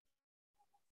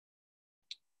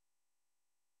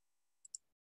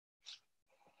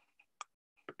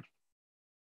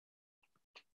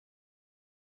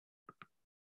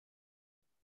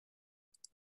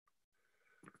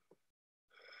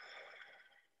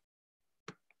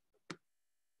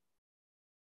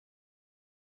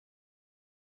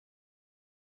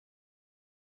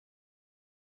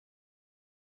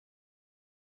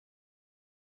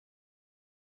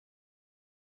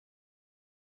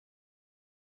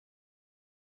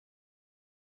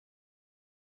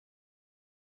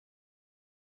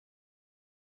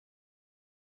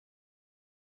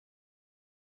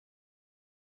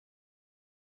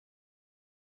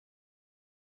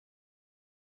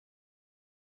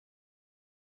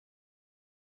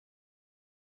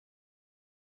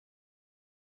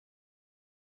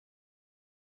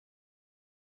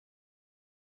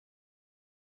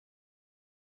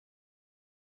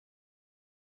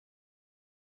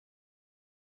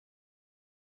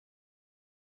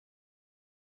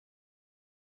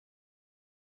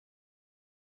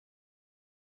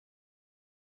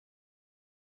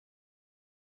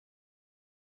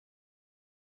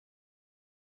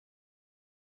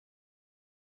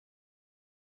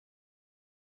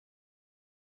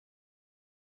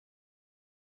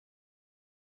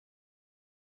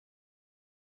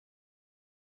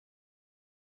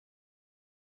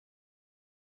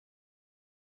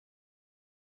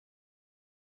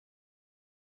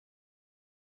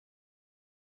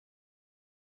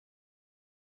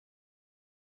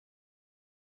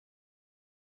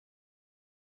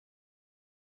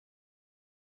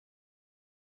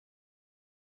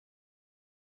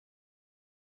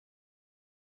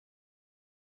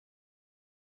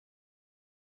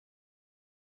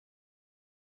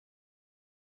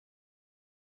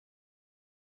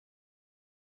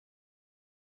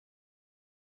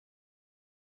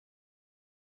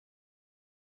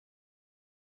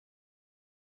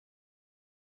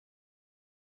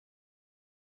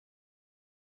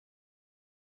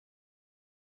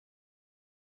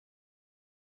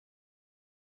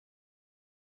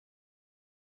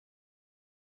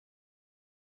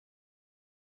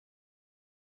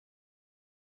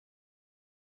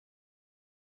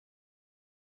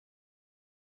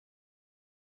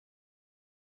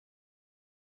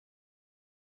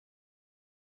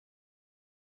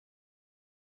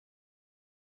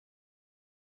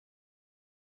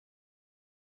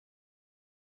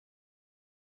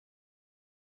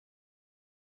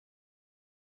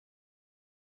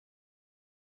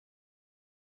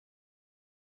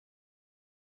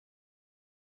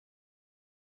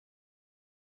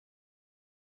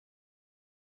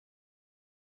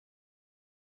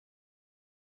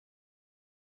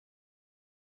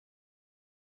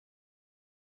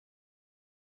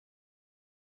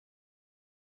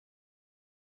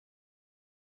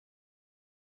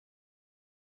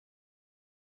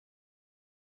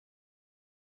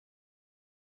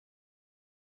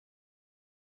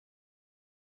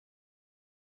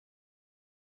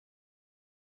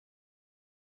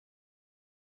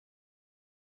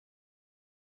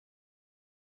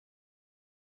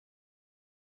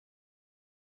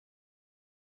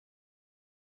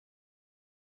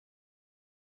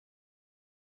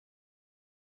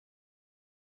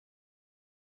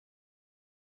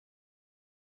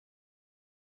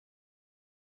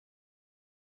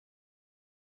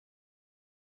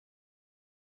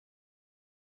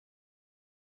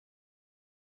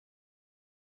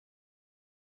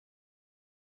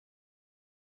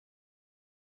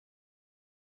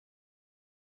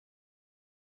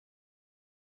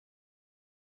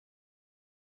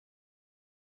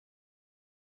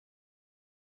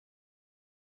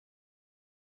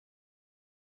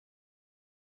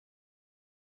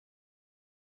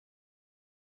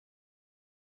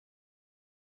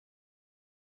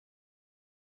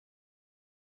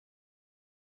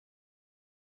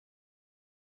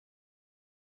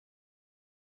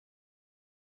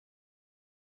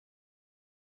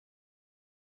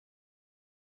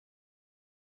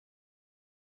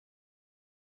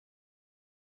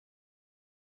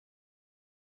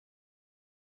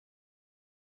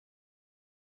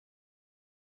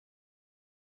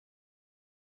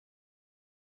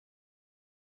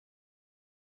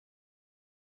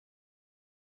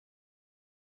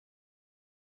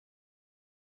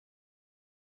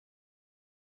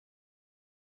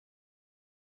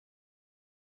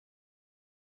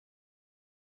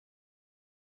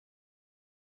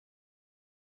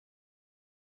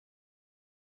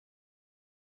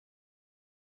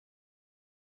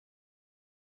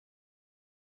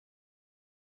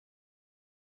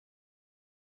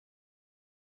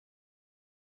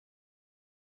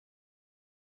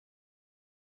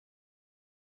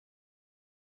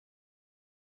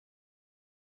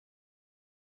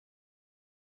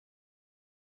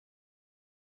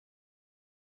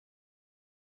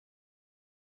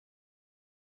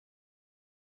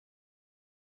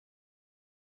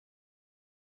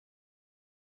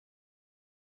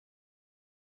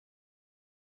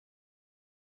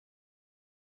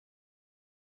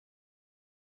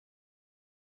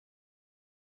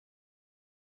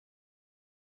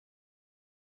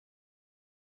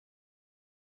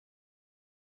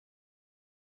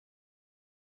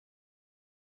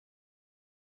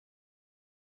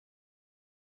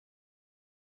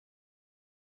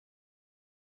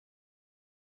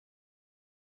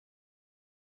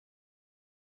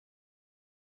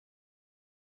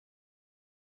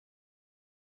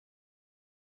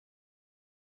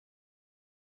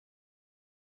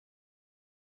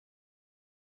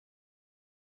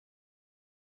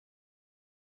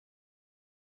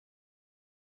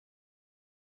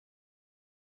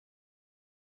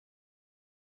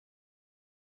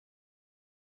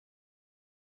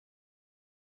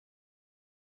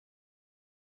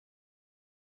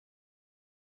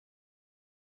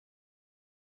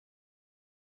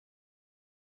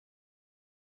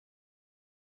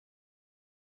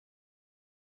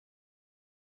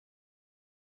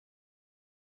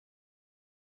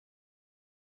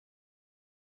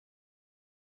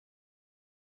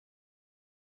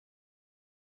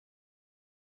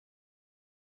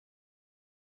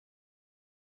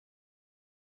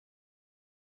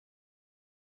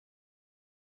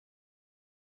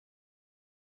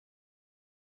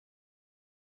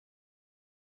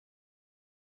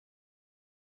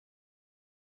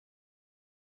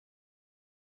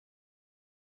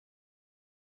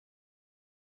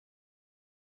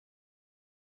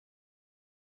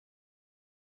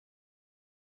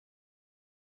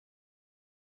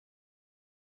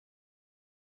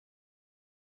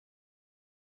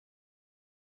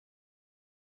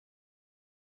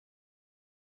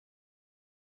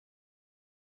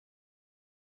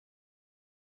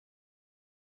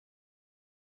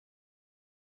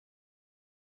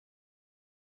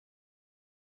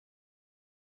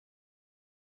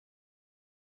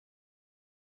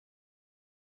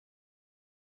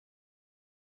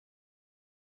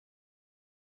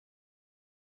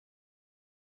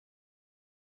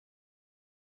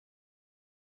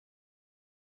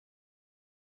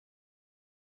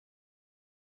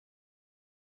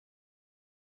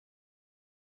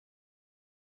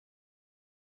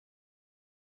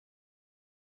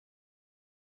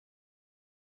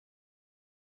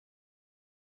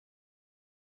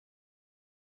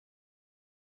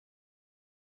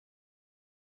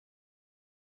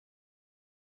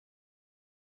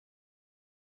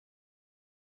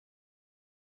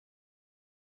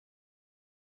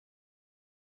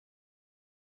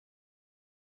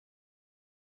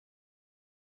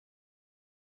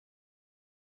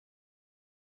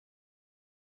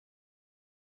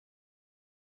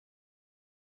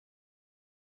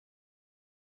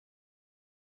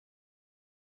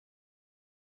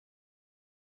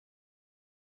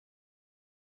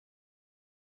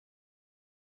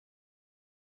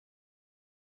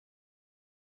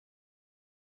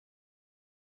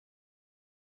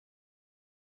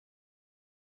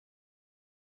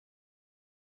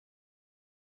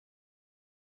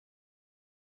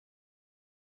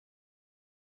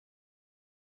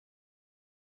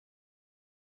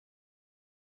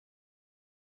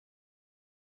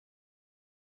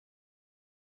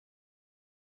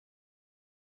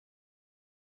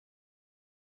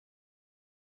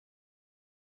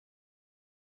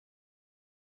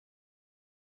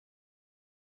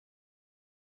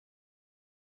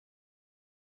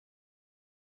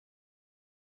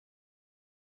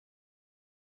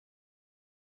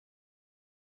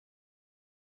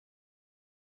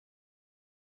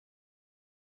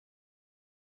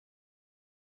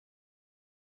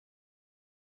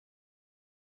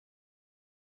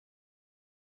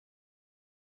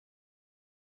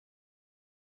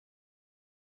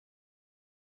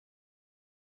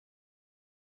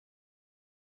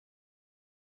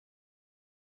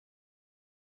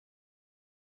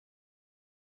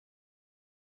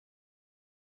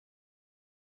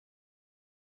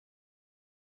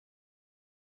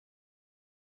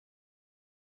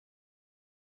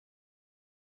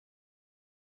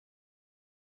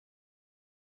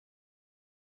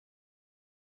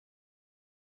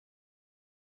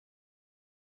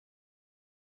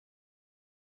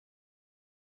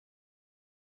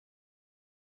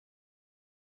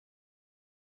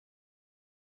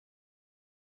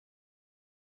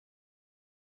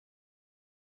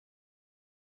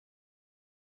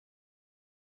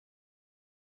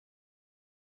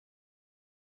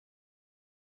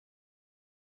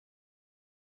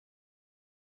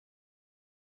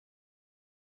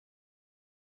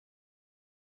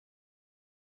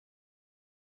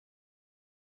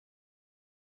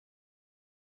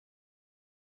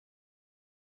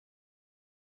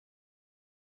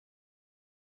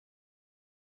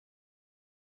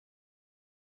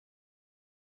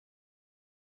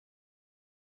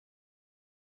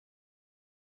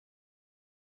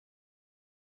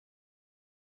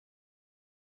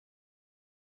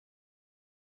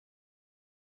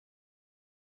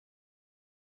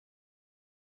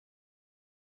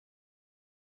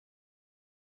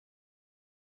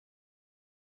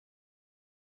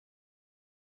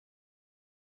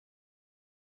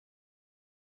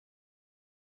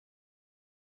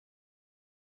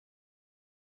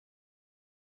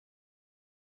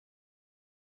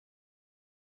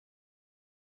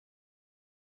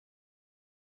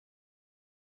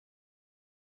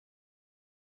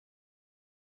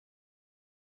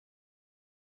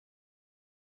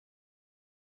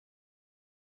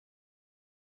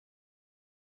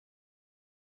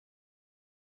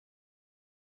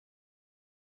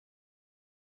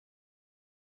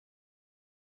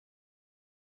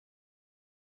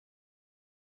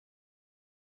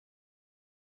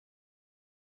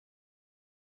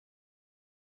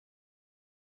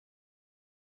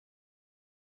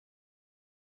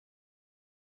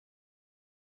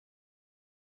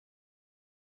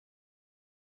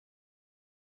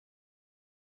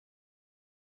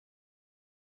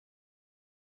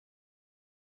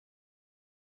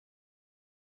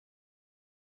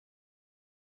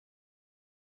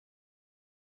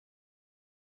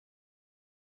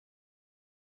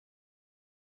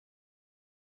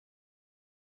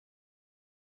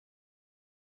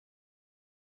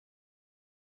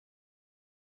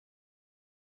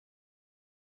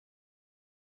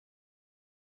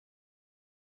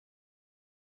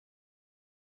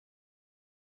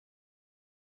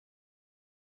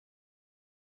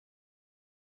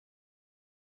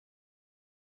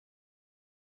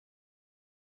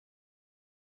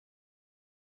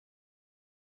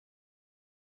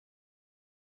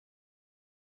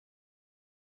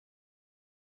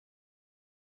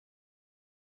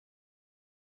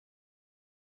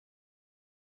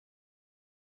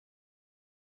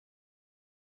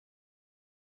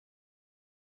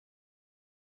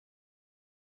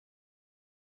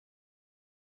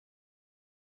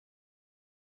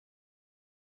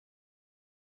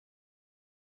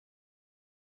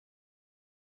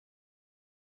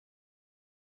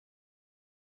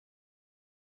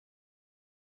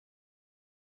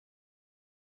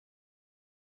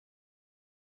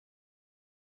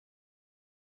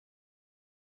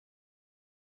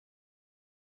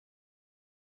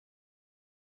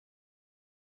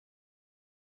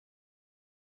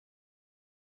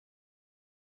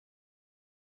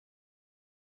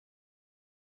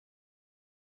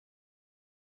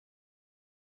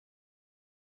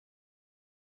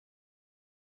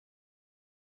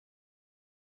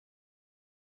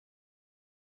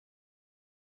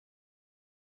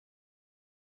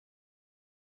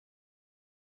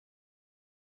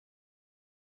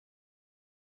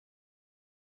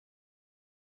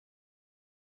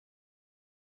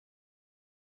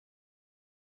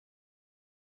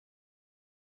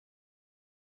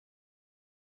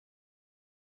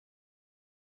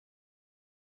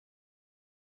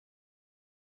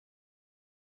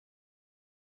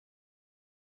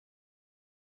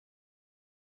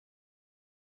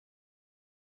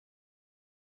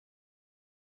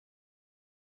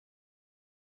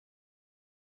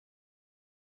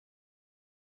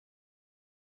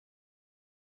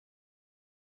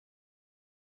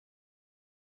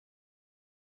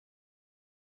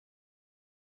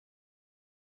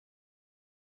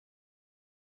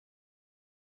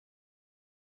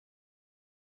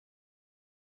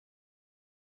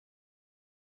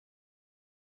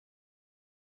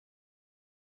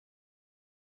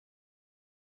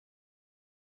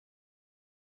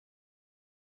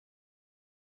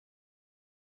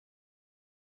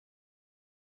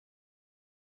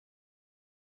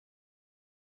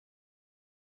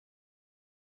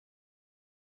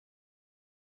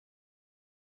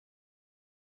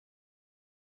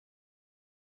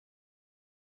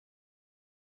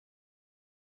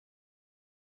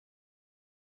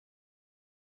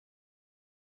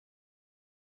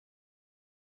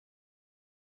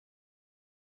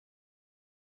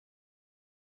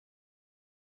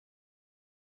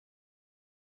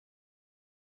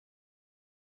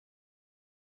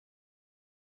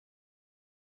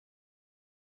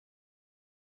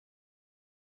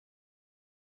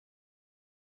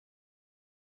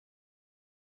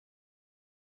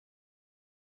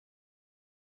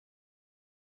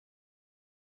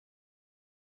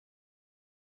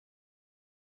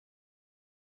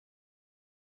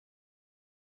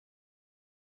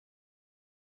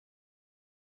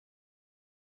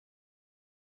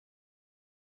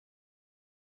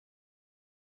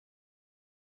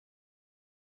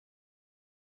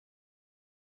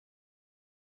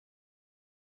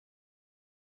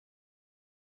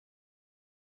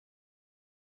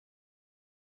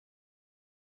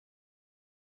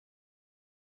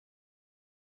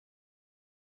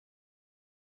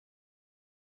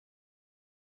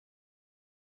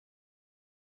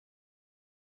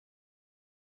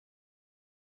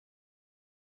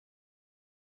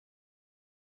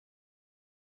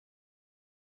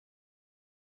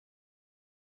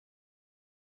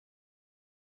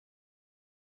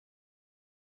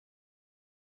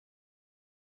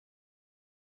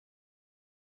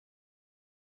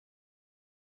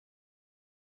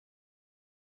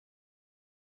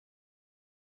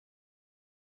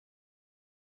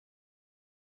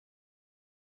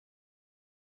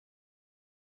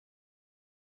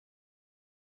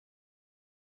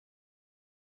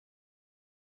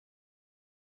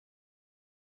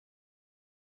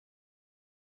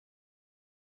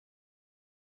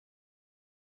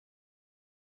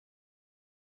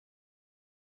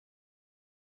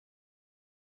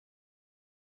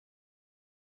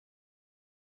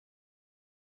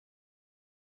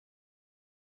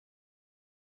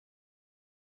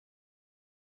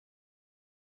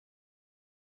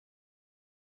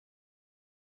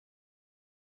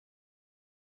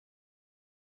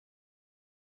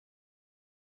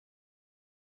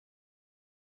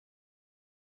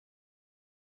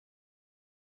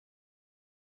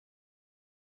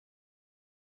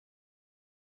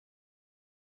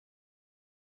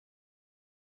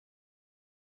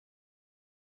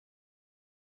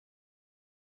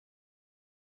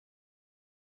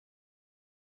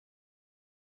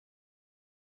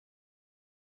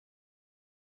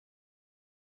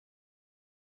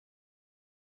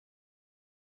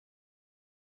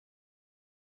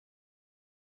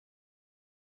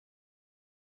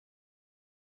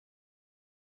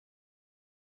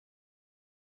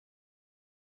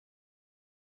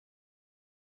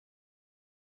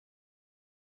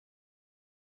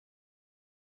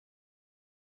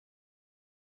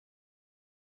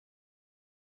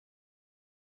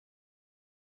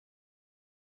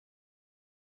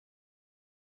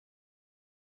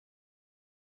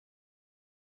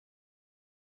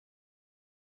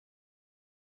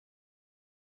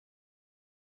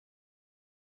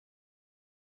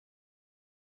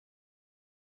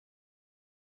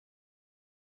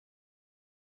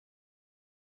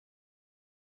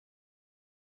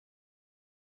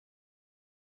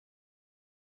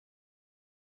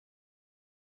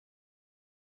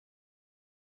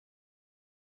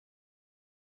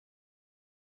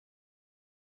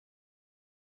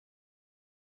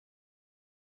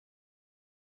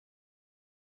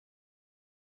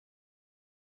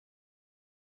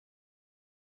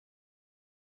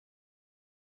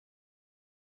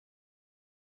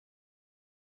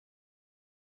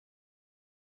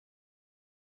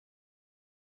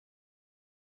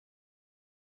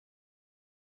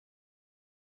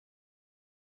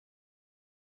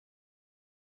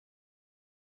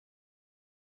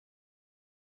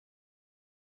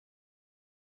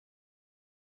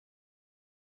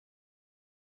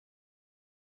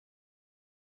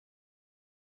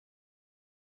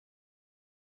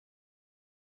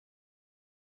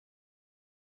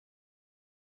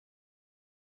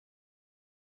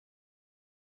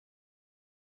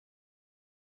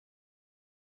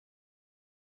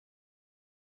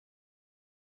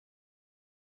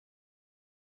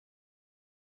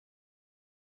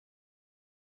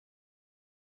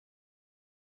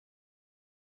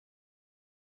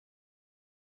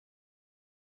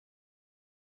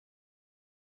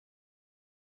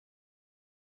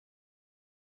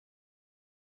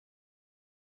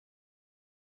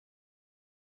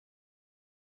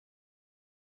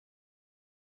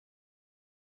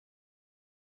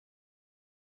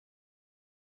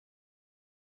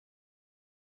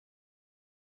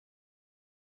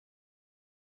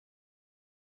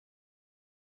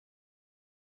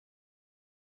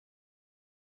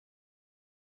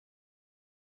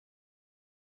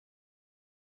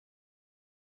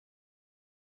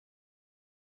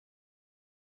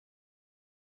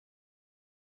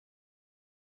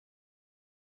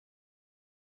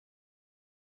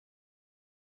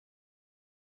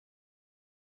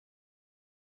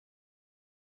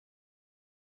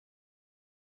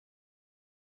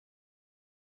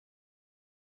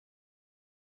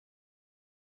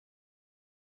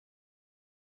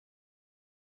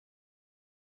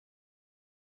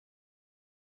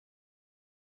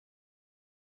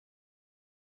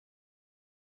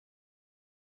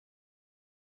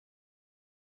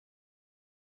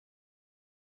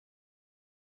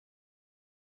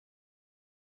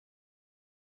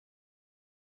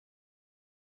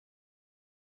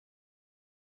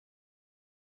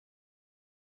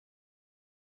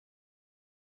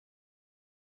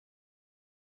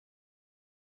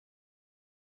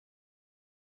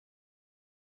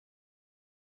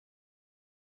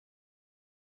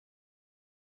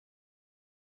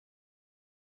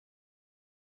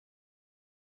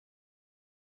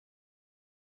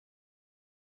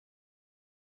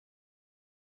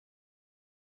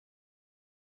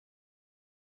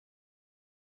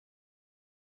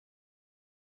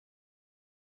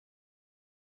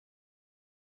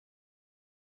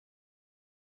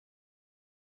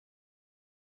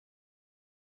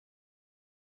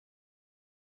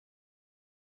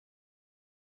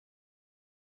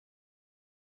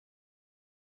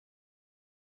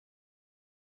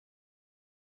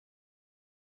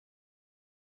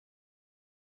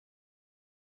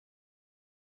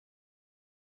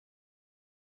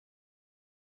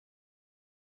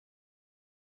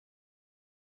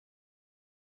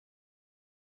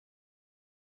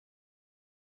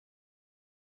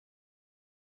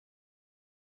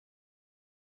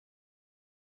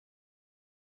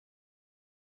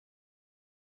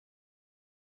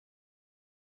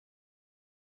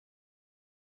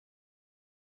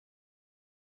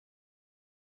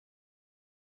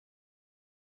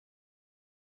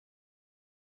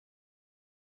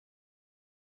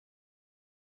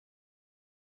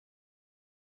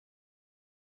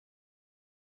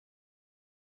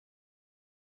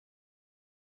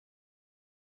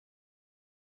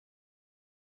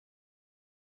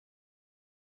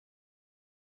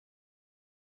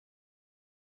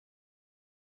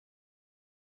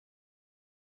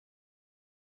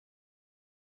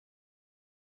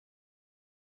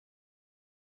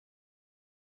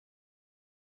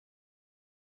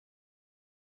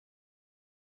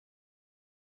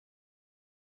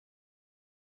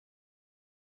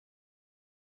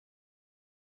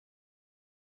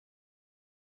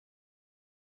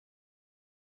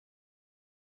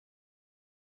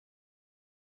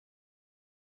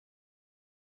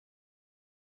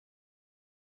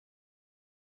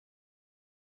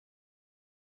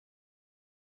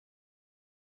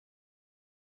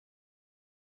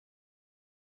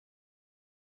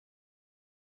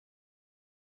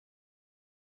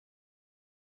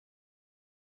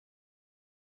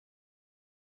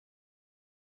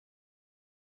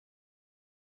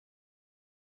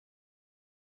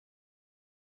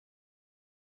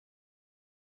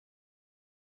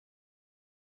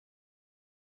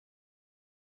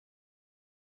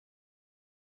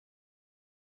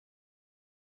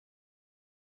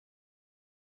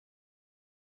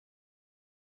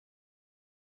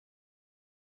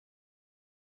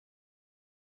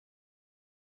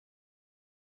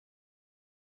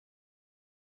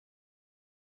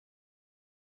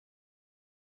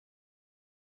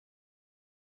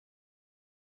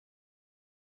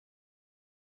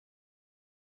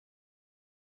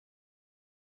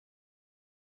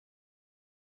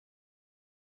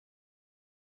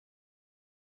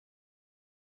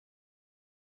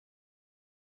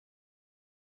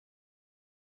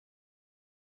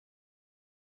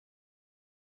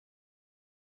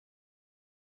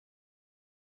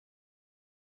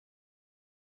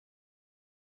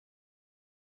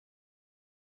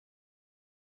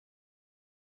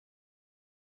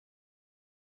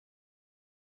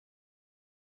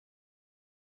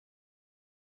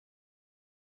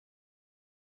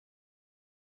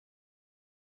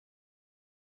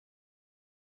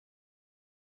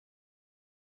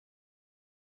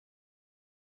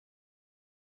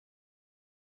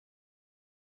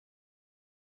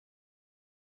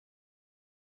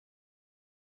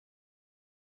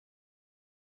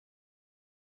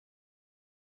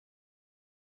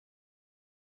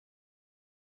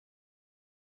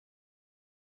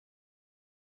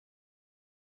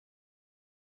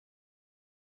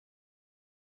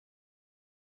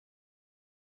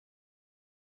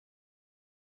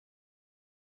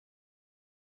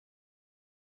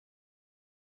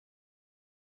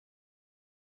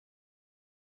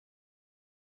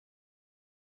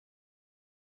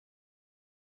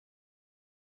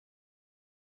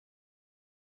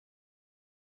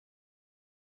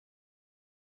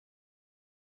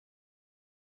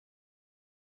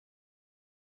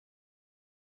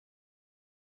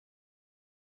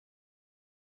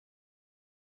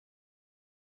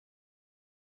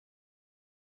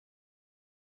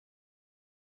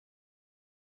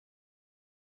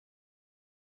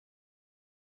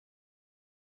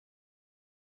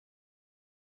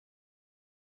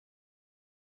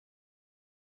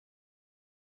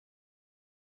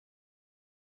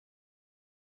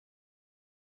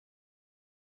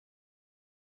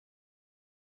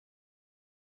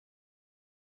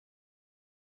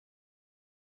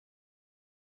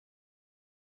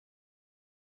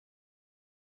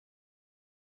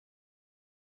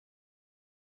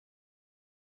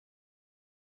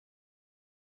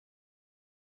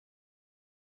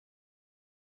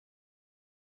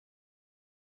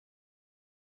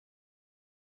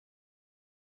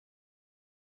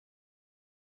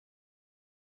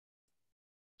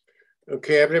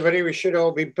 Okay, everybody, we should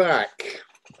all be back.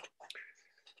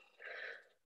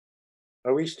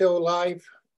 Are we still live,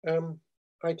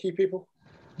 IT people?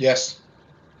 Yes.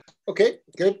 Okay,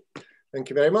 good. Thank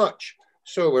you very much.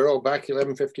 So we're all back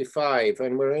 11:55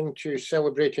 and we're into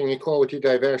celebrating equality,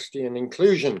 diversity and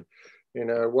inclusion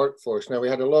in our workforce. Now, we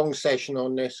had a long session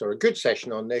on this, or a good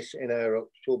session on this in our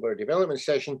October development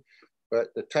session,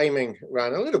 but the timing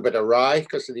ran a little bit awry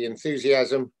because of the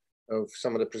enthusiasm of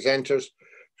some of the presenters.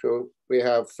 So we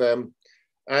have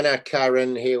Anna,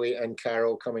 Karen, Haley and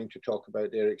Carol coming to talk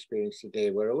about their experience today.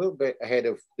 We're a little bit ahead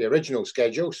of the original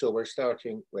schedule, so we're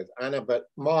starting with Anna, but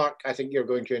Mark, I think you're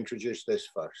going to introduce this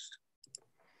first.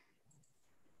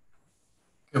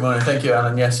 Good morning, thank you,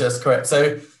 Alan. Yes, correct.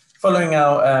 So following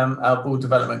our board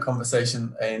development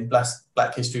conversation in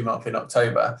Black History Month in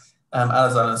October,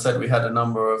 as Alan said, we had a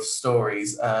number of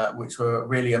stories which were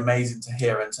really amazing to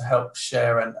hear and to help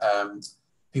share and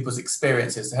people's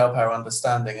experiences, to help our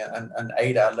understanding and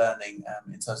aid our learning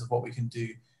in terms of what we can do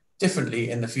differently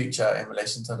in the future in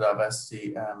relation to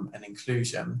diversity and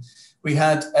inclusion. We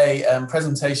had a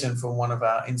presentation from one of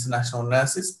our international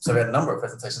nurses. So we had a number of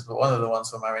presentations, but one of the ones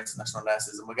from our international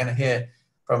nurses, and we're going to hear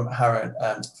from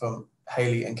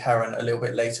Haley and Karen a little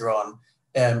bit later on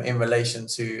in relation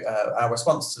to our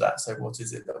response to that. So what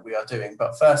is it that we are doing?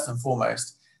 But first and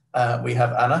foremost, we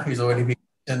have Anna, who's already been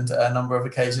mentioned a number of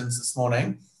occasions this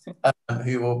morning,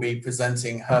 who will be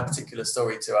presenting her particular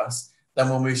story to us. Then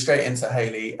we'll move straight into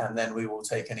Haley, and then we will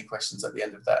take any questions at the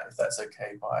end of that, if that's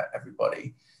okay by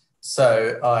everybody.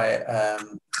 So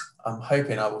I'm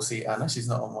hoping I will see Anna. She's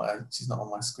not on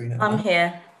my screen. I'm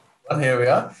here. And here we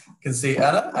are. You can see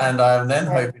Anna, and I'm then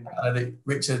hoping that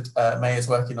Richard May is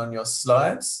working on your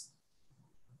slides.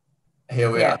 Here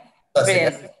we are.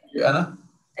 Brilliant. Thank you, Anna.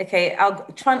 Okay, I'm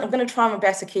going to try my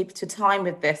best to keep to time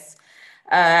with this.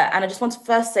 And I just want to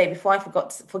first say, before I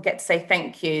forget to say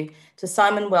thank you to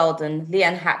Simon Weldon,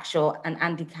 Leanne Hackshaw, and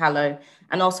Andy Callow,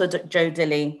 and also Joe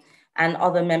Dilly, and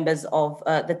other members of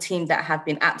the team that have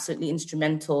been absolutely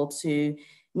instrumental to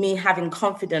me having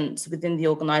confidence within the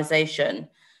organisation.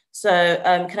 So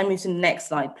can I move to the next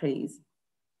slide, please?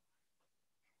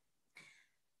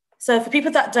 So for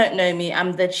people that don't know me,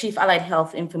 I'm the Chief Allied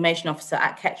Health Information Officer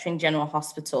at Kettering General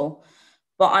Hospital,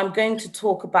 but I'm going to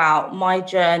talk about my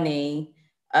journey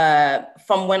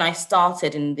from when I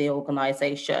started in the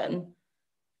organisation.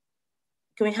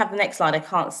 Can we have the next slide? I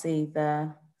can't see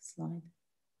the slide.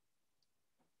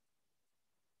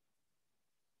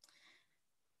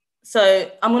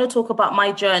 So I'm going to talk about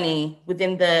my journey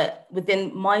within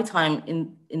my time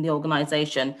in the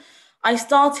organisation. I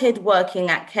started working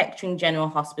at Kettering General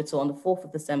Hospital on the 4th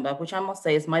of December, which I must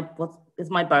say is my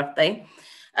birthday,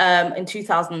 in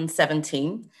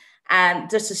 2017. And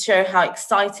just to show how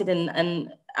excited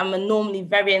and I'm a normally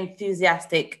very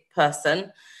enthusiastic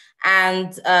person.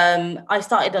 And I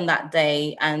started on that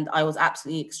day and I was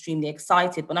absolutely extremely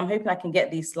excited, but I'm hoping I can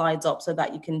get these slides up so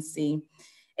that you can see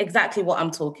exactly what I'm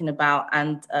talking about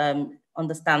and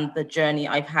understand the journey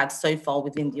I've had so far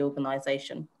within the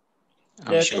organisation.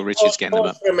 I'm sure Richard's getting them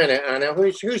up. For a minute, Anna,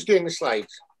 who's doing the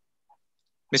slides?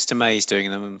 Mr. May's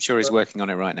doing them. I'm sure he's working on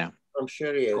it right now. I'm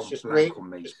sure he is. Just wait,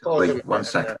 just pause a minute, 1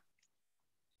 second.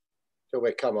 Till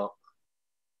we come up.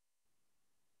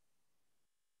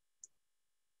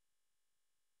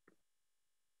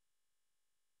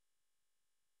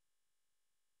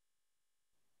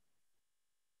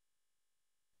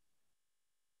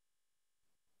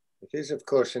 It is, of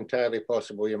course, entirely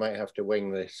possible you might have to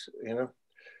wing this, you know.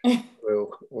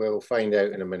 We'll find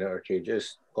out in a minute or two.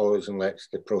 Just pause and let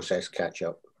the process catch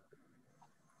up.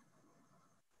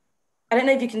 I don't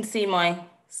know if you can see my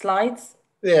slides.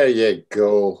 There you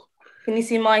go. Can you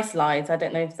see my slides? I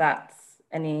don't know if that's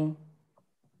any...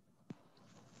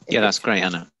 Yeah, that's great,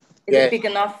 Anna. Is it big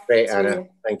enough? Great, Anna.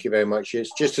 Thank you very much.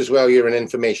 It's just as well you're an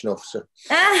information officer.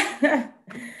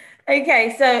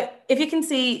 Okay, so if you can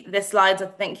see the slides,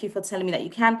 thank you for telling me that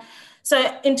you can.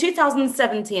 So in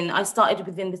 2017, I started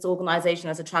within this organization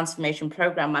as a transformation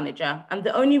program manager. And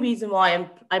the only reason why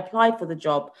I applied for the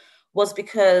job was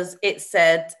because it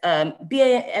said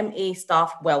BAME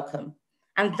staff welcome.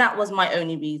 And that was my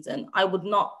only reason. I would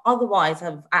not otherwise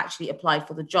have actually applied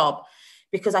for the job,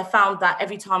 because I found that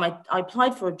every time I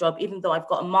applied for a job, even though I've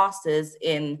got a master's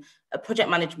in project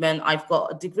management, I've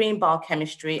got a degree in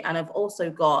biochemistry, and I've also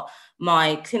got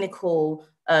my clinical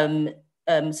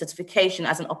certification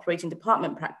as an operating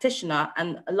department practitioner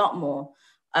and a lot more.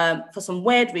 For some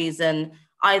weird reason,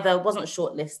 either wasn't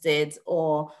shortlisted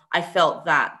or I felt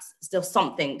that there was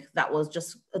something that was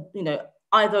just,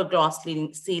 either a glass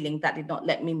ceiling that did not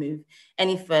let me move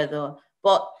any further.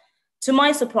 But To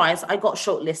my surprise, I got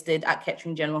shortlisted at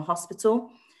Kettering General Hospital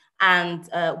and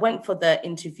went for the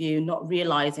interview, not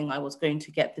realizing I was going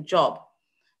to get the job.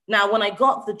 Now, when I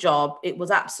got the job, it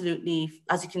was absolutely,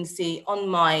 as you can see on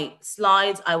my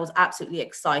slides, I was absolutely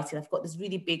excited. I've got this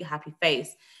really big, happy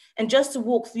face. And just to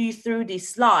walk you through these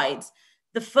slides,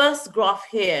 the first graph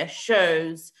here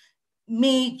shows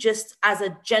me just as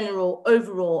a general,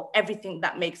 overall, everything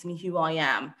that makes me who I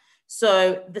am.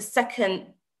 So the second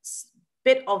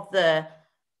bit of the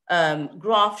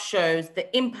graph shows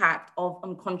the impact of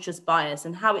unconscious bias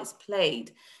and how it's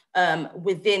played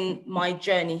within my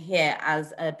journey here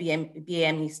as a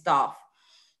BAME staff.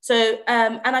 So,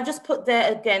 and I just put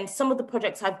there again, some of the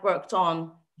projects I've worked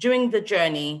on during the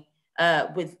journey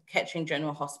with Kettering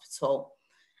General Hospital.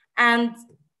 And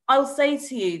I'll say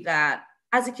to you that,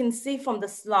 as you can see from the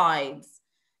slides,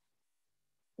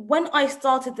 when I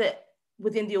started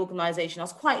within the organization, I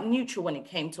was quite neutral when it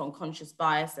came to unconscious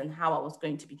bias and how I was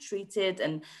going to be treated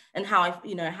and how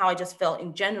I just felt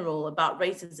in general about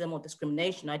racism or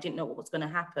discrimination. I didn't know what was going to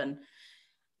happen.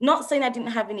 Not saying I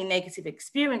didn't have any negative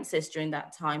experiences during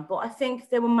that time, but I think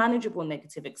there were manageable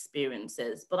negative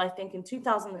experiences. But I think in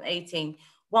 2018,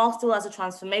 while still as a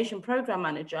transformation program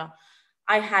manager,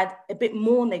 I had a bit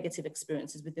more negative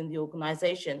experiences within the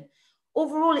organization.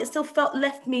 Overall, it still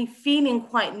left me feeling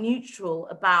quite neutral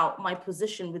about my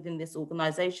position within this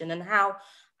organization and how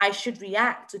I should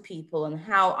react to people and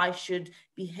how I should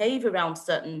behave around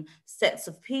certain sets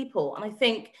of people. And I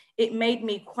think it made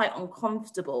me quite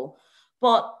uncomfortable.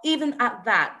 But even at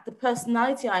that, the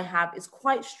personality I have is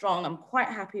quite strong. I'm quite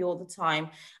happy all the time.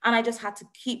 And I just had to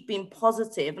keep being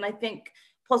positive. And I think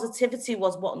positivity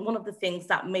was one of the things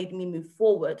that made me move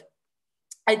forward.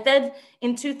 I then,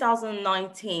 in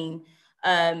 2019,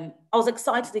 I was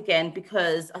excited again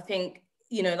because I think,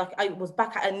 like I was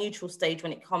back at a neutral stage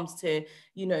when it comes to,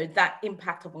 that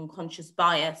impact of unconscious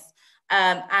bias.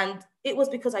 And it was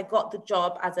because I got the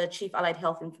job as a Chief Allied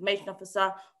Health Information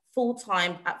Officer,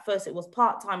 full-time. At first it was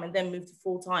part-time and then moved to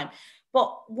full-time.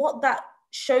 But what that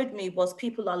showed me was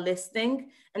people are listening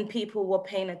and people were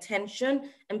paying attention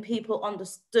and people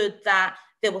understood that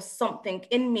there was something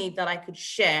in me that I could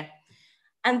share.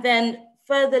 And then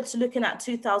further to looking at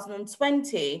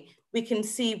 2020, we can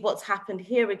see what's happened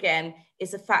here again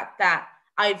is the fact that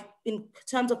in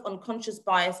terms of unconscious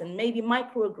bias and maybe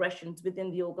microaggressions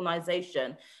within the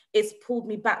organization, it's pulled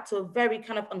me back to a very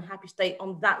kind of unhappy state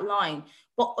on that line.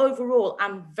 But overall,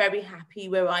 I'm very happy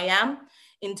where I am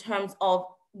in terms of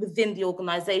within the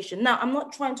organization. Now, I'm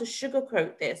not trying to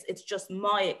sugarcoat this. It's just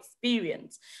my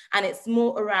experience. And it's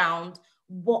more around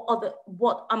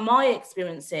what am I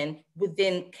experiencing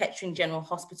within Kettering General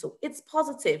Hospital? It's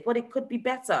positive, but it could be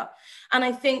better. And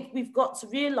I think we've got to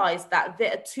realize that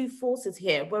there are two forces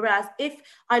here. Whereas if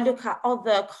I look at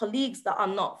other colleagues that are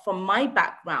not from my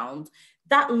background,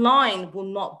 that line will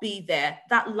not be there.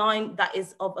 That line that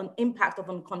is of an impact of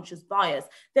unconscious bias.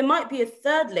 There might be a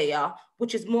third layer,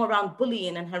 which is more around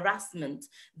bullying and harassment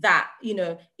that,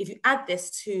 if you add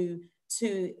this to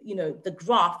the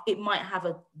graph, it might have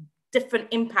a different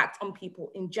impact on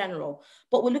people in general.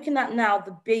 But we're looking at now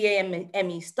the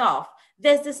BAME staff.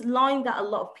 There's this line that a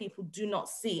lot of people do not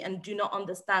see and do not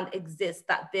understand exists,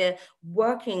 that they're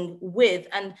working with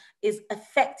and is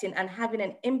affecting and having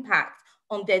an impact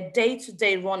on their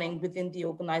day-to-day running within the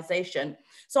organization.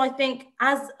 So I think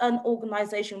as an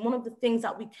organization, one of the things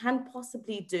that we can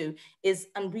possibly do is,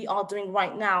 and we are doing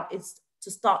right now, is to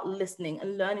start listening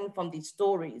and learning from these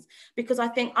stories. Because I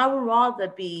think I would rather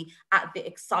be at the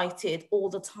excited all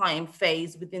the time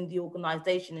phase within the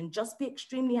organization and just be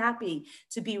extremely happy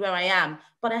to be where I am.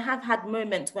 But I have had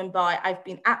moments whereby I've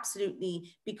been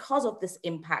absolutely, because of this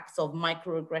impacts of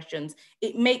microaggressions,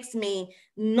 it makes me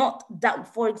not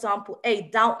doubt, for example,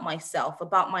 doubt myself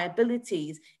about my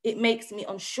abilities. It makes me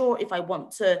unsure if I want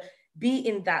to be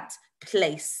in that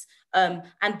place. And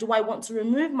do I want to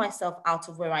remove myself out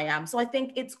of where I am? So I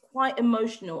think it's quite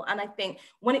emotional. And I think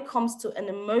when it comes to an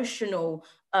emotional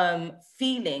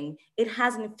feeling, it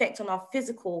has an effect on our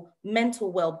physical,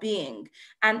 mental well-being.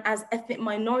 And as ethnic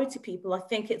minority people, I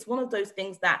think it's one of those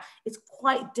things that it's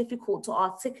quite difficult to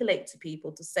articulate to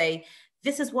people to say,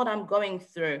 this is what I'm going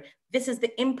through. This is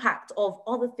the impact of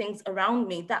other things around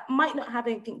me that might not have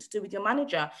anything to do with your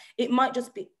manager. It might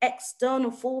just be external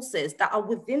forces that are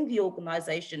within the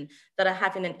organization that are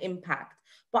having an impact.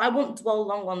 But I won't dwell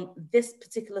long on this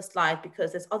particular slide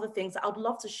because there's other things that I would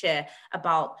love to share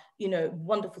about,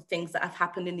 wonderful things that have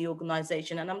happened in the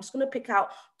organization. And I'm just going to pick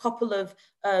out a couple of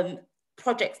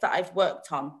projects that I've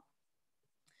worked on.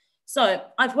 So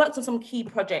I've worked on some key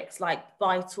projects like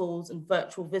vitals and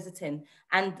virtual visiting,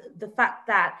 and the fact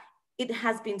that it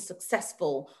has been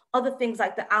successful. Other things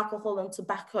like the alcohol and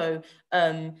tobacco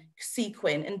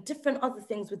sequin and different other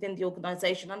things within the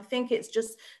organization. I think it's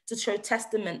just to show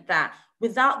testament that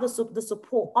without the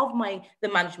support of the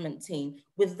management team,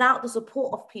 without the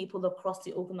support of people across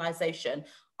the organization,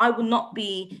 I would not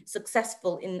be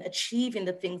successful in achieving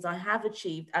the things I have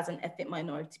achieved as an ethnic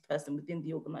minority person within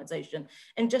the organization,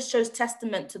 and just shows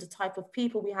testament to the type of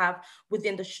people we have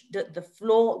within the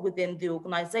floor, within the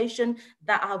organization,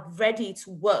 that are ready to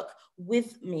work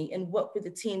with me and work with the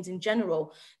teams in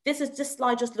general. This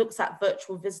slide just looks at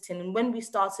virtual visiting. And when we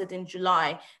started in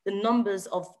July, the numbers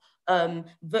of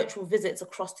virtual visits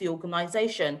across the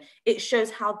organization, it shows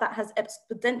how that has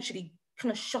exponentially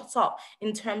kind of shot up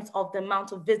in terms of the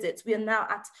amount of visits. We are now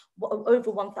at over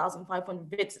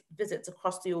 1,500 visits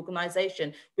across the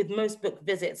organization, with most booked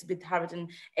visits with Harroden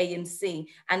ANC.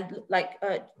 And like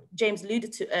James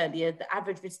alluded to earlier, the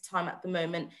average visit time at the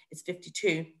moment is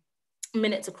 52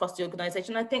 minutes across the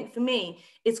organization. I think for me,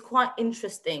 it's quite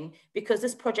interesting because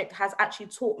this project has actually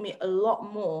taught me a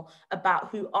lot more about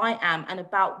who I am and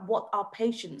about what our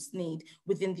patients need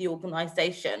within the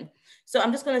organization. So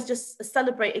I'm just going to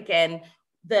celebrate again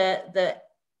the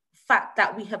fact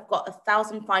that we have got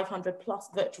 1,500 plus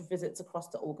virtual visits across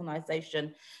the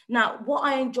organization. Now, what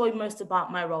I enjoy most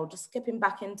about my role, just skipping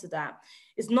back into that,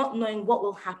 is not knowing what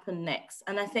will happen next.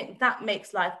 And I think that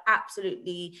makes life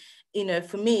absolutely,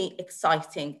 for me,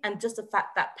 exciting. And just the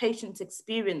fact that patient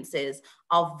experiences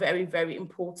are very, very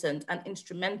important and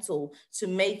instrumental to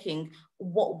making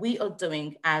what we are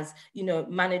doing as,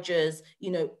 managers,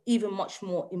 even much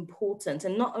more important.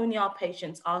 And not only our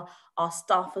patients, our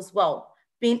staff as well,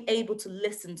 being able to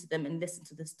listen to them and listen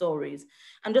to the stories.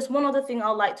 And just one other thing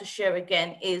I'd like to share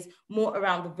again is more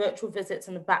around the virtual visits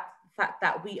and the fact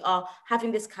that we are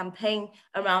having this campaign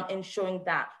around ensuring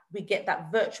that we get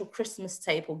that virtual Christmas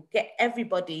table, get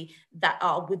everybody that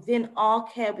are within our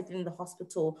care within the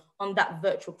hospital on that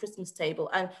virtual Christmas table.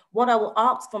 And what I will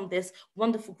ask from this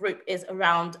wonderful group is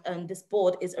around, this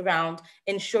board is around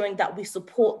ensuring that we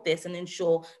support this and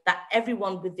ensure that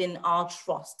everyone within our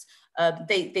trust,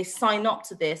 they sign up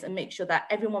to this and make sure that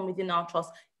everyone within our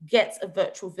trust gets a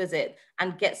virtual visit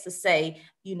and gets to say,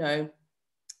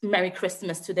 Merry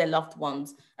Christmas to their loved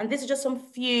ones. And this is just some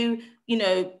few,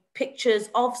 pictures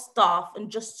of staff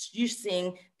and just you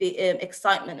seeing the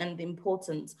excitement and the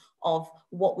importance of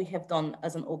what we have done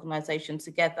as an organization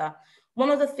together. One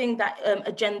other thing that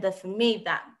agenda for me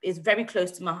that is very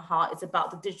close to my heart is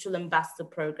about the Digital Ambassador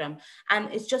Program. And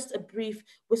it's just a brief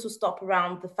whistle stop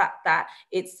around the fact that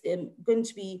it's going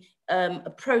to be a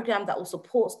program that will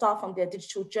support staff on their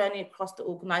digital journey across the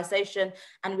organization.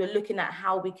 And we're looking at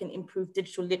how we can improve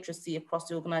digital literacy across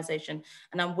the organization.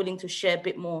 And I'm willing to share a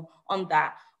bit more on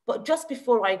that. But just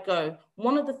before I go,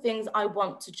 one of the things I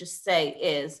want to just say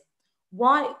is,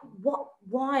 why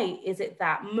is it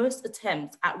that most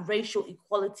attempts at racial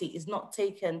equality has not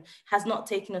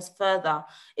taken us further?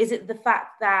 Is it the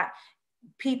fact that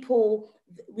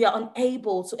we are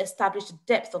unable to establish the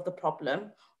depth of the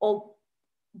problem, or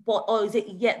is it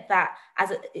yet that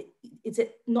is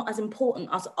it not as important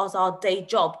as our day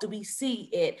job? Do we see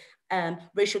it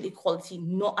racial equality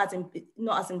not as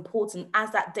important as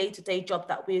that day-to-day job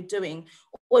that we're doing?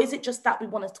 Or is it just that we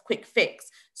want a quick fix?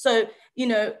 So,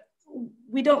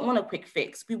 we don't want a quick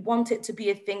fix. We want it to be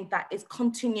a thing that is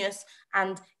continuous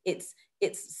and it's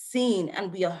seen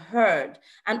and we are heard.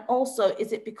 And also,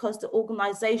 is it because the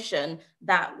organization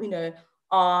that,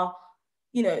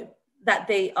 that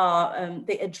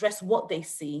they address what they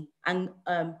see and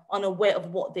unaware of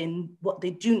what they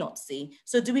do not see?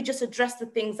 So do we just address the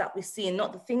things that we see and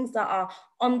not the things that are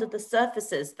under the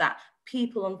surfaces that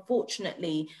people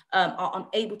unfortunately are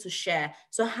unable to share?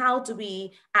 So how do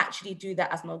we actually do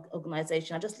that as an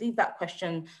organization? I just leave that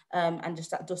question and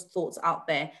just those thoughts out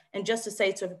there. And just to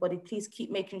say to everybody, please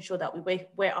keep making sure that we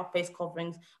wear our face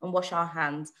coverings and wash our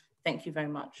hands. Thank you very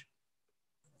much.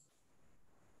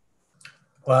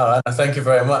 Wow, Anna, thank you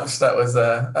very much. That was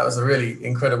a really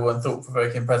incredible and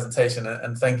thought-provoking presentation,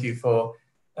 and thank you for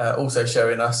also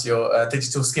showing us your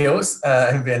digital skills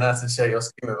and being able to share your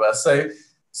screen with us.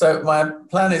 So my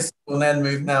plan is we'll then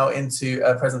move now into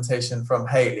a presentation from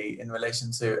Hayley in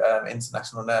relation to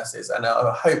international nurses, and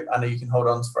I hope, Anna, you can hold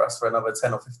on for us for another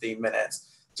 10 or 15 minutes,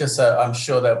 just so I'm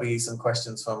sure there'll be some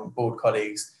questions from board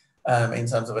colleagues in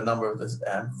terms of a number of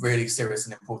the really serious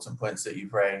and important points that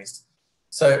you've raised.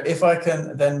 So if I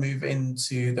can then move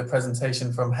into the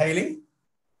presentation from Hayley.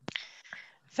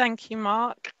 Thank you,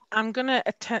 Mark. I'm going to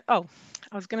attempt, I'm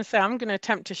going to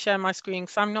attempt to share my screen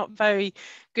because I'm not very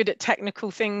good at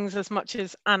technical things as much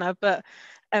as Anna, but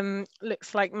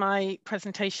looks like my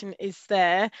presentation is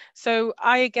there. So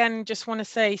I again just want to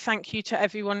say thank you to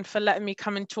everyone for letting me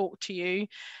come and talk to you.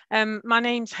 My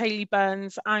name's Hayley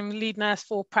Burns. I'm lead nurse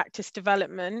for practice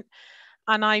development,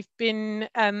 and I've been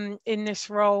in this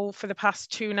role for the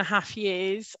past 2.5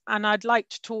 years, and I'd like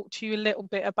to talk to you a little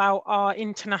bit about our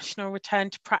International Return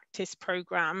to Practice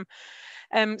programme.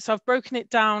 So I've broken it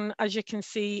down, as you can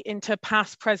see, into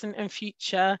past, present and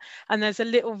future, and there's a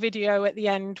little video at the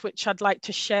end which I'd like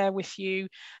to share with you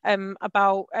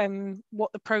about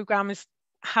what the programme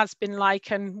has been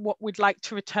like and what we'd like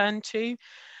to return to.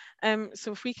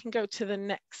 So if we can go to the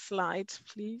next slide,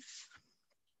 please.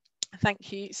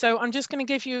 Thank you. So I'm just going to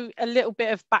give you a little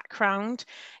bit of background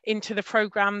into the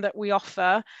programme that we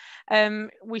offer.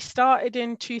 We started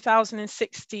in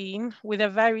 2016 with a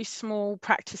very small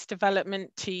practice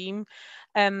development team,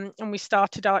 and we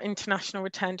started our International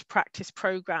Return to Practice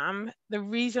programme. The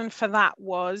reason for that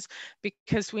was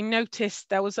because we noticed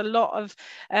there was a lot of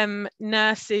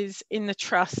nurses in the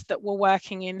trust that were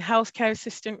working in healthcare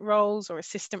assistant roles or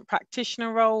assistant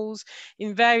practitioner roles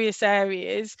in various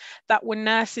areas that were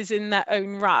nurses in their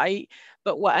own right,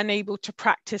 but were unable to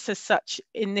practice as such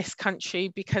in this country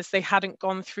because they hadn't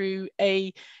gone through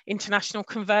a international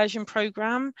conversion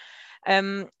programme.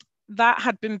 That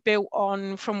had been built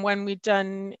on from when we'd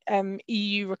done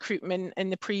EU recruitment in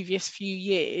the previous few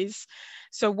years.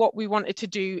 So what we wanted to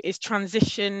do is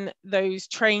transition those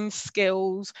trained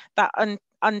skills, that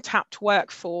untapped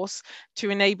workforce,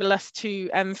 to enable us to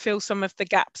fill some of the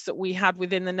gaps that we had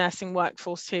within the nursing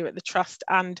workforce here at the Trust.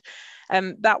 And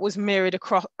that was mirrored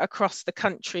across the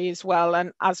country as well.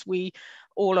 And as we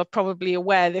all are probably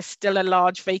aware, there's still a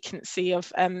large vacancy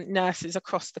of nurses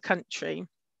across the country.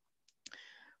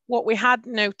 What we had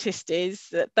noticed is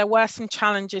that there were some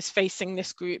challenges facing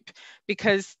this group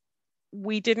because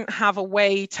we didn't have a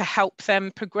way to help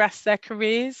them progress their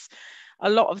careers. A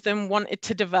lot of them wanted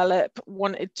to develop,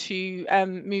 wanted to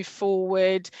move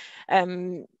forward,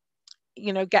 you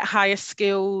know, get higher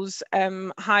skills,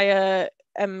 higher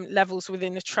levels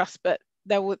within the trust, but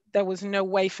there was no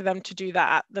way for them to do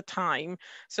that at the time.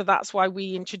 So that's why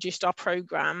we introduced our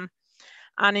programme.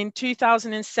 And in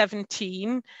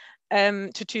 2017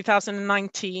 to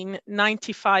 2019,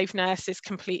 95 nurses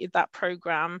completed that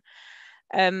programme.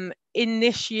 In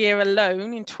this year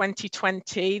alone, in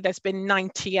 2020, there's been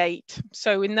 98.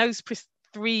 So in those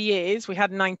 3 years, we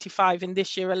had 95. In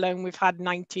this year alone, we've had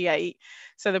 98.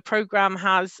 So the programme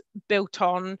has built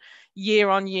on year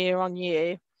on year on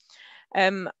year.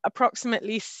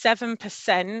 Approximately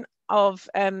 7% of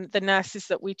the nurses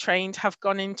that we trained have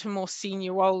gone into more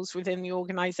senior roles within the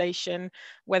organisation,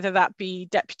 whether that be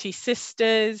deputy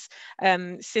sisters,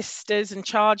 sisters and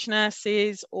charge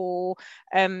nurses, or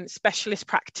specialist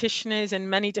practitioners in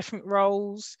many different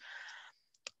roles.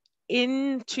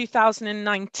 In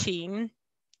 2019,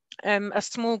 a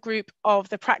small group of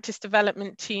the practice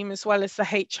development team as well as the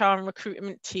HR and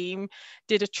recruitment team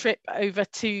did a trip over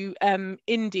to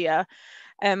India,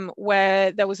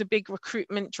 where there was a big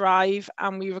recruitment drive,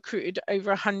 and we recruited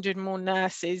over 100 more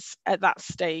nurses at that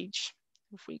stage.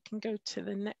 If we can go to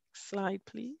the next slide,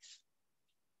 please.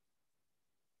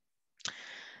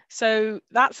 So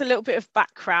that's a little bit of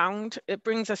background. It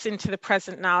brings us into the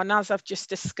present now. And as I've just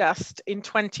discussed, in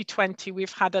 2020,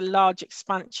 we've had a large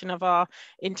expansion of our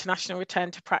International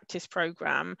Return to Practice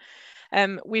programme.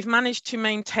 We've managed to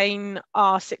maintain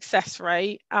our success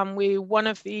rate, and we're one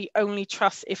of the only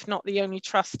trusts, if not the only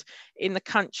trust in the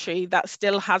country, that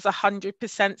still has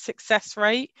 100% success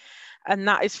rate. And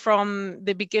that is from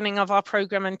the beginning of our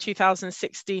programme in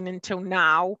 2016 until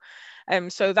now.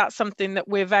 So that's something that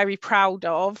we're very proud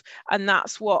of, and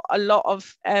that's what a lot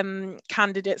of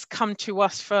candidates come to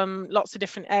us from lots of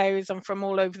different areas and from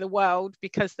all over the world,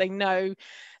 because they know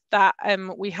that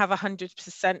we have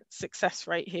 100% success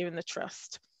rate here in the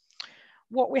Trust.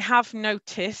 What we have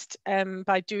noticed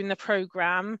by doing the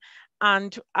programme,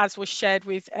 and as was shared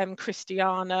with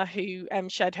Christiana, who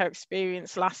shared her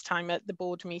experience last time at the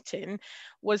board meeting,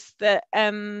 was that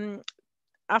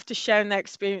after sharing their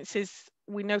experiences,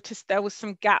 we noticed there was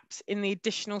some gaps in the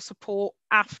additional support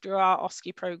after our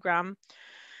OSCE programme.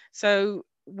 So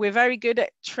we're very good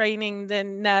at training the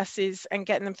nurses and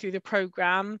getting them through the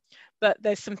programme, but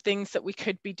there's some things that we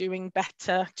could be doing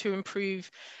better to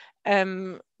improve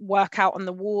work out on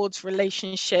the wards,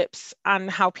 relationships,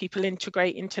 and how people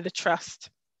integrate into the Trust.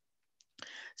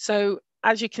 So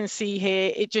as you can see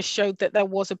here, it just showed that there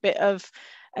was a bit of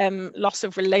loss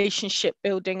of relationship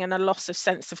building and a loss of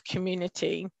sense of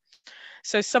community.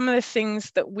 So some of the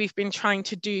things that we've been trying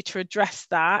to do to address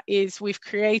that is we've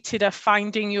created a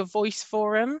Finding Your Voice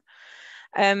forum.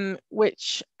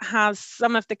 which has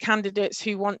some of the candidates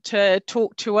who want to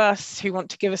talk to us, who want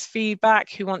to give us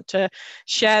feedback, who want to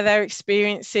share their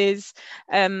experiences.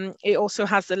 It also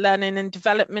has the learning and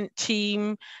development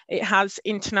team. It has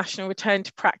international return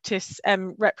to practice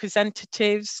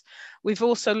representatives. We've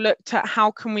also looked at how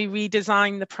can we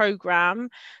redesign the programme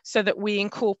so that we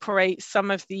incorporate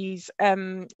some of these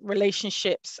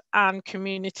relationships and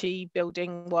community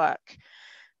building work.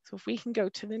 So if we can go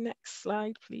to the next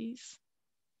slide, please.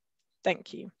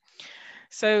 Thank you.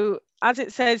 So as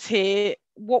it says here,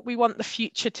 what we want the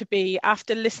future to be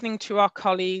after listening to our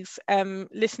colleagues,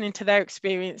 listening to their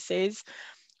experiences,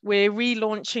 we're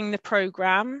relaunching the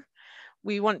programme.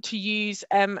 We want to use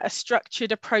a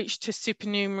structured approach to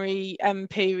supernumerary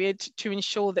period to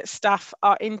ensure that staff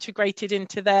are integrated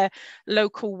into their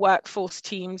local workforce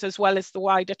teams as well as the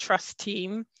wider trust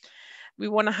team. We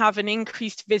want to have an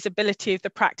increased visibility of the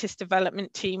practice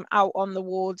development team out on the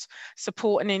wards,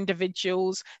 supporting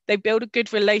individuals. They build a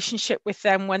good relationship with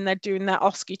them when they're doing their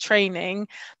OSCE training,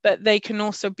 but they can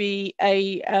also be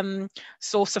a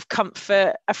source of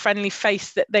comfort, a friendly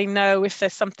face that they know if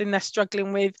there's something they're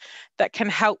struggling with that can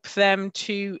help them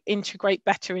to integrate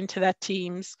better into their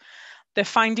teams. The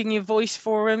Finding Your Voice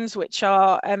forums, which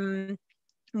are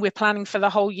we're planning for the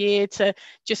whole year to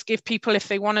just give people, if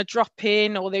they want to drop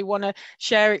in or they want to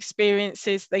share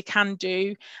experiences, they can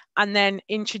do, and then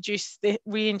reintroduce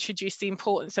the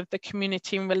importance of the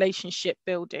community and relationship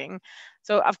building.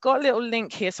 So I've got a little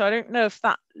link here, so I don't know if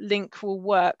that link will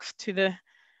work to the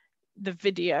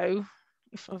video.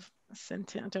 If I've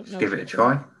sent it, I don't know. Give it a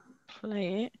try.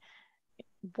 Play it. It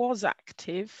was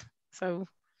active, so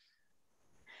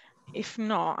if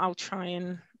not, I'll try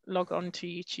and log on to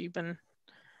YouTube and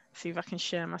see if I can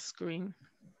share my screen,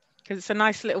 because it's a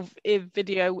nice little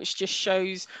video which just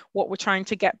shows what we're trying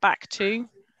to get back to.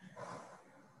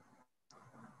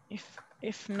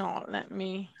 If not, let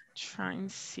me try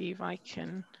and see if I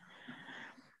can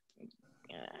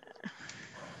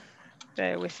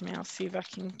bear with me. I'll see if I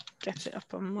can get it up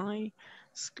on my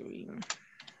screen,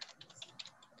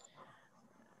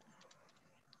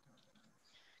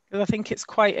 because I think it's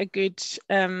quite a good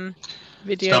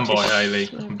video. Stand by, Hayley.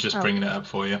 I'm just bringing it up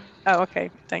for you. Oh,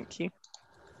 okay. Thank you.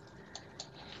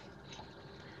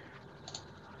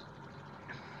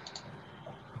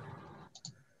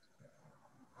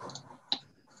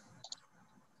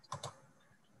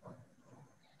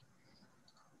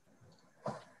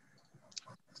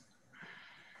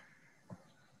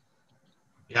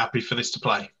 You happy for this to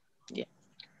play? Yeah.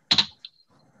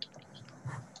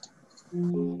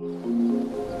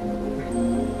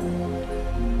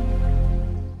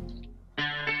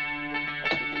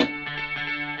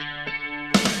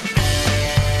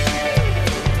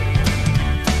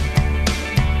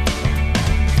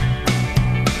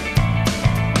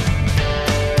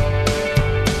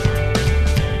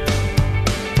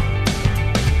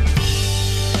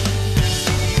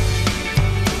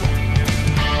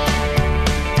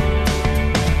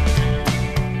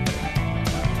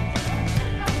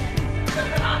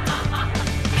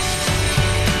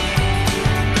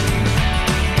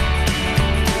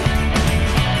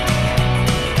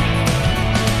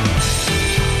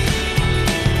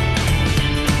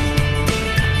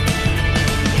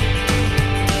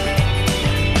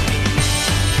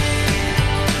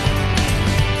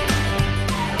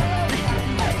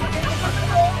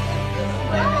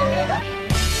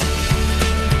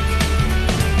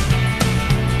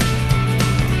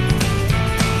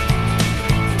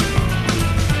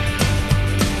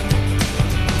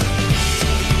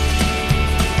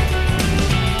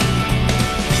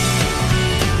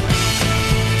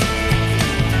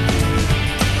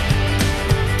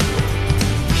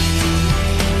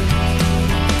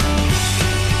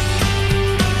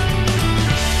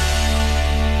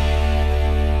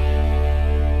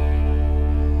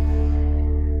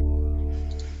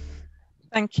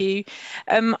 Thank you.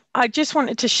 I just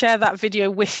wanted to share that video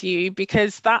with you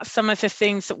because that's some of the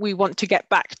things that we want to get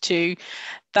back to,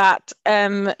 that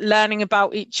learning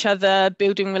about each other,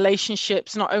 building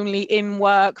relationships, not only in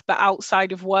work, but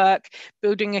outside of work,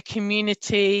 building a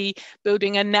community,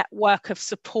 building a network of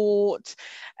support,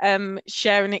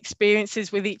 sharing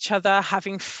experiences with each other,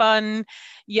 having fun.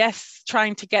 Yes,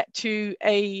 trying to get to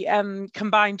a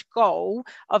combined goal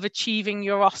of achieving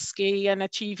your OSCE and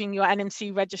achieving your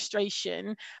NMC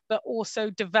registration, but also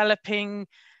developing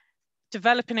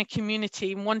a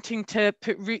community and wanting to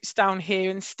put roots down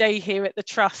here and stay here at the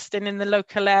trust and in the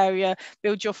local area,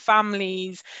 build your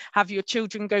families, have your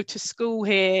children go to school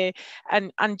here,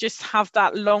 and just have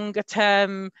that longer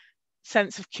term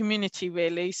sense of community,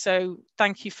 really. So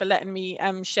thank you for letting me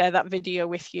share that video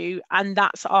with you, and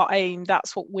that's our aim.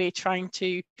 That's what we're trying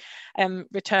to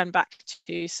return back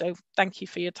to. So thank you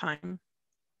for your time.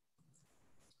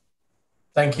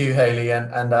 Thank you, Hayley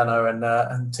and Anna,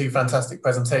 and two fantastic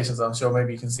presentations. I'm sure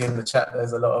maybe you can see in the chat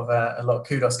there's a lot of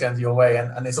kudos going your way,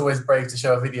 and it's always brave to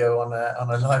show a video on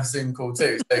a live Zoom call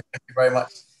too. So thank you very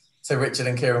much to Richard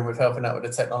and Kieran with helping out with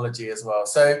the technology as well.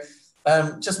 So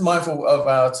just mindful of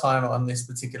our time on this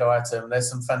particular item. There's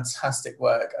some fantastic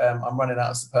work. I'm running out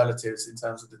of superlatives in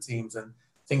terms of the teams and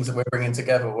things that we're bringing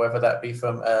together, whether that be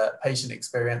from patient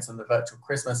experience and the virtual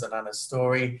Christmas and Anna's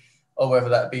story, or whether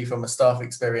that be from a staff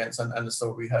experience and the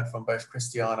story we heard from both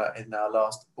Christiana in our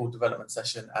last board development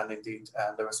session and indeed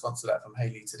the response to that from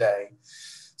Hayley today.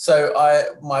 So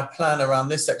my plan around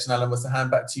this section, Alan, was to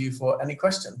hand back to you for any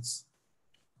questions.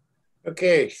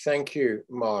 Okay, thank you,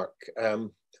 Mark.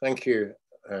 Thank you,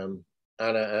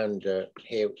 Anna and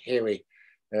Hayley.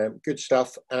 Good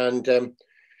stuff. And,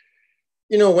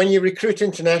 you know, when you recruit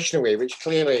internationally, which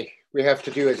clearly we have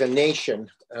to do as a nation,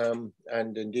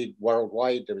 and indeed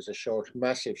worldwide, there was a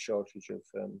massive shortage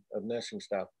of nursing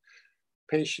staff.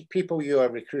 People you are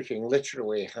recruiting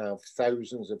literally have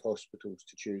thousands of hospitals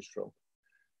to choose from.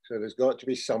 So there's got to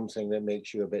be something that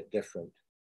makes you a bit different.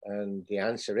 And the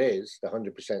answer is the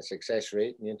 100% success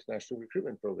rate in the international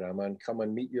recruitment program, and come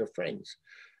and meet your friends.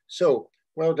 So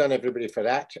well done, everybody, for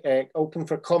that. Open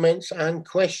for comments and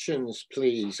questions,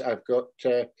 please. I've got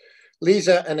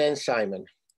Lisa and then Simon.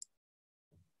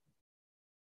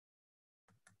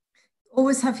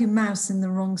 Always have your mouse in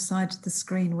the wrong side of the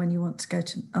screen when you want to go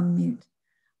to unmute.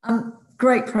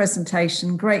 Great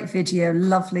presentation, great video,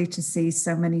 lovely to see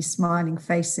so many smiling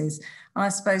faces. And I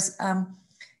suppose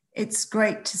it's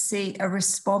great to see a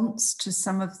response to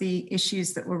some of the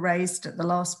issues that were raised at the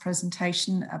last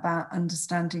presentation about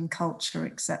understanding culture,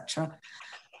 etc.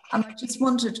 And I just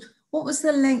wondered, what was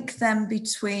the link then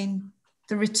between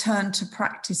the return to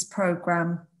practice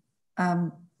programme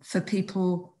for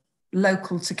people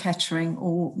local to Kettering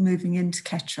or moving into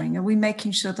Kettering? Are we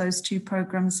making sure those two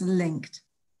programmes are linked?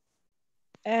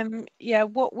 Yeah,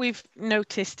 what we've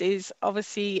noticed is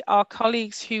obviously our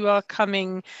colleagues who are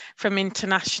coming from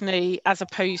internationally, as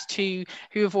opposed to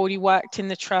who have already worked in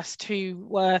the trust, who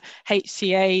were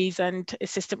HCAs and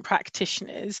assistant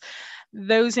practitioners,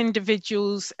 those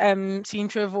individuals seem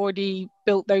to have already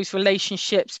built those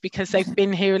relationships because they've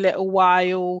been here a little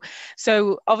while.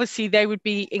 So obviously they would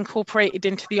be incorporated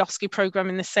into the OSCE program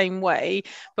in the same way.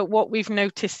 But what we've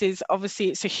noticed is obviously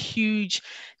it's a huge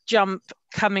jump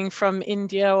coming from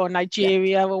India or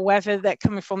Nigeria, or wherever they're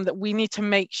coming from, that we need to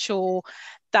make sure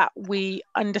that we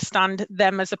understand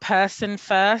them as a person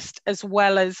first, as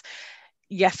well as,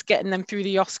 yes, getting them through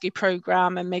the OSCE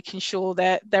program and making sure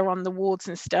that they're on the wards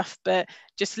and stuff, but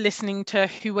just listening to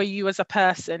who are you as a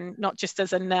person, not just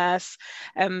as a nurse.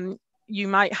 You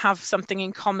might have something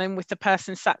in common with the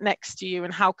person sat next to you,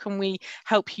 and how can we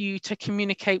help you to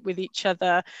communicate with each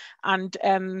other and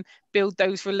build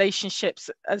those relationships,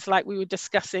 as like we were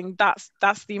discussing. That's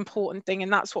the important thing,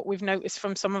 and that's what we've noticed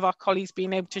from some of our colleagues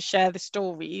being able to share the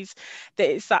stories, that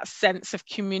it's that sense of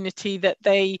community that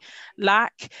they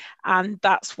lack, and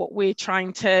that's what we're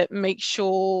trying to make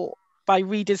sure by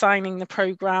redesigning the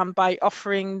program, by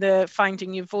offering the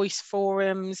Finding Your Voice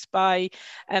forums, by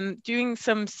doing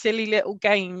some silly little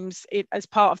games as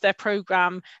part of their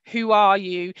program. Who are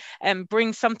you? And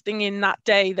bring something in that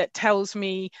day that tells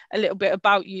me a little bit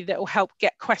about you, that will help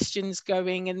get questions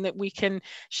going and that we can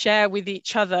share with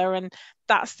each other. And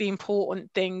that's the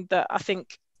important thing that I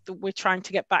think that we're trying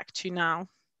to get back to now.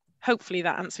 Hopefully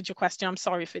that answered your question. I'm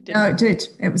sorry if it didn't. No, it did.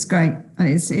 It was great.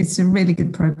 It's a really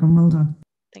good program. Well done.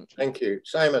 Thank you. Thank you.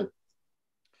 Simon.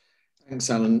 Thanks,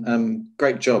 Alan.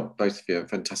 Great job, both of you.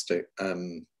 Fantastic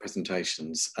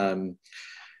presentations.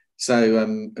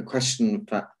 So a question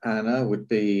for Anna would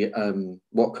be,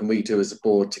 what can we do as a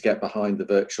board to get behind the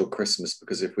virtual Christmas?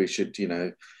 Because if we should,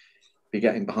 be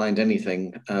getting behind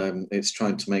anything, it's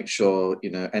trying to make sure,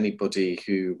 anybody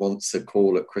who wants a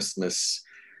call at Christmas,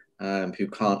 who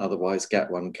can't otherwise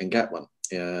get one, can get one.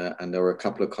 And there were a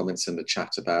couple of comments in the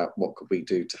chat about what could we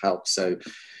do to help. So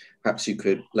perhaps you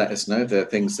could let us know the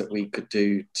things that we could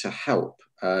do to help.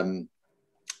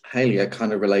 Hayley, a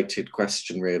kind of related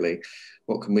question really.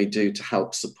 What can we do to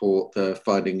help support the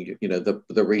finding,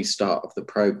 the restart of the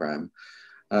programme?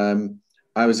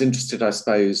 I was interested, I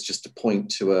suppose, just to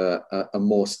point to a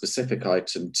more specific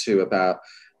item too, about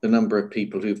the number of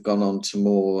people who've gone on to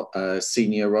more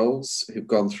senior roles, who've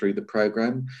gone through the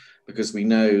programme, because we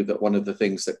know that one of the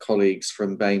things that colleagues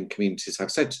from BAME communities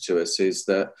have said to us is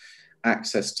that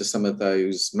access to some of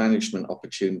those management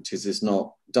opportunities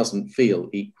doesn't feel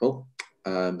equal.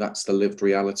 That's the lived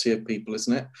reality of people,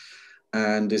 isn't it?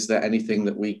 And is there anything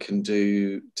that we can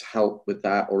do to help with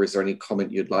that, or is there any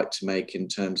comment you'd like to make in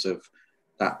terms of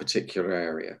that particular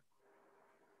area?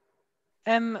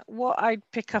 What I'd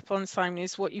pick up on, Simon,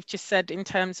 is what you've just said in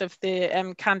terms of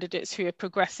the candidates who are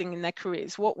progressing in their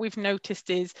careers. What we've noticed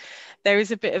is there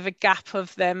is a bit of a gap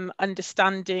of them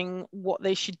understanding what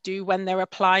they should do when they're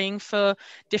applying for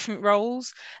different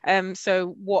roles.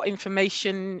 So what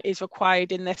information is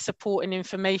required in their supporting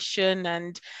information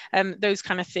and those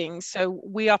kind of things. So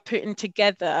we are putting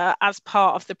together, as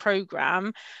part of the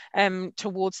programme,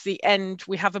 towards the end,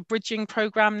 we have a bridging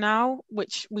programme now,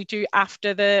 which we do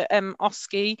after the OSCE,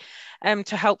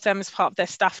 to help them as part of their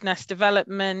staff nurse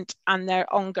development and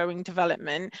their ongoing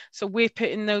development. So we're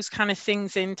putting those kind of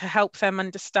things in to help them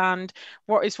understand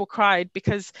what is required,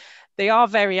 because they are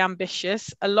very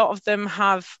ambitious. A lot of them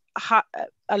have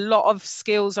a lot of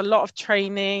skills, a lot of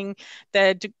training.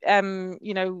 They're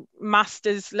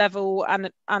master's level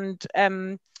and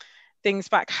things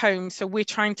back home. So we're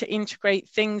trying to integrate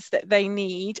things that they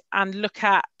need and look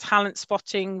at talent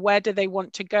spotting. Where do they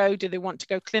want to go? Do they want to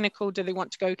go clinical? Do they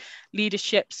want to go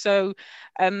leadership? So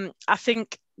I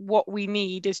think what we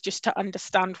need is just to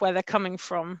understand where they're coming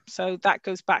from. So that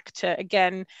goes back to,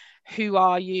 again, who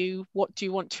are you? What do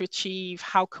you want to achieve?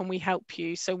 How can we help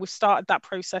you? So we've started that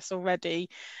process already.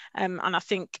 And I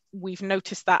think we've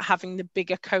noticed that having the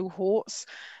bigger cohorts,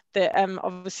 that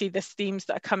obviously there's themes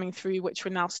that are coming through which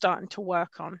we're now starting to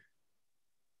work on.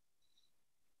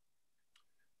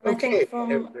 Okay,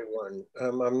 everyone.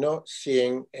 I'm not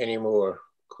seeing any more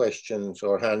questions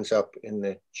or hands up in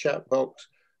the chat box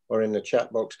or in the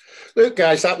chat box. Look,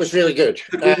 guys, that was really good.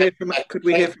 Could we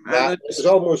hear from Anna?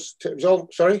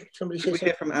 Sorry, somebody Could we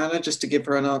hear from Anna just to give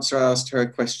her an answer? I asked her a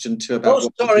question too Oh,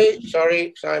 about.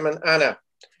 sorry, Simon. Anna.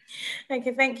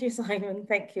 Okay, thank you, Simon.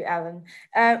 Thank you, Alan.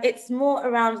 It's more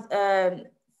around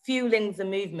fueling the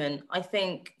movement, I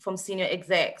think, from senior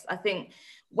execs. I think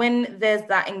when there's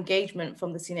that engagement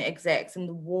from the senior execs and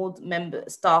the ward member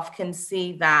staff can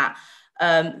see that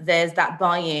there's that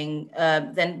buying,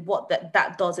 then what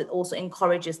that does, it also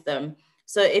encourages them.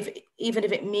 So even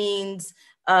if it means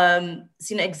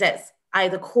senior execs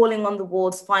either calling on the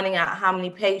wards, finding out how many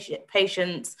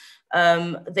patients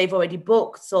they've already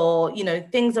booked, or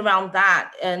things around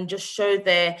that, and just show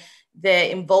their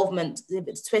involvement, if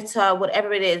it's Twitter,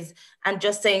 whatever it is, and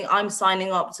just saying, I'm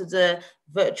signing up to the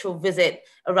virtual visit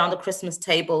around the Christmas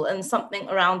table, and something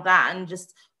around that, and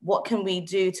just what can we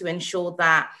do to ensure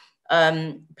that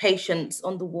patients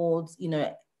on the wards,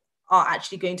 are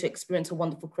actually going to experience a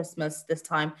wonderful Christmas this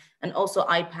time. And also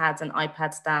iPads and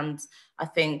iPad stands, I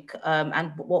think,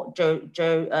 and what Joe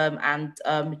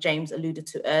and James alluded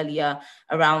to earlier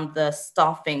around the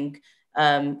staffing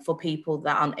for people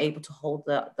that aren't able to hold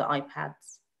the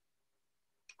iPads.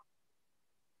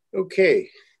 Okay,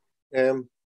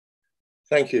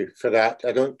 thank you for that.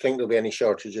 I don't think there'll be any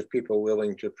shortage of people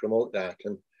willing to promote that.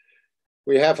 And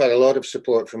we have had a lot of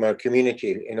support from our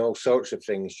community in all sorts of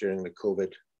things during the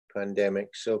COVID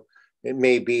pandemic. So it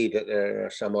may be that there are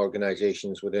some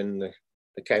organisations within the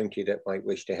county that might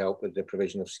wish to help with the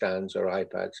provision of stands or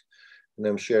iPads. And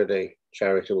I'm sure the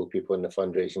charitable people and the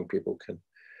fundraising people can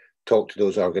talk to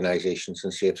those organisations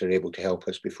and see if they're able to help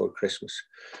us before Christmas.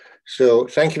 So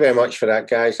thank you very much for that,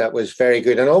 guys. That was very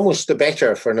good, and almost the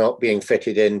better for not being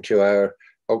fitted into our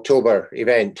October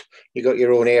event. You got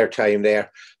your own airtime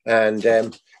there, and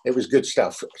it was good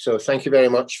stuff. So thank you very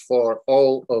much for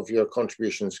all of your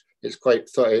contributions. It's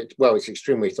it's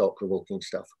extremely thought-provoking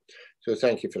stuff. So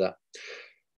thank you for that.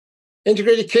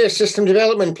 Integrated Care System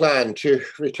Development Plan, to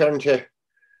return to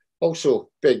also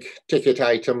big ticket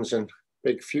items and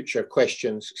big future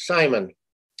questions. Simon.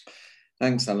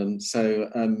 Thanks, Alan. So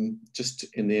just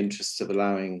in the interest of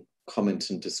allowing comment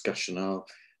and discussion, I'll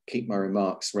keep my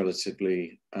remarks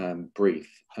relatively brief.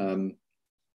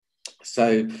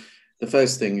 So the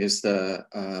first thing is the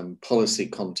policy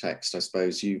context. I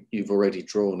suppose you've already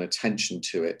drawn attention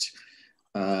to it,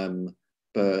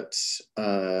 but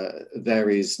there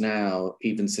is now,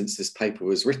 even since this paper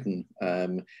was written,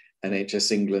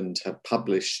 NHS England have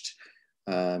published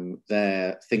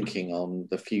their thinking on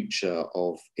the future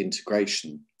of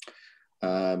integration.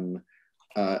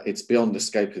 It's beyond the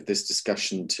scope of this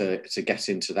discussion to get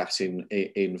into that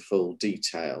in full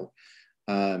detail.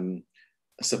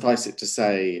 Suffice it to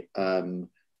say,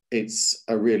 it's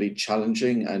a really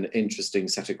challenging and interesting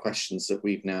set of questions that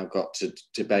we've now got to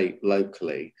debate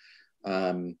locally.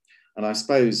 And I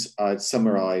suppose I'd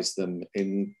summarise them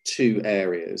in two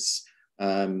areas.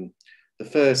 The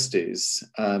first is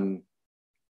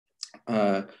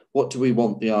what do we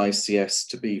want the ICS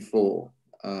to be for?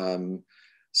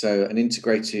 So an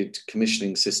integrated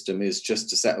commissioning system is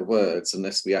just a set of words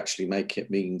unless we actually make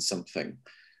it mean something.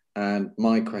 And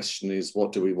my question is,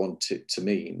 what do we want it to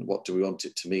mean? What do we want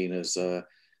it to mean as a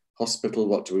hospital?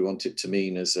 What do we want it to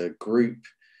mean as a group?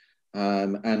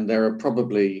 And there are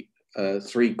probably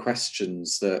 3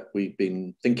 questions that we've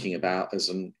been thinking about as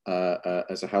a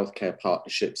healthcare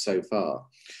partnership so far.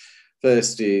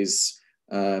 First is,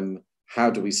 how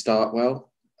do we start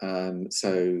well?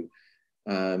 There's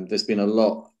been a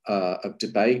lot of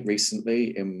debate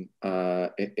recently in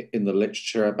the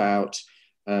literature about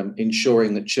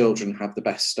ensuring that children have the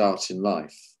best start in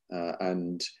life,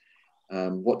 and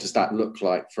what does that look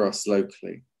like for us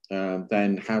locally?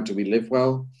 Then how do we live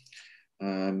well?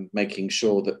 Making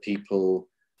sure that people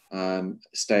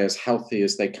stay as healthy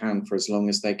as they can for as long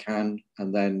as they can,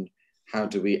 and then how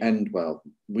do we end well?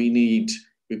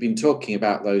 We've been talking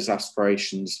about those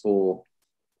aspirations for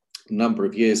a number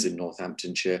of years in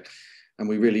Northamptonshire, and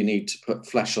we really need to put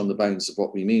flesh on the bones of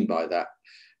what we mean by that.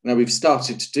 Now, we've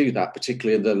started to do that,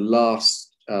 particularly in the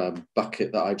last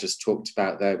bucket that I just talked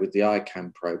about there with the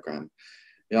ICAM programme.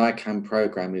 The ICAM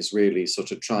programme is really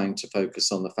sort of trying to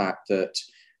focus on the fact that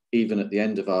even at the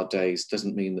end of our days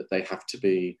doesn't mean that they have to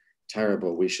be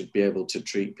terrible. We should be able to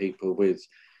treat people with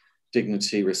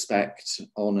dignity, respect,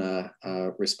 honour,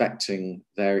 respecting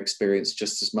their experience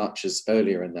just as much as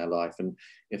earlier in their life. And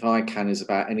if ICAN is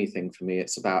about anything for me,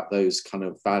 it's about those kind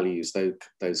of values,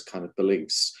 those kind of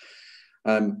beliefs.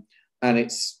 And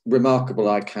it's remarkable,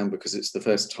 ICAN, because it's the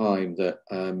first time that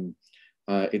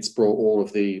it's brought all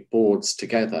of the boards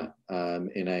together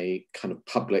in a kind of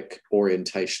public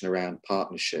orientation around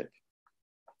partnership.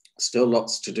 Still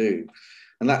lots to do.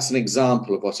 And that's an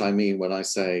example of what I mean when I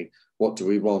say, what do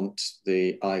we want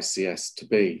the ICS to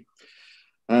be?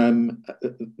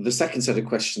 The second set of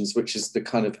questions, which is the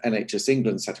kind of NHS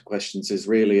England set of questions, is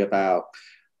really about,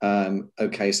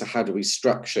 okay, so how do we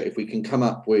structure, if we can come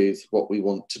up with what we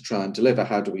want to try and deliver,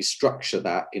 how do we structure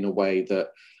that in a way that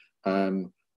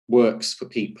works for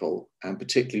people, and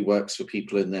particularly works for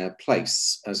people in their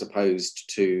place, as opposed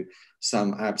to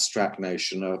some abstract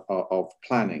notion of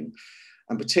planning.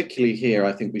 And particularly here,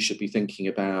 I think we should be thinking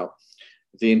about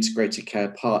the integrated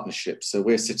care partnership. So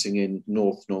we're sitting in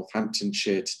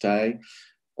Northamptonshire today,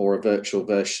 or a virtual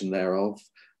version thereof.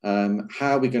 How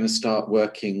are we going to start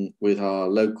working with our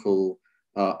local,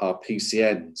 our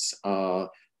PCNs, our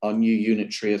new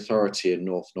unitary authority in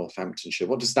Northamptonshire?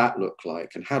 What does that look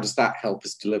like? And how does that help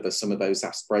us deliver some of those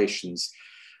aspirations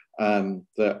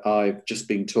that I've just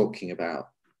been talking about?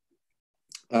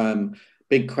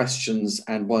 Big questions,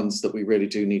 and ones that we really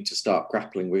do need to start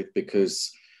grappling with, because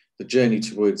the journey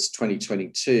towards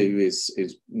 2022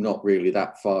 is not really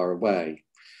that far away.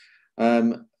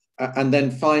 And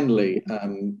then finally,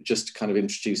 just to kind of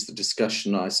introduce the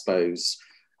discussion, I suppose,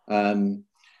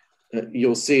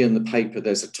 you'll see in the paper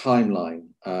there's a timeline,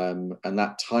 and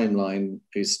that timeline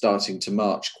is starting to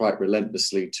march quite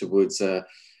relentlessly towards a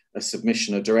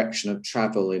submission, a direction of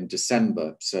travel in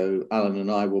December. So Alan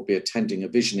and I will be attending a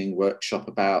visioning workshop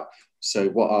about, so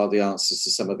what are the answers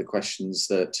to some of the questions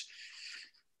that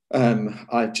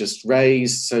I've just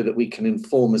raised, so that we can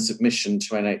inform a submission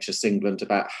to NHS England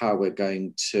about how we're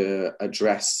going to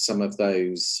address some of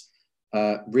those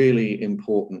really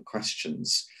important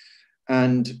questions.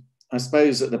 And I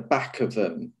suppose at the back of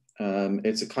them,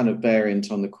 it's a kind of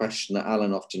variant on the question that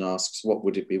Alan often asks, what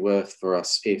would it be worth for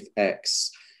us if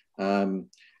X? So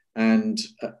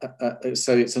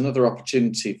it's another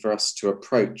opportunity for us to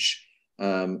approach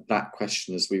that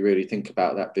question as we really think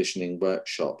about that visioning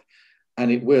workshop. And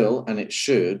it will, and it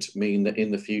should mean that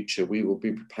in the future, we will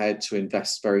be prepared to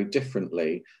invest very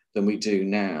differently than we do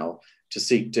now to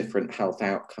seek different health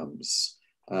outcomes.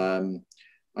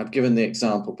 I've given the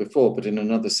example before, but in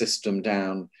another system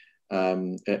down,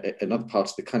 another part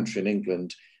of the country in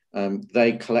England,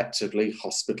 they collectively,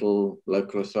 hospital,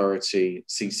 local authority,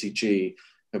 CCG,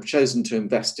 have chosen to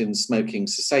invest in smoking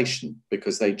cessation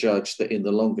because they judge that in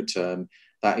the longer term,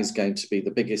 that is going to be the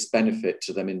biggest benefit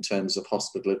to them in terms of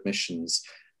hospital admissions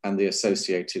and the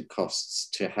associated costs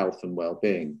to health and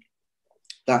well-being.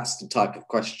 That's the type of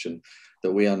question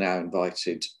that we are now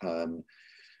invited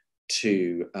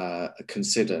to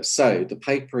consider. So the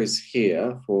paper is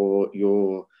here for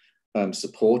your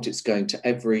support. It's going to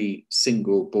every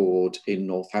single board in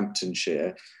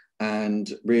Northamptonshire.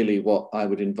 And really what I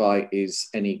would invite is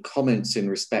any comments in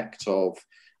respect of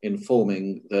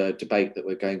informing the debate that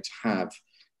we're going to have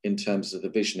in terms of the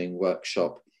visioning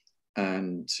workshop,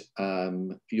 and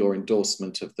your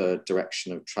endorsement of the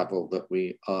direction of travel that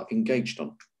we are engaged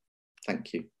on.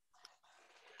 Thank you.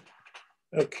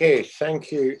 Okay,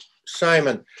 thank you,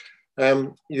 Simon.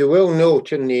 You will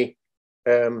note in the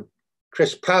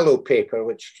Chris Pallo paper,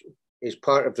 which is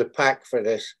part of the pack for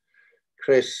this,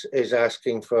 Chris is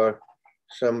asking for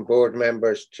some board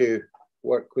members to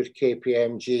work with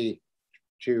KPMG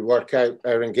to work out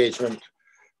our engagement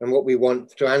and what we want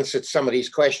to answer some of these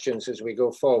questions as we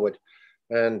go forward.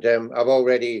 And I've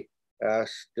already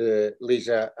asked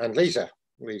Lisa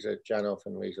Janoff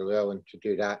and Lisa Llewellyn to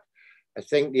do that. I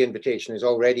think the invitation is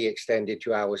already extended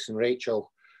to Alice and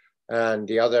Rachel, and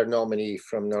the other nominee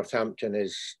from Northampton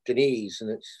is Denise. And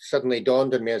it's suddenly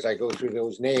dawned on me as I go through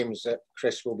those names that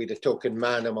Chris will be the token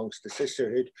man amongst the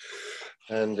sisterhood.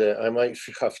 And I might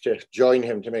have to join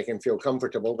him to make him feel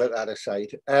comfortable, but that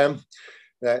aside.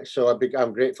 So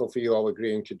I'm grateful for you all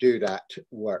agreeing to do that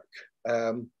work.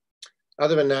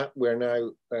 Other than that, we're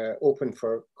now open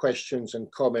for questions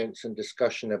and comments and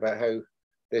discussion about how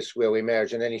this will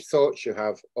emerge and any thoughts you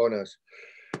have on us.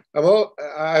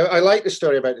 I like the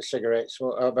story about the cigarettes,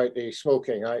 about the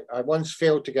smoking. I once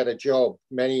failed to get a job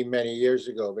many, many years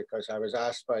ago because I was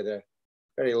asked by the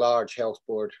very large health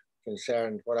board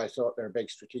concerned what I thought their big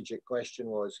strategic question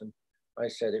was. And I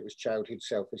said it was childhood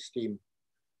self-esteem.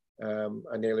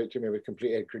 And they looked at me with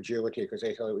complete incredulity because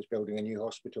they thought it was building a new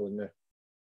hospital in the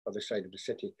other side of the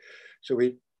city. So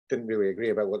we didn't really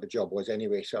agree about what the job was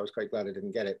anyway, so I was quite glad I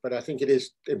didn't get it. But I think it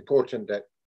is important that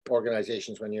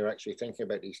organizations, when you're actually thinking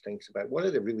about these things, about what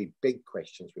are the really big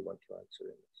questions we want to answer in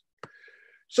this.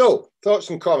 So, thoughts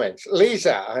and comments.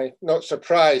 Lisa, I'm not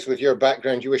surprised with your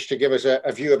background, you wish to give us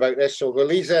a view about this. So we'll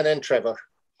go Lisa and then Trevor.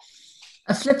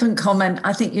 A flippant comment.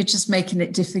 I think you're just making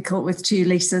it difficult with two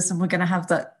Lisas, and we're going to have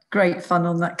that great fun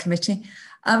on that committee.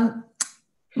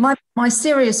 My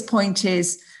serious point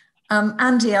is,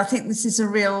 Andy, I think this is a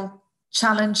real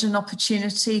challenge and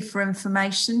opportunity for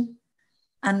information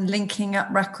and linking up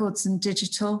records and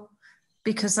digital,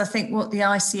 because I think what the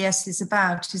ICS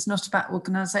is not about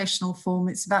organisational form,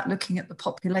 it's about looking at the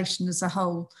population as a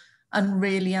whole and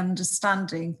really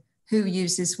understanding who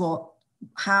uses what,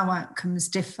 how outcomes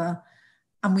differ.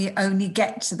 And we only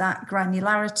get to that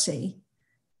granularity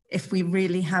if we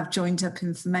really have joined up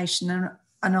information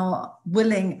and are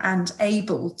willing and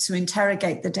able to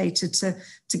interrogate the data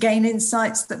to gain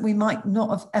insights that we might not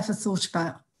have ever thought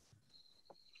about.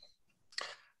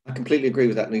 I completely agree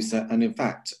with that, Lisa. And in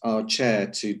fact, our chair,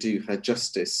 to do her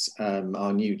justice,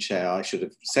 our new chair, I should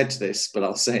have said this, but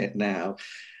I'll say it now,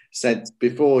 said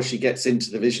before she gets into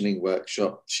the visioning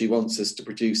workshop, she wants us to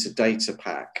produce a data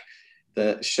pack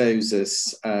that shows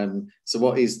us, so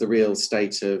what is the real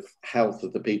state of health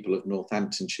of the people of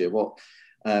Northamptonshire? What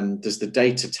does the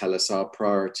data tell us our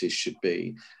priorities should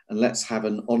be? And let's have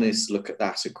an honest look at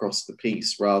that across the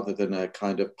piece rather than a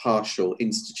kind of partial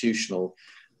institutional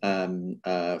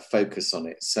focus on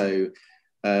it. So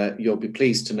you'll be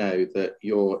pleased to know that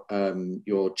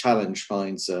your challenge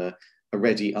finds a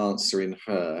ready answer in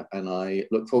her, and I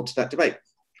look forward to that debate.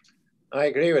 I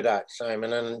agree with that,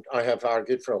 Simon, and I have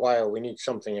argued for a while we need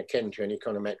something akin to an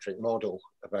econometric model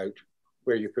about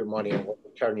where you put money and what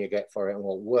return you get for it and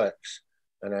what works.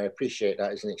 And I appreciate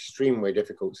that is an extremely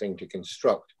difficult thing to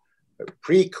construct. But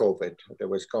pre-COVID, there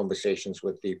was conversations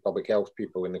with the public health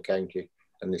people in the county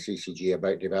and the CCG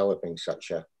about developing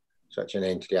such an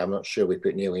entity. I'm not sure we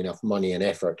put nearly enough money and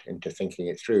effort into thinking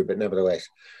it through, but nevertheless,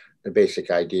 the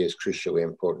basic idea is crucially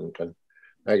important. And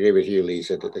I agree with you,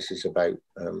 Lisa, that this is about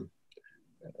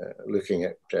looking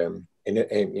at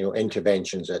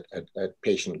interventions at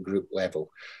patient group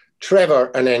level.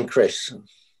 Trevor and then Chris.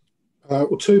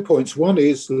 Well, 2 points. One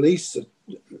is Lisa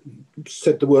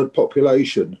said the word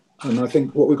population, and I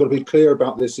think what we've got to be clear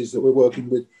about this is that we're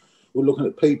looking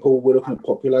at people, we're looking at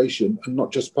population and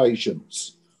not just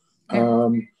patients.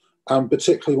 And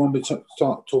particularly when we start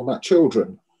talking about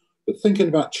children. But thinking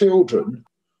about children,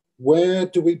 where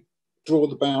do we draw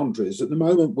the boundaries? At the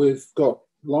moment, we've got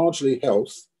largely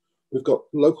health, we've got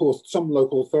some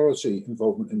local authority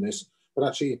involvement in this, but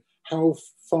actually how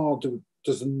far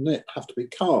does the net have to be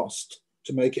cast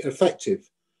to make it effective?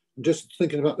 And just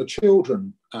thinking about the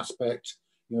children aspect,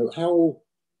 how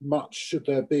much should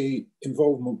there be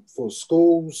involvement for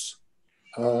schools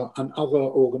and other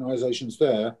organisations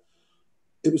there?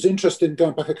 It was interesting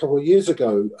going back a couple of years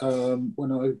ago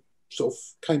when I sort of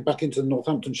came back into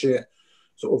Northamptonshire,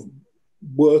 sort of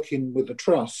working with the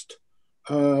trust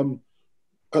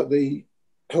at the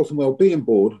Health and Wellbeing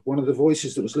Board. One of the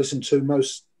voices that was listened to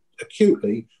most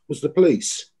acutely was the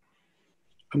police.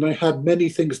 And they had many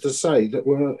things to say that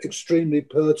were extremely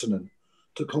pertinent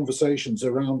to conversations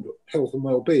around health and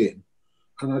well-being.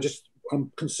 And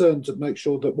I'm concerned to make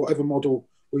sure that whatever model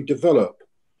we develop,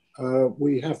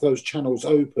 we have those channels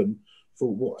open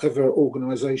for whatever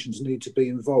organisations need to be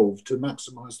involved to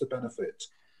maximise the benefit?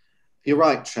 You're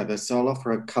right, Trevor. So I'll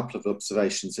offer a couple of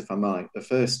observations, if I might. The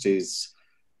first is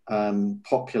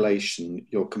population.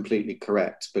 You're completely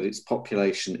correct, but it's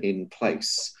population in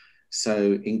place.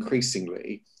 So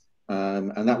increasingly,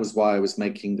 and that was why I was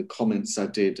making the comments I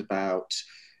did about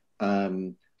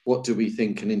what do we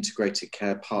think an integrated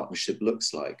care partnership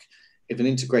looks like. If an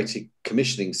integrated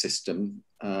commissioning system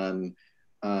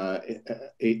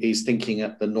is thinking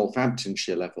at the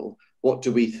Northamptonshire level, what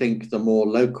do we think the more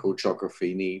local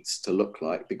geography needs to look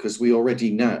like? Because we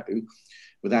already know,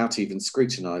 without even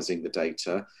scrutinising the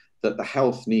data, that the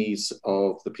health needs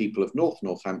of the people of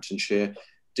Northamptonshire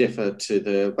differ to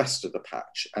the rest of the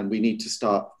patch, and we need to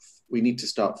start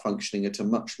functioning at a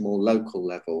much more local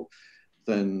level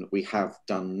than we have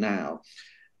done now.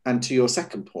 And to your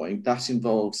second point, that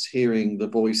involves hearing the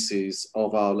voices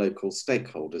of our local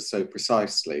stakeholders. So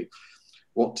precisely,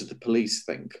 what do the police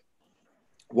think?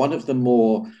 One of the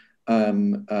more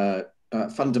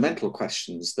fundamental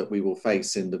questions that we will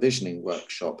face in the visioning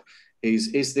workshop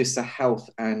is this a health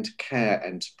and care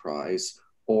enterprise,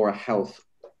 or a health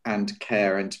and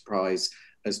care enterprise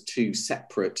as two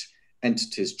separate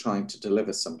entities trying to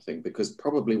deliver something? Because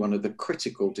probably one of the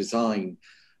critical design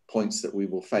points that we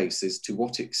will face is, to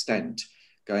what extent,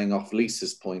 going off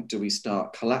Lisa's point, do we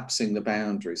start collapsing the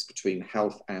boundaries between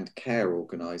health and care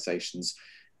organisations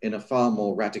in a far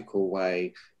more radical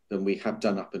way than we have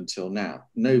done up until now?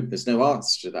 No, there's no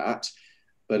answer to that,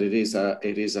 but it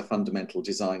is a fundamental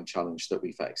design challenge that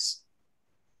we face.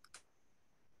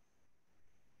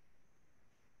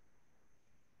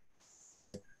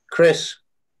 Chris.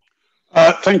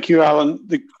 Thank you, Alan.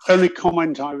 The only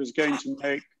comment I was going to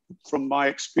make from my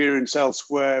experience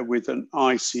elsewhere with an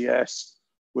ICS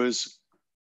was,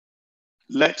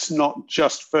 let's not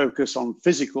just focus on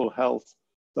physical health.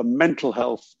 The mental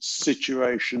health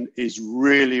situation is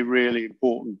really, really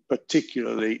important,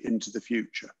 particularly into the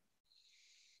future.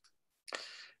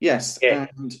 Yes,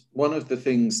 and one of the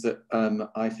things that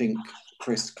I think,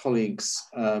 Chris, colleagues,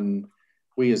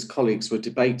 we as colleagues were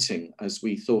debating as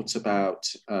we thought about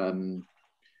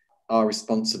our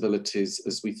responsibilities,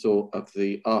 as we thought of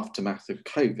the aftermath of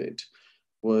COVID,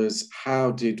 was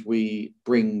how did we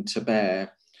bring to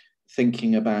bear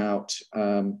thinking about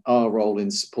our role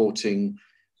in supporting,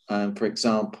 for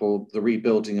example, the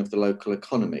rebuilding of the local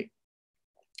economy.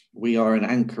 We are an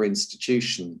anchor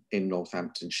institution in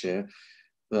Northamptonshire,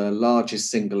 the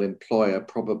largest single employer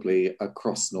probably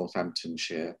across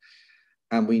Northamptonshire.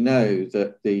 And we know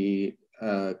that the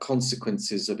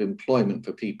consequences of employment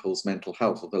for people's mental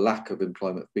health, or the lack of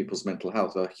employment for people's mental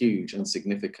health, are huge and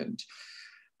significant.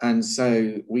 And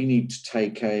so we need to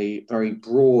take a very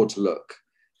broad look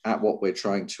at what we're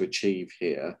trying to achieve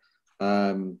here.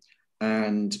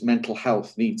 And mental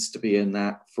health needs to be in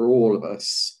that for all of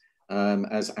us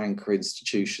as anchor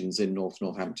institutions in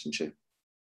Northamptonshire.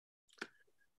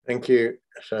 Thank you,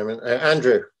 Simon.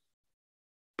 Andrew.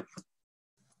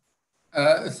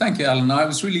 Thank you, Alan. I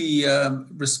was really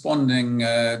responding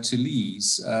to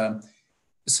Lee's.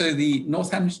 So the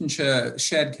Northamptonshire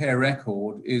Shared Care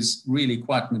Record is really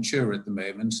quite mature at the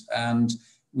moment, and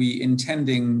we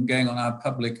intending going on our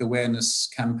public awareness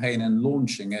campaign and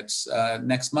launching it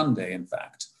next Monday, in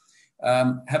fact.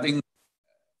 Having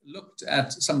looked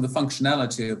at some of the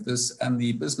functionality of this and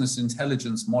the business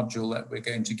intelligence module that we're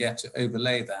going to get to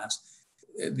overlay that,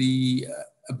 the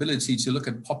ability to look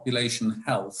at population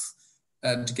health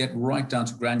to get right down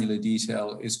to granular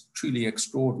detail is truly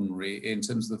extraordinary in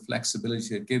terms of the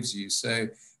flexibility it gives you. So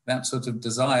that sort of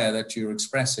desire that you're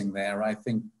expressing there, I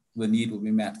think the need will be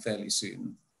met fairly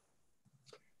soon.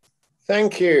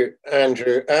 Thank you,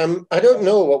 Andrew. I don't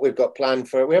know what we've got planned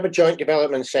for. We have a joint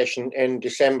development session in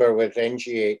December with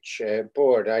NGH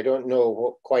board. I don't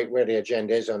know quite where the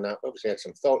agenda is on that. Obviously, I had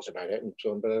some thoughts about it and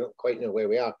so on, but I don't quite know where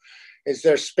we are. Is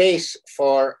there space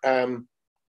for a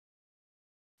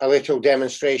little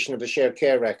demonstration of the shared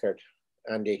care record,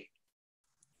 Andy?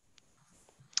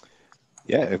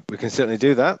 Yeah, we can certainly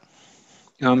do that.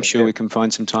 I'm sure we can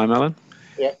find some time, Alan.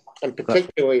 Yeah, and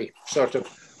particularly sort of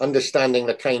understanding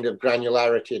the kind of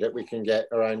granularity that we can get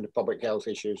around the public health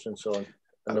issues and so on.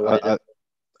 And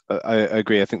I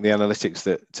agree. I think the analytics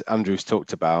that Andrew's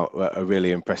talked about are really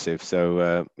impressive.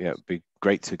 So yeah, it'd be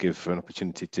great to give an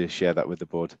opportunity to share that with the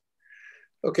board.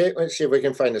 Okay, let's see if we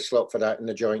can find a slot for that in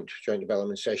the joint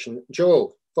development session.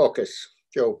 Joel, focus.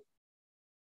 Joel.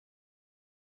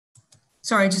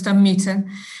 Sorry, just unmuting.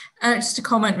 Just a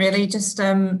comment really, just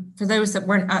for those that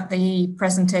weren't at the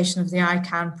presentation of the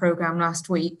ICANN programme last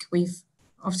week, we've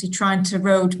obviously trying to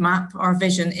roadmap our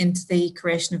vision into the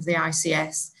creation of the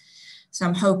ICS. So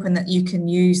I'm hoping that you can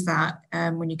use that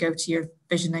when you go to your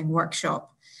visioning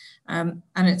workshop. And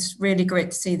it's really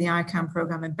great to see the ICANN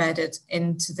program embedded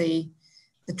into the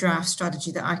draft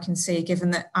strategy that I can see,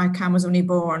 given that ICANN was only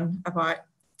born about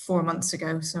 4 months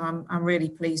ago. So I'm really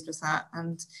pleased with that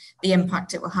and the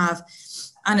impact it will have.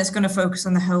 And it's going to focus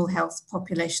on the whole health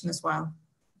population as well.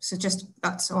 So just,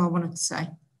 that's all I wanted to say.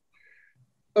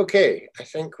 Okay, I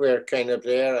think we're kind of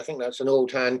there. I think that's an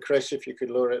old hand, Chris. If you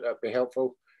could lower it, that'd be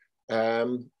helpful. I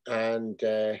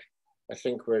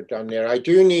think we're done there. I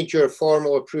do need your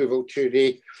formal approval to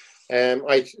the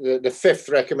fifth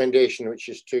recommendation, which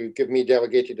is to give me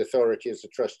delegated authority as the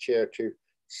trust chair to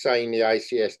sign the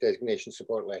ICS designation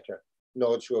support letter.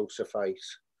 Nods will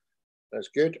suffice. That's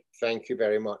good. Thank you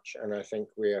very much. And I think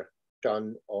we're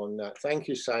done on that. Thank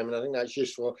you, Simon. I think that's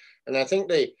useful. And I think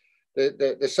the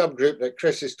subgroup that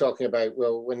Chris is talking about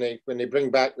will, when they bring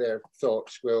back their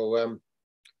thoughts, will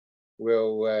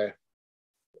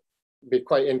be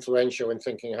quite influential in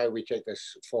thinking how we take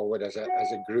this forward as a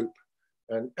group.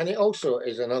 And it also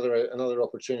is another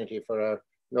opportunity for our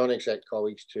non-exec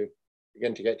colleagues to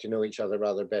begin to get to know each other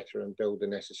rather better and build the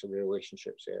necessary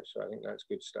relationships there. So I think that's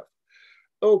good stuff.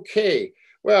 Okay,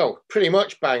 well, pretty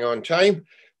much bang on time.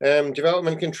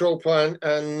 Development control plan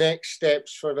and next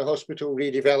steps for the hospital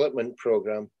redevelopment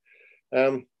programme.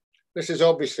 This has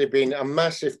obviously been a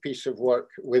massive piece of work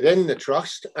within the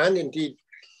trust and indeed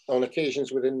on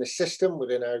occasions within the system,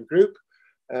 within our group,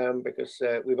 because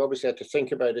we've obviously had to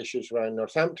think about issues around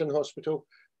Northampton Hospital,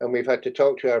 and we've had to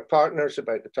talk to our partners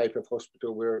about the type of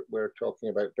hospital we're talking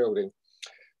about building.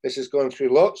 This has gone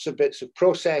through lots of bits of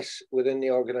process within the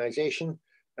organisation,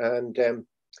 and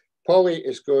Polly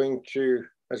is going to,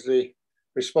 as the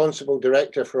responsible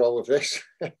director for all of this,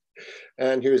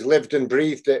 and who has lived and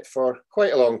breathed it for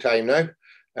quite a long time now.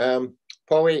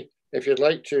 Polly, if you'd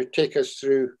like to take us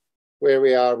through where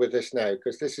we are with this now,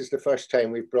 because this is the first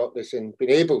time we've brought this in, been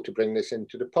able to bring this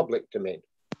into the public domain.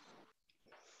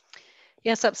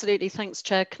 Yes, absolutely. Thanks,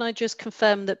 Chair. Can I just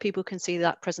confirm that people can see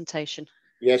that presentation?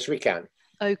 Yes, we can.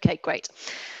 Okay, great.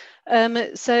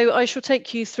 So I shall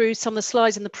take you through some of the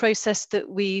slides in the process that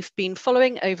we've been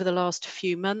following over the last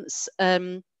few months.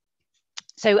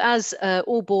 So as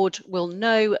all board will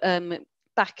know,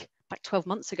 back 12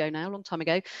 months ago now, a long time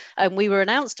ago, we were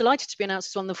delighted to be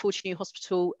announced as one of the 40 new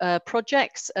hospital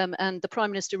projects, and the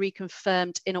Prime Minister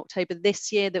reconfirmed in October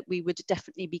this year that we would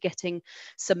definitely be getting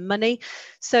some money.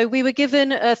 So we were given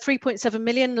 3.7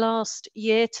 million last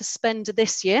year to spend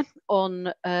this year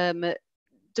on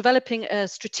developing a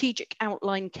strategic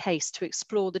outline case to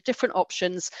explore the different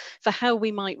options for how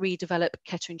we might redevelop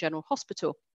Kettering General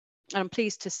Hospital. I'm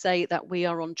pleased to say that we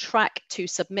are on track to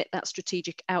submit that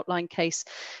strategic outline case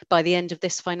by the end of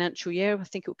this financial year. I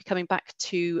think it will be coming back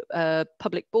to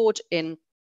public board in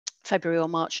February or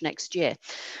March next year.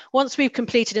 Once we've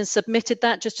completed and submitted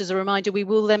that, just as a reminder, we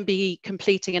will then be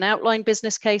completing an outline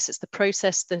business case. It's the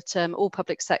process that all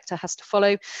public sector has to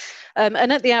follow.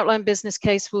 And at the outline business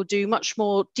case, we'll do much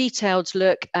more detailed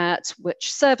look at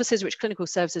which clinical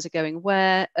services are going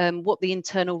where, what the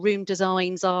internal room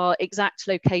designs are, exact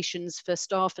locations for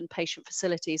staff and patient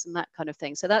facilities and that kind of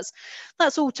thing. So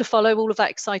that's all to follow, all of that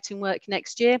exciting work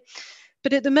next year.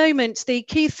 But at the moment, the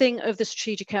key thing of the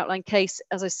strategic outline case,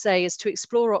 as I say, is to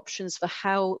explore options for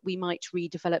how we might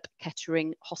redevelop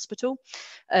Kettering Hospital.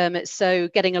 So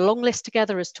getting a long list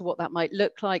together as to what that might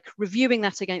look like, reviewing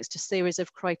that against a series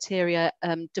of criteria,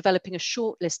 developing a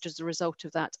short list as a result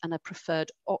of that and a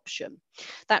preferred option.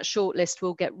 That short list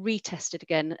will get retested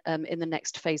again in the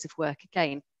next phase of work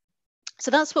again.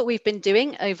 So that's what we've been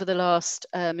doing over the last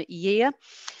year.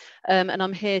 And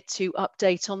I'm here to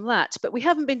update on that. But we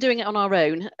haven't been doing it on our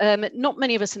own. Not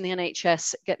many of us in the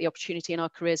NHS get the opportunity in our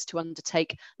careers to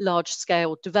undertake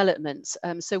large-scale developments.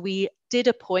 So we did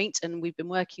appoint, and we've been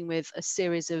working with a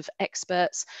series of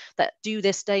experts that do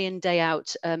this day in, day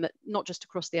out, not just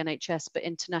across the NHS, but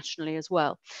internationally as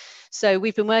well. So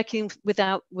we've been working with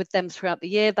them throughout the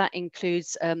year. That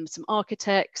includes some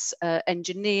architects,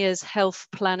 engineers, health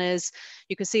planners.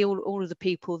 You can see all of the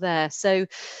people there. So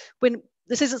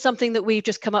this isn't something that we've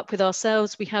just come up with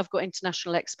ourselves. We have got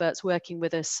international experts working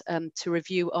with us to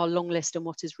review our long list and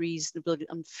what is reasonable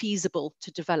and feasible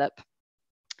to develop.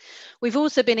 We've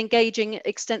also been engaging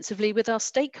extensively with our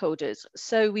stakeholders.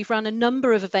 So we've run a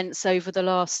number of events over the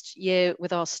last year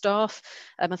with our staff.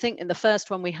 I think in the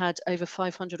first one we had over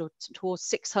 500 or towards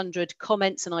 600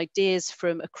 comments and ideas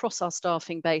from across our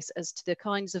staffing base as to the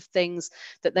kinds of things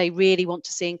that they really want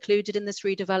to see included in this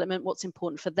redevelopment, what's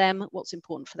important for them, what's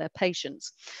important for their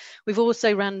patients. We've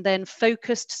also ran then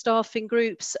focused staffing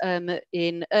groups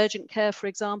in urgent care, for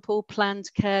example, planned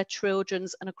care,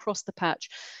 children's, and across the patch,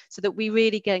 so that we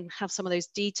really have some of those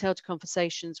detailed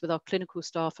conversations with our clinical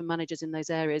staff and managers in those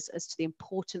areas as to the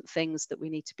important things that we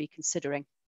need to be considering.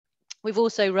 We've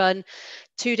also run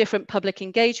 2 different public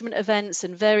engagement events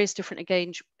and various different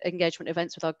engagement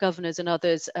events with our governors and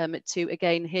others to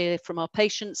again hear from our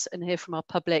patients and hear from our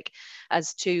public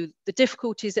as to the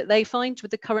difficulties that they find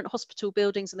with the current hospital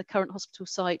buildings and the current hospital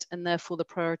site, and therefore the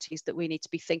priorities that we need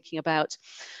to be thinking about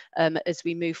as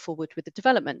we move forward with the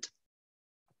development.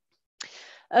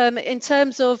 In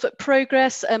terms of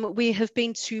progress, we have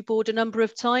been to board a number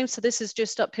of times. So this is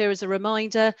just up here as a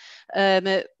reminder.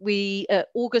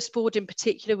 August board in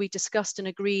particular, we discussed and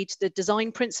agreed the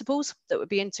design principles that would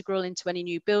be integral into any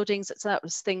new buildings. So that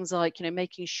was things like,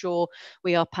 making sure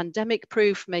we are pandemic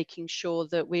proof, making sure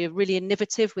that we're really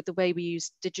innovative with the way we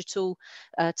use digital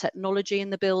technology in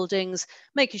the buildings,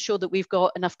 making sure that we've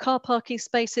got enough car parking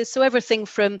spaces. So everything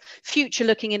from future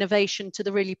looking innovation to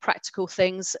the really practical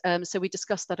things. So we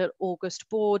discussed that at August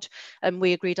board, and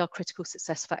we agreed our critical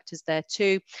success factors there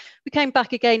too. We came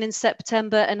back again in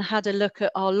September and had a look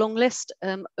at our long list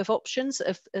of options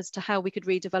as to how we could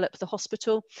redevelop the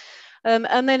hospital.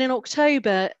 And then in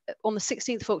October, on the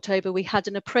 16th of October, we had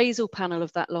an appraisal panel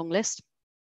of that long list.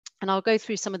 And I'll go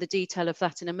through some of the detail of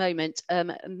that in a moment.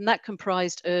 And that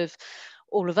comprised of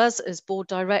all of us as board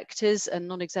directors and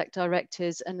non-exec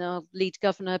directors, and our lead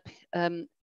governor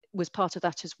was part of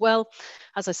that as well.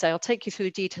 As I say, I'll take you through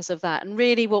the details of that. And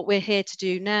really what we're here to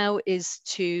do now is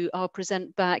I'll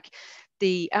present back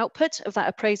the output of that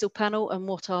appraisal panel and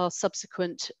what our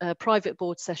subsequent private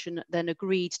board session then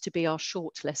agreed to be our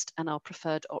shortlist and our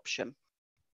preferred option.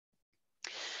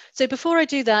 So before I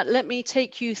do that, let me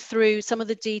take you through some of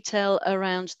the detail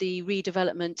around the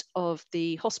redevelopment of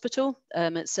the hospital.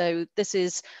 So this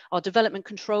is our development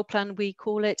control plan, we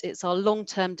call it. It's our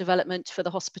long-term development for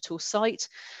the hospital site.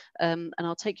 And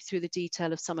I'll take you through the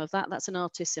detail of some of that. That's an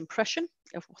artist's impression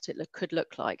of what it could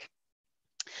look like.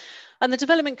 And the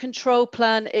development control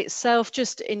plan itself,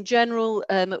 just in general,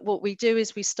 what we do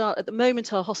is we start at the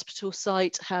moment, our hospital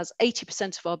site has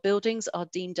 80% of our buildings are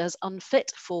deemed as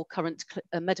unfit for current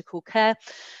medical care.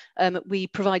 We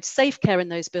provide safe care in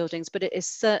those buildings, but it is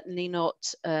certainly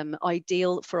not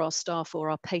ideal for our staff or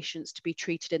our patients to be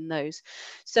treated in those.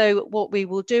 So what we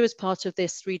will do as part of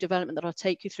this redevelopment that I'll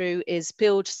take you through is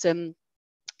build some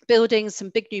buildings, some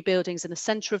big new buildings in the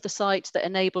centre of the site that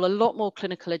enable a lot more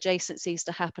clinical adjacencies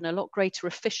to happen, a lot greater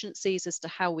efficiencies as to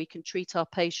how we can treat our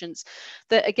patients.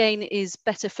 That again is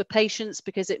better for patients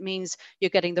because it means you're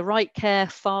getting the right care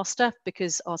faster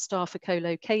because our staff are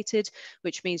co-located,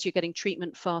 which means you're getting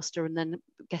treatment faster and then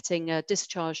getting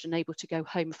discharged and able to go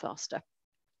home faster.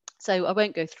 So I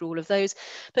won't go through all of those,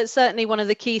 but certainly one of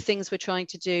the key things we're trying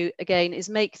to do again is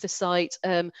make the site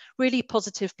really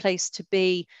positive place to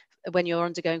be when you're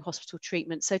undergoing hospital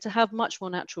treatment. So to have much more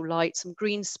natural light, some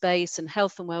green space and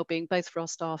health and well-being, both for our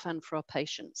staff and for our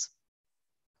patients.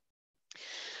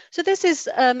 So this is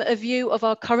a view of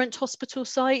our current hospital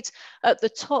site. At the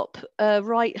top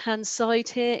right-hand side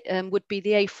here would be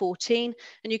the A14,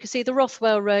 and you can see the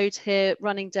Rothwell Road here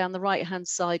running down the right-hand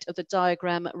side of the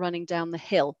diagram running down the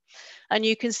hill. And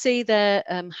you can see there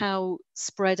how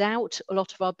spread out a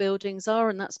lot of our buildings are,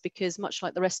 and that's because much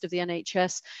like the rest of the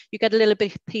NHS, you get a little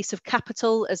bit piece of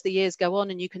capital as the years go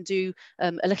on, and you can do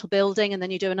a little building, and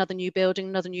then you do another new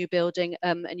building,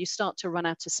 and you start to run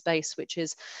out of space, which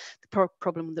is the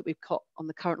problem that we've got on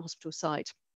the current hospital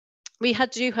site. We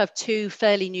do have 2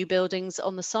 fairly new buildings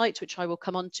on the site, which I will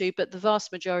come on to, but the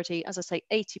vast majority, as I say,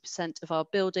 80% of our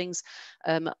buildings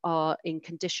are in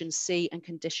condition C and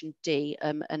condition D,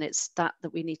 and it's that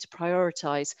we need to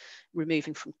prioritise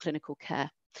removing from clinical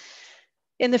care.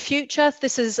 In the future,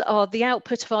 this is the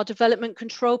output of our development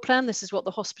control plan. This is what the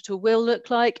hospital will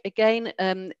look like. Again,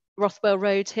 Rothwell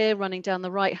Road here running down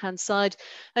the right-hand side.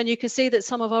 And you can see that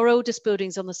some of our oldest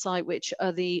buildings on the site, which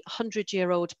are the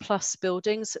 100-year-old plus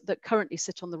buildings that currently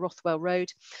sit on the Rothwell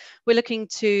Road, we're looking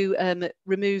to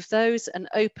remove those and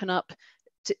open up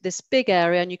this big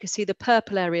area, and you can see the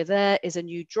purple area there is a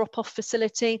new drop-off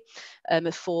facility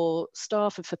for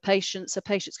staff and for patients, so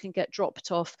patients can get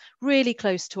dropped off really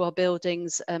close to our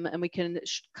buildings, and we can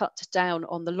cut down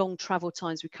on the long travel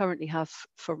times we currently have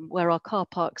from where our car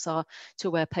parks are to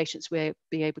where patients will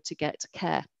be able to get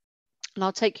care. And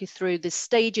I'll take you through the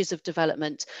stages of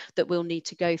development that we'll need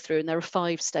to go through, and there are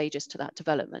 5 stages to that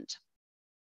development.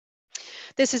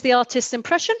 This is the artist's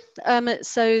impression.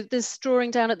 So this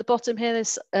drawing down at the bottom here,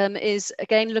 this is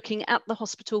again looking at the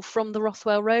hospital from the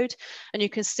Rothwell Road, and you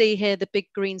can see here the big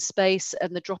green space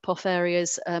and the drop-off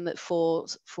areas for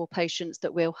patients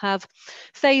that we'll have.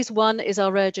 Phase 1 is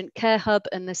our urgent care hub,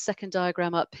 and the second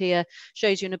diagram up here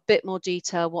shows you in a bit more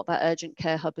detail what that urgent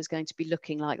care hub is going to be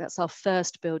looking like. That's our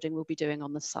first building we'll be doing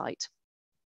on the site.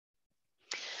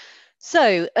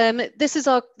 So this is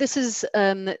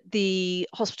the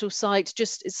hospital site,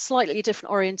 just it's slightly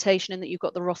different orientation in that you've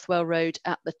got the Rothwell Road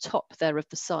at the top there of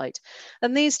the site.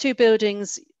 And these 2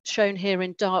 buildings shown here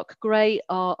in dark grey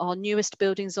are our newest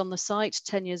buildings on the site,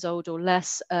 10 years old or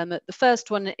less. The first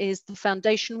one is the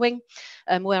foundation wing,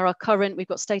 where we've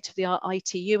got state-of-the-art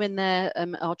ITU in there,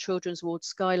 our children's ward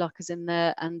Skylark is in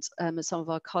there, and some of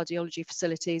our cardiology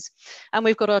facilities. And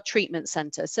we've got our treatment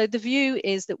centre. So the view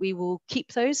is that we will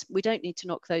keep those. We don't need to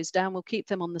knock those down. We'll keep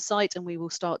them on the site, and we will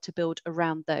start to build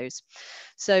around those.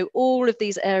 So all of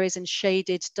these areas in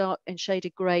shaded dark and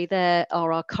shaded grey there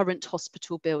are our current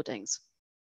hospital buildings.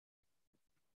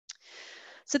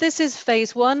 So this is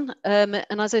phase 1, and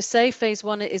as I say, phase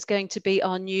 1 is going to be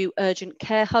our new urgent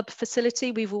care hub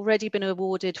facility. We've already been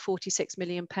awarded £46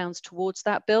 million towards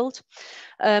that build,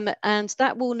 and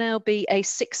that will now be a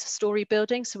 6-storey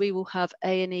building. So we will have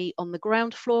A&E on the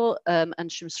ground floor and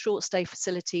some short stay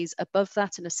facilities above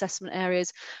that in assessment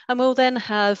areas, and we'll then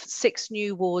have 6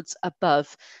 new wards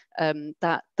above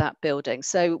that building.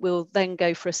 So we'll then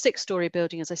go for a 6-storey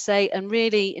building, as I say, and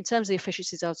really in terms of the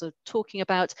efficiencies I was talking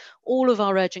about, all of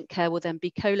our urgent care will then be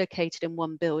co-located in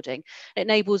one building. It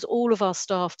enables all of our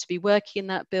staff to be working in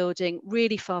that building,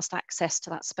 really fast access to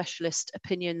that specialist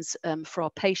opinions for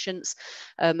our patients,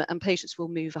 and patients will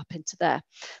move up into there.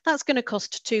 That's going to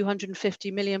cost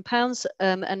 £250 million,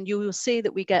 and you will see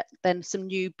that we get then some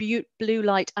new blue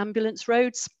light ambulance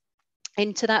roads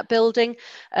into that building,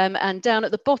 and down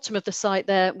at the bottom of the site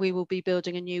there we will be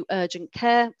building a new urgent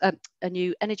care, a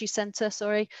new energy centre,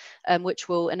 sorry, which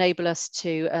will enable us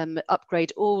to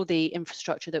upgrade all the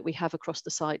infrastructure that we have across the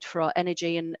site for our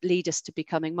energy and lead us to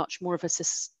becoming much more of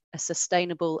a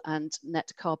sustainable and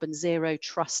net carbon zero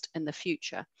trust in the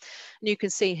future. And you can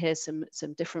see here some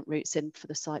different routes in for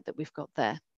the site that we've got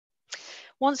there.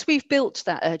 Once we've built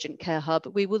that urgent care hub,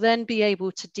 we will then be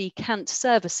able to decant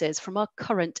services from our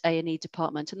current A&E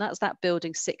department, and that's that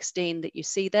building 16 that you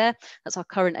see there. That's our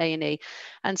current A&E.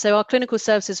 And so our clinical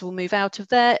services will move out of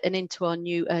there and into our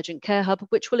new urgent care hub,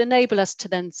 which will enable us to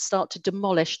then start to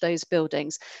demolish those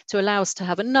buildings to allow us to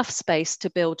have enough space to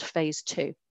build phase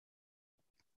 2.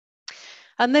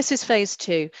 And this is phase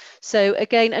 2. So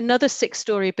again, another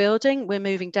 6-storey building. We're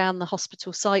moving down the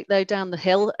hospital site though, down the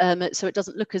hill, so it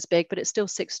doesn't look as big, but it's still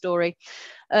 6-storey.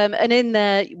 And in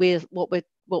there,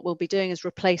 what we'll be doing is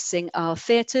replacing our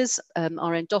theatres, our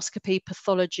endoscopy,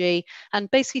 pathology,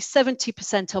 and basically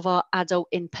 70% of our adult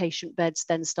inpatient beds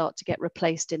then start to get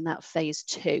replaced in that phase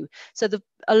 2. So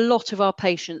a lot of our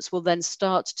patients will then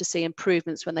start to see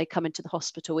improvements when they come into the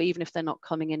hospital, even if they're not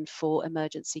coming in for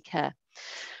emergency care.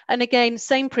 And again,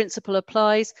 same principle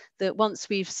applies, that once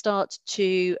we've started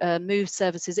to move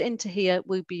services into here,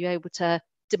 we'll be able to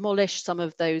demolish some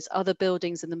of those other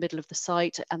buildings in the middle of the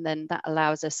site, and then that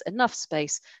allows us enough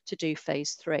space to do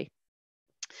phase 3.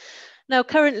 Now,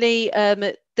 currently,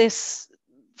 this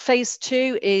phase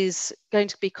 2 is going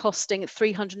to be costing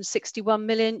 361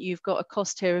 million. You've got a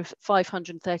cost here of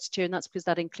 532, and that's because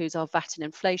that includes our VAT and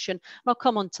inflation. And I'll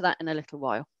come on to that in a little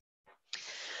while.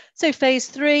 So phase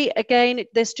 3, again,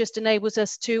 this just enables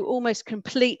us to almost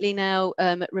completely now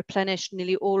replenish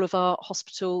nearly all of our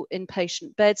hospital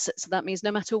inpatient beds. So that means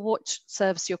no matter what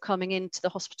service you're coming into the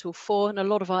hospital for, and a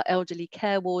lot of our elderly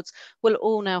care wards will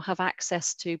all now have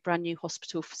access to brand new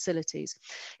hospital facilities.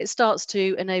 It starts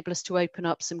to enable us to open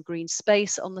up some green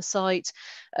space on the site,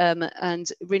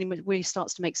 and really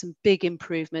starts to make some big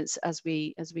improvements as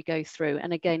we go through.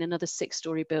 And again, another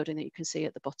 6-storey building that you can see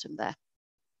at the bottom there.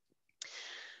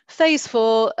 Phase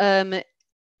 4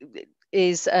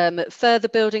 is further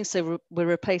building, so we're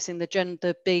replacing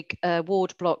the big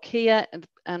ward block here,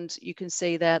 and you can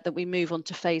see there that we move on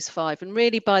to phase 5. And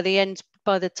really by the end,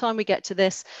 By the time we get to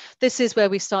this is where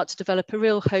we start to develop a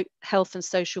real health and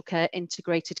social care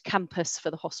integrated campus for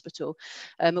the hospital.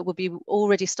 We'll be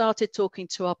already started talking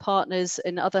to our partners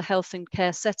in other health and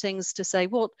care settings to say,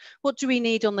 what do we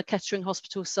need on the Kettering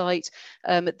Hospital site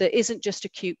that isn't just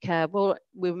acute care? Well,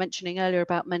 we were mentioning earlier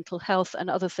about mental health and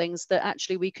other things that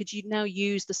actually we could now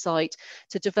use the site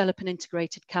to develop an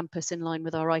integrated campus in line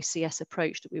with our ICS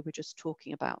approach that we were just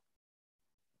talking about.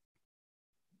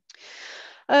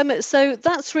 So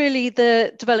that's really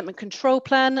the development control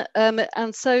plan.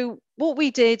 And so what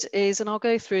we did is, and I'll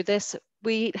go through this,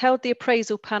 we held the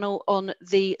appraisal panel on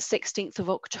the 16th of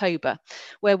October,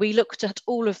 where we looked at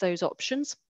all of those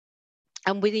options.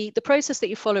 And the process that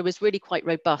you follow is really quite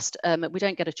robust. We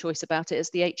don't get a choice about it. It's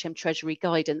the HM Treasury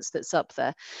guidance that's up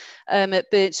there.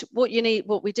 But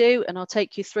what we do, and I'll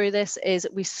take you through this, is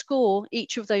we score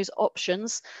each of those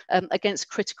options against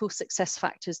critical success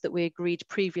factors that we agreed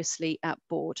previously at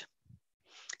board.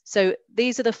 So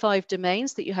these are the 5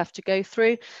 domains that you have to go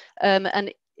through.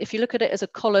 And if you look at it as a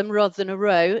column rather than a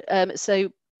row,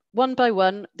 so one by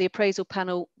one, the appraisal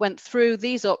panel went through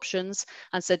these options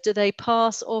and said, do they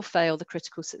pass or fail the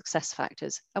critical success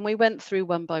factors? And we went through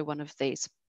one by one of these.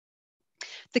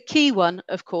 The key one,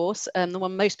 of course, the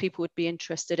one most people would be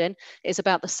interested in, is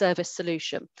about the service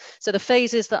solution. So the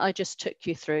phases that I just took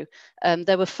you through,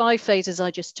 there were 5 phases I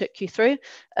just took you through.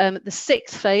 The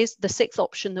 6th phase, the 6th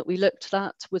option that we looked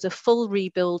at, was a full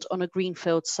rebuild on a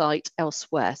greenfield site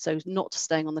elsewhere, so not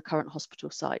staying on the current hospital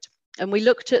site. And we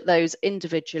looked at those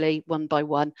individually, one by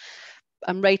one,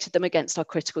 and rated them against our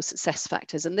critical success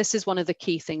factors. And this is one of the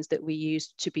key things that we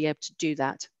used to be able to do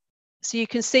that. So you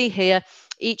can see here,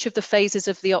 each of the phases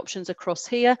of the options across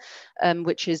here,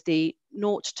 which is the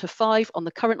 0 to 5 on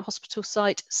the current hospital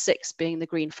site, 6 being the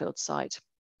greenfield site.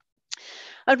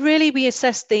 And really, we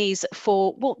assessed these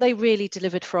for what they really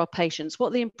delivered for our patients,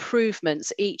 what the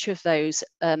improvements each of those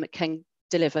can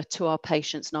deliver to our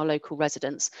patients and our local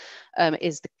residents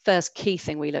is the first key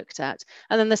thing we looked at.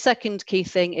 And then the second key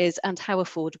thing is, and how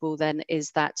affordable then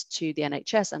is that to the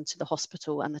NHS and to the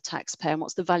hospital and the taxpayer, and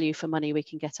what's the value for money we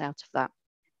can get out of that?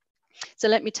 So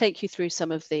let me take you through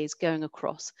some of these going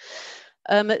across.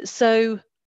 So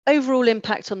overall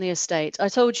impact on the estate. I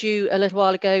told you a little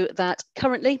while ago that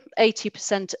currently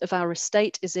 80% of our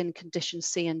estate is in condition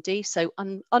C and D, so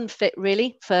unfit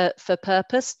really for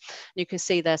purpose. You can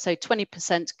see there, so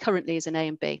 20% currently is in A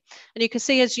and B. And you can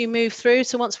see as you move through,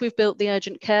 so once we've built the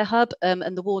urgent care hub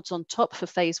and the wards on top for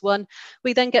phase 1,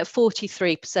 we then get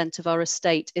 43% of our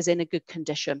estate is in a good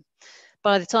condition.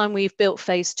 By the time we've built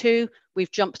phase 2,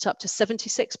 we've jumped up to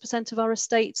 76% of our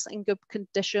estates in good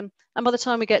condition. And by the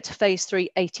time we get to phase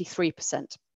 3,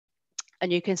 83%.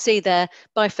 And you can see there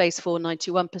by phase 4,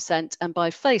 91%, and by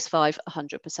phase 5,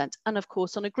 100%. And of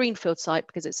course, on a greenfield site,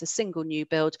 because it's a single new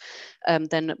build,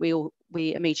 then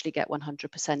we immediately get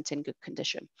 100% in good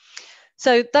condition.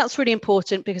 So that's really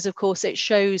important because, of course, it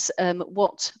shows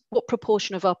what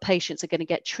proportion of our patients are going to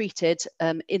get treated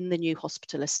in the new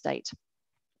hospital estate.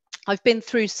 I've been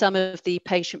through some of the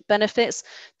patient benefits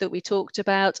that we talked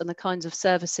about and the kinds of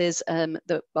services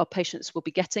that our patients will be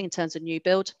getting in terms of new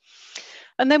build.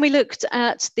 And then we looked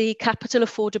at the capital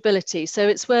affordability. So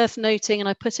it's worth noting, and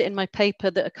I put it in my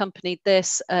paper that accompanied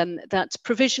this, that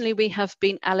provisionally we have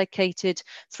been allocated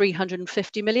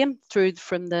 350 million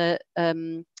from the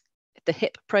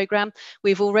HIP programme.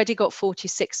 We've already got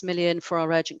 46 million for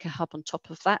our urgent care hub on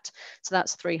top of that. So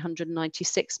that's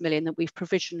 396 million that we've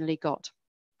provisionally got.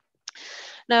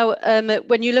 Now,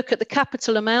 when you look at the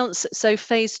capital amounts, so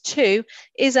phase 2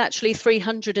 is actually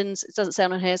 300, and it doesn't say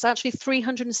on here, it's actually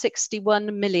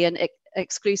 361 million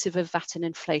exclusive of VAT and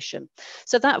inflation.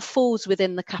 So that falls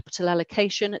within the capital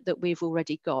allocation that we've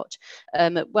already got.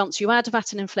 Once you add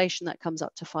VAT and inflation, that comes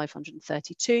up to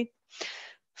 532.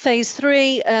 Phase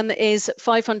 3 is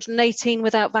 518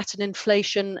 without VAT and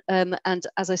inflation, and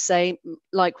as I say,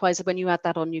 likewise, when you add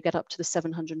that on, you get up to the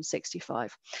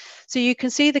 765. So you can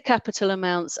see the capital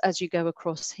amounts as you go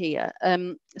across here.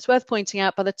 It's worth pointing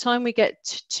out, by the time we get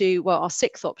to, well, our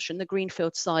 6th option, the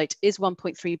greenfield site, is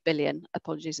 1.3 billion.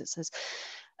 Apologies, it says.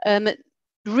 The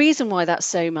reason why that's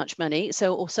so much money,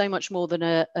 or so much more than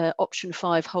a option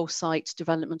 5 whole site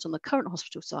development on the current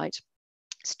hospital site,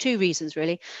 It's two reasons,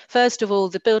 really. First of all,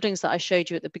 the buildings that I showed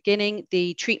you at the beginning,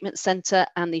 the treatment centre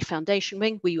and the foundation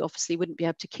wing, we obviously wouldn't be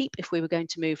able to keep if we were going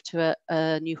to move to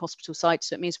a new hospital site.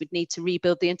 So it means we'd need to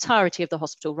rebuild the entirety of the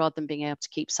hospital rather than being able to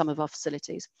keep some of our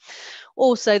facilities.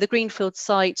 Also, the greenfield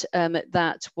site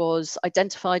that was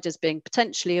identified as being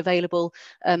potentially available,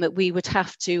 we would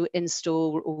have to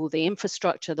install all the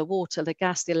infrastructure, the water, the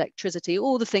gas, the electricity,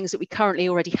 all the things that we currently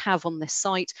already have on this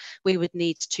site, we would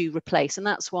need to replace. And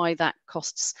that's why that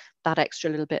costs that extra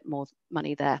little bit more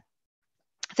money there.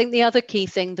 I think the other key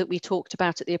thing that we talked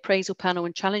about at the appraisal panel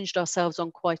and challenged ourselves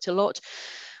on quite a lot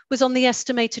was on the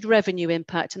estimated revenue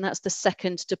impact, and that's the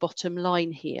second to bottom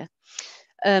line here.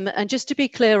 And just to be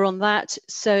clear on that,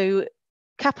 so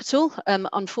capital,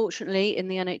 unfortunately, in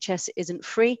the NHS isn't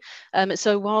free.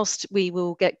 So whilst we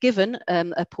will get given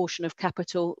a portion of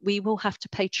capital, we will have to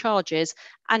pay charges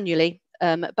annually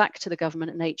back to the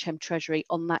government and HM Treasury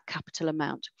on that capital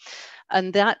amount.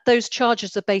 And those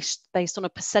charges are based on a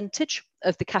percentage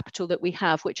of the capital that we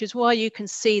have, which is why you can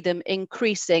see them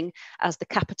increasing as the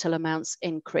capital amounts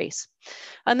increase.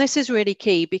 And this is really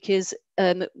key because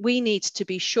we need to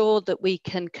be sure that we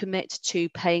can commit to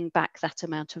paying back that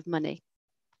amount of money.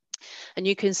 And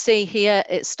you can see here,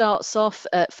 it starts off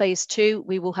at phase 2,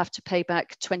 we will have to pay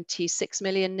back 26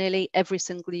 million nearly every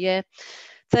single year.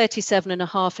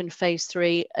 37.5 in phase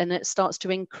 3, and it starts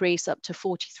to increase up to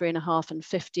 43.5 and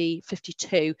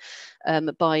 52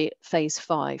 by phase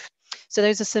 5. So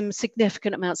those are some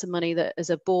significant amounts of money that as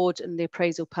a board and the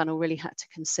appraisal panel really had to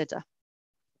consider.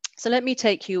 So let me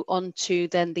take you on to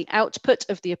then the output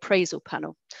of the appraisal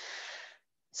panel.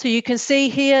 So you can see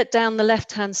here down the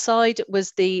left-hand side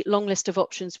was the long list of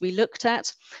options we looked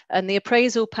at, and the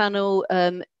appraisal panel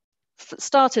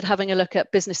started having a look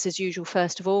at business as usual.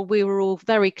 First of all, we were all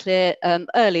very clear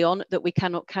early on that we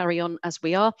cannot carry on as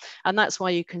we are, and that's why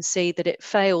you can see that it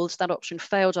failed, that option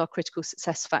failed our critical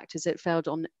success factors. It failed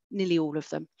on nearly all of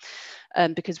them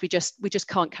because we just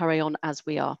can't carry on as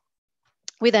we are.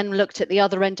 We then looked at the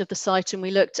other end of the site and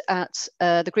we looked at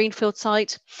the greenfield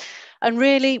site, and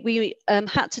really we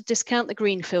had to discount the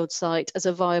greenfield site as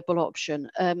a viable option.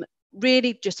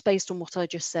 Really just based on what I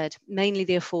just said, mainly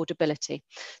the affordability.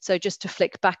 So just to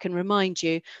flick back and remind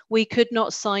you, we could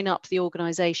not sign up the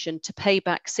organisation to pay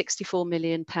back £64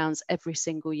 million every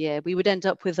single year. We would end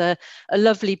up with a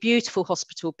lovely, beautiful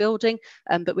hospital building,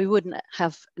 but we wouldn't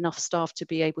have enough staff to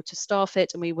be able to staff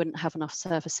it, and we wouldn't have enough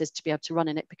services to be able to run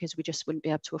in it because we just wouldn't be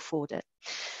able to afford it.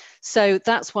 So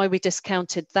that's why we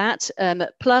discounted that.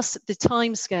 Plus the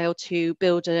timescale to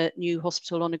build a new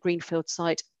hospital on a greenfield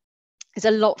site is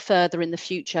a lot further in the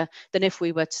future than if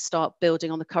we were to start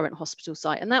building on the current hospital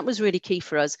site. And that was really key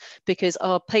for us because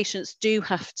our patients do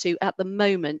have to, at the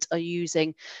moment, are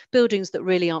using buildings that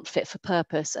really aren't fit for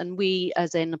purpose. And we,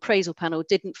 as an appraisal panel,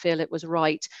 didn't feel it was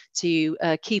right to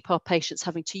keep our patients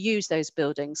having to use those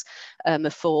buildings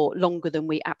for longer than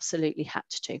we absolutely had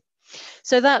to.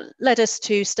 So that led us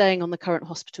to staying on the current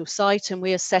hospital site, and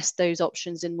we assessed those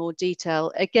options in more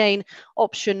detail. Again,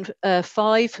 option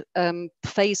 5,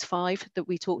 phase 5 that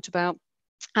we talked about,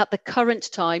 at the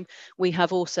current time, we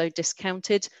have also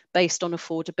discounted based on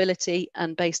affordability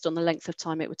and based on the length of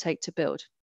time it would take to build.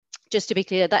 Just to be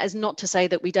clear, that is not to say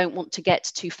that we don't want to get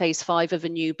to phase 5 of a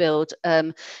new build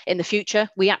in the future.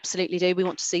 We absolutely do. We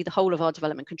want to see the whole of our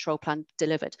development control plan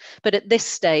delivered. But at this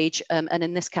stage and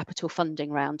in this capital funding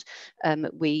round,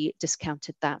 we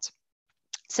discounted that.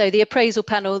 So the appraisal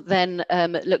panel then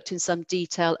looked in some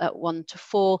detail at 1 to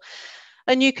 4.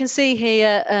 And you can see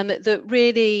here that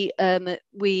really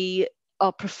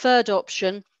our preferred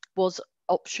option was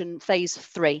option phase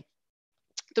 3.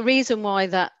 The reason why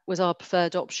that was our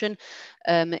preferred option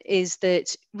is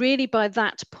that really by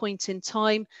that point in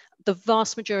time, the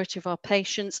vast majority of our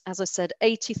patients, as I said,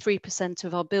 83%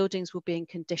 of our buildings will be in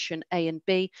condition A and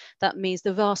B. That means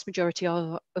the vast majority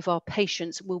of our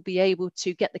patients will be able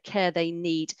to get the care they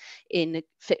need in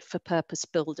fit for purpose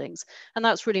buildings. And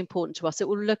that's really important to us. It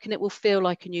will look and it will feel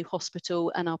like a new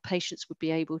hospital, and our patients would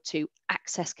be able to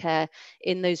access care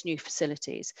in those new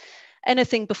facilities.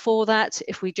 Anything before that,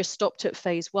 if we just stopped at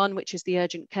phase 1, which is the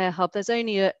urgent care hub, there's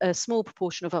only a small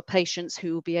proportion of our patients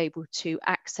who will be able to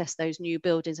access those new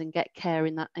buildings and get care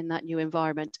in that new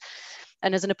environment.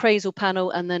 And as an appraisal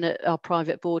panel and then at our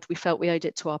private board, we felt we owed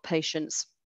it to our patients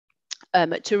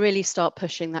to really start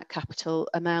pushing that capital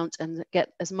amount and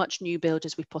get as much new build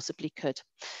as we possibly could.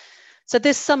 So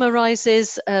this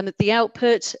summarises the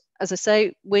output. As I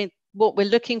say, what we're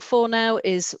looking for now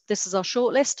is, this is our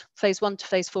shortlist. Phase 1 to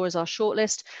phase 4 is our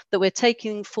shortlist that we're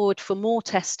taking forward for more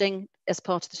testing as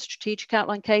part of the strategic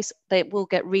outline case. They will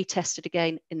get retested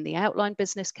again in the outline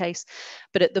business case.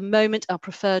 But at the moment, our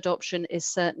preferred option is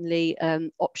certainly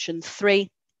option 3,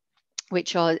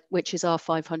 which is our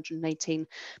 £518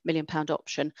 million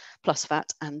option, plus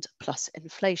VAT and plus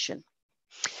inflation.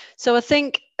 So I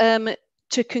think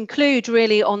to conclude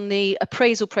really on the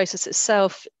appraisal process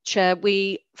itself, Chair,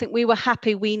 we think we were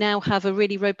happy. We now have a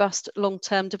really robust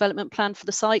long-term development plan for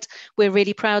the site. We're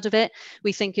really proud of it.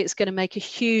 We think it's going to make a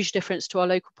huge difference to our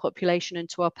local population and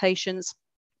to our patients.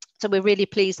 So we're really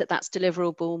pleased that that's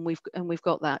deliverable, and we've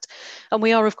got that. And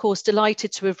we are, of course,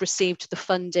 delighted to have received the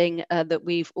funding that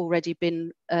we've already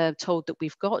been told that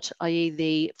we've got, i.e.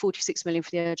 the 46 million for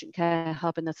the urgent care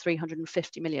hub and the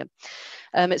 350 million.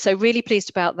 So really pleased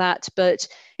about that. But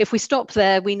if we stop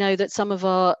there, we know that some of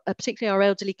our, particularly our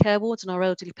elderly care wards and our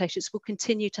elderly patients, will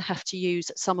continue to have to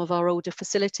use some of our older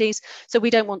facilities. So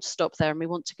we don't want to stop there, and we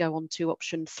want to go on to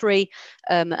option 3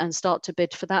 and start to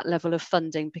bid for that level of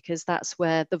funding, because that's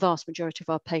where the vast majority of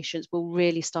our patients will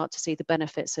really start to see the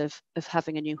benefits of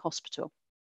having a new hospital.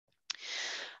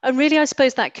 And really, I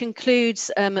suppose that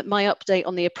concludes my update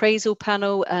on the appraisal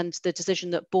panel and the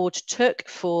decision that board took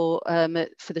for the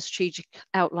strategic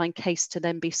outline case to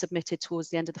then be submitted towards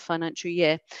the end of the financial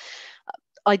year.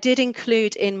 I did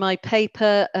include in my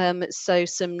paper so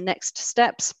some next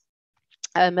steps.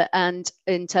 And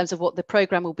in terms of what the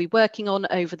programme will be working on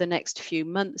over the next few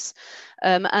months,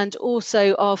 and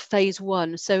also our phase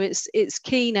 1. So it's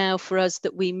key now for us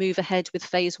that we move ahead with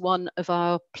phase 1 of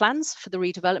our plans for the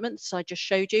redevelopment. So I just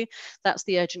showed you, that's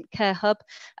the urgent care hub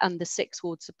and the 6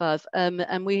 wards above.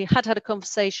 And we had a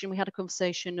conversation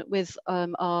with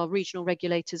our regional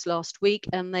regulators last week,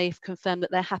 and they've confirmed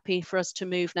that they're happy for us to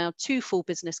move now to full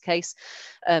business case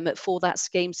for that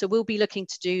scheme. So we'll be looking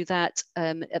to do that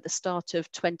at the start of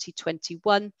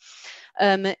 2021,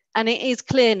 and it is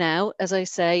clear now, as I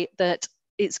say, that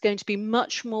it's going to be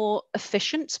much more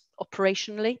efficient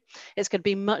operationally. It's going to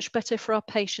be much better for our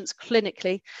patients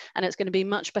clinically, and it's going to be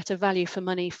much better value for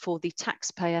money for the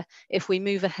taxpayer if we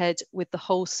move ahead with the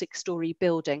whole 6-storey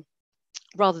building,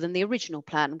 rather than the original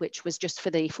plan, which was just for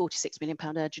the £46 million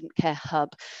urgent care hub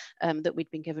that we'd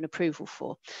been given approval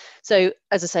for. So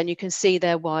as I say, and you can see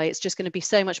there why it's just going to be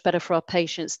so much better for our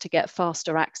patients to get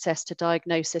faster access to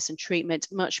diagnosis and treatment,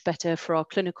 much better for our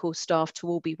clinical staff to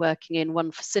all be working in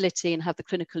one facility and have the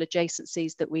clinical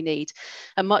adjacencies that we need,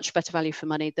 and much better value for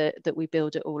money that we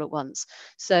build it all at once.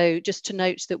 So just to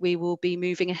note that we will be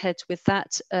moving ahead with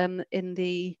that in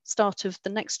the start of the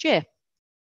next year.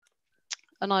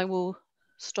 And I will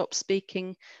stop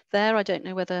speaking there. I don't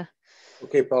know whether...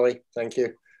 Okay, Polly, thank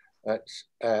you. That's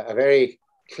a very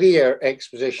clear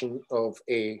exposition of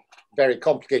a very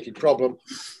complicated problem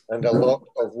and a lot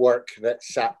of work that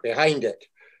sat behind it.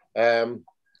 And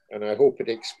I hope it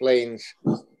explains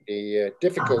the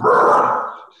difficulty,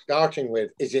 starting with,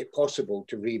 is it possible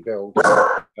to rebuild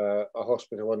a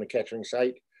hospital on the Kettering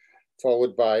site,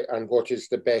 followed by, and what is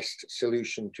the best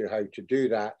solution to how to do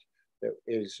that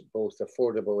is both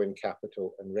affordable in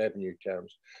capital and revenue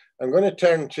terms. I'm going to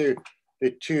turn to the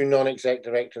 2 non-exec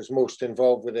directors most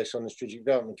involved with this on the Strategic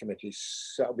Development Committee.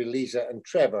 So that'll be Lisa and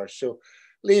Trevor. So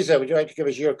Lisa, would you like to give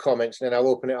us your comments, and then I'll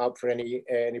open it up for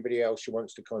anybody else who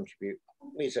wants to contribute.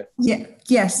 Lisa. Yeah,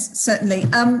 yes, certainly.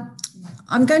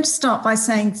 I'm going to start by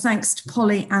saying thanks to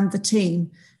Polly and the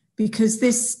team, because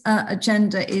this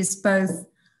agenda is both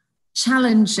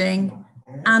challenging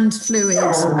and fluid,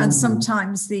 and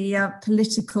sometimes the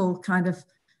political kind of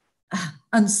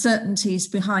uncertainties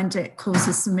behind it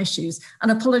causes some issues.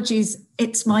 And apologies,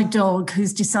 it's my dog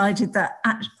who's decided that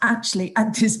actually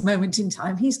at this moment in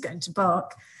time he's going to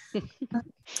bark.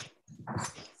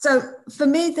 So for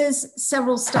me, there's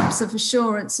several steps of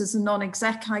assurance as a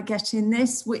non-exec I get in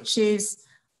this, which is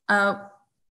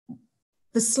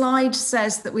the slide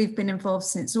says that we've been involved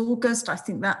since August. I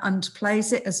think that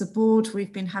underplays it. As a board,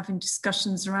 we've been having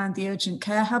discussions around the urgent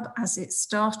care hub as it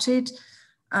started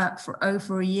for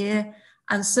over a year.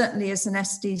 And certainly as an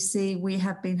SDC, we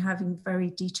have been having very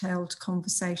detailed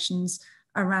conversations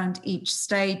around each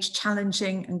stage,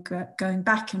 challenging and going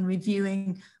back and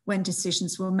reviewing when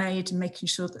decisions were made and making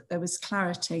sure that there was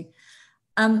clarity.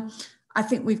 I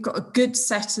think we've got a good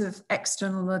set of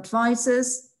external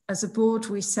advisors. As a board,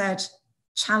 we said,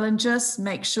 challenge us,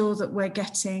 make sure that we're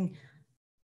getting,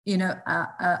 you know,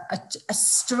 a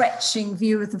stretching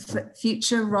view of the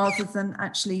future rather than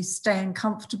actually staying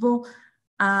comfortable.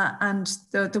 And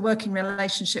the working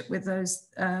relationship with those,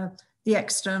 the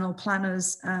external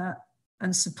planners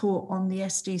and support on the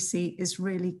SDC is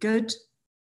really good.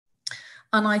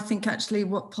 And I think actually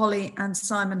what Polly and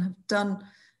Simon have done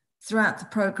throughout the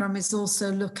programme is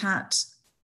also look at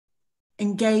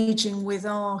engaging with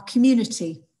our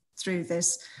community through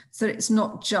this, so it's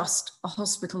not just a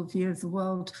hospital view of the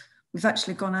world. We've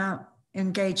actually gone out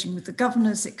engaging with the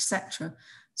governors, etc.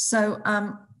 So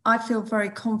I feel very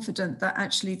confident that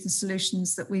actually the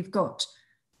solutions that we've got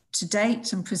to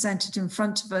date and presented in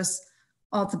front of us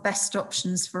are the best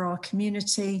options for our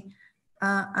community.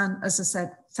 And as I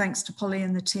said, thanks to Polly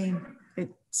and the team,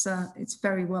 it's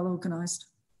very well organised.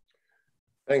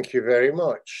 Thank you very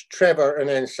much. Trevor and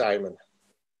then Simon.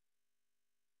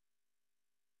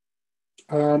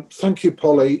 Thank you,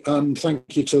 Polly, and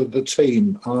thank you to the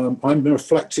team. I'm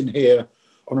reflecting here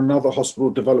on another hospital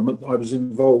development that I was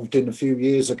involved in a few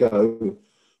years ago,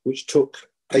 which took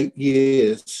 8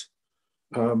 years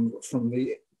from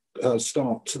the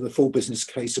start to the full business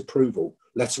case approval,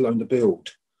 let alone the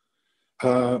build.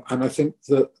 And I think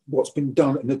that what's been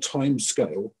done in the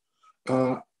timescale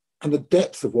and the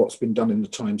depth of what's been done in the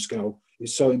timescale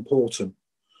is so important.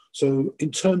 So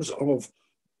in terms of,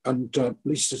 and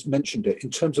Lisa's mentioned it, in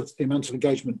terms of the amount of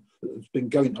engagement that's been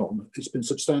going on, it's been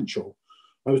substantial.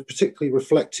 I was particularly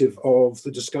reflective of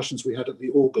the discussions we had at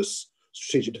the August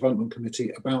Strategic Development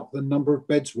Committee about the number of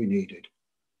beds we needed.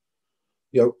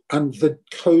 You know, and the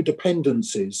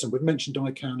codependencies, and we've mentioned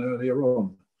ICANN earlier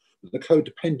on, the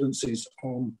codependencies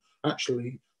on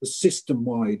actually the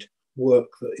system-wide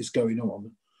work that is going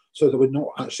on, so that we're not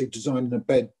actually designing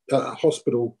a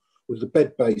hospital with a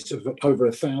bed base of over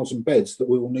 1,000 beds that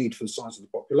we will need for the size of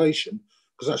the population,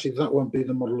 because actually that won't be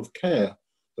the model of care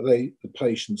that the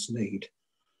patients need.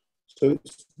 So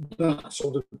it's that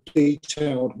sort of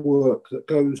detailed work that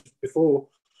goes before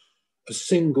a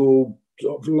single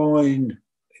sort of line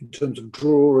in terms of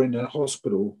drawing a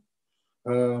hospital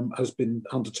has been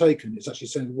undertaken. It's actually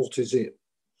saying, what is it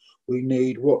we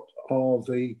need? What are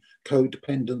the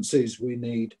codependencies we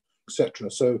need, etc.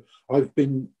 So I've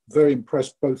been very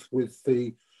impressed both with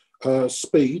the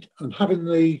speed and having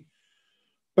the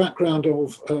background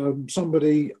of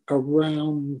somebody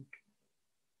around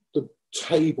the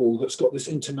table that's got this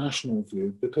international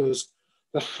view, because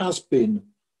there has been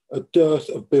a dearth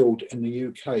of build in the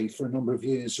UK for a number of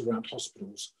years around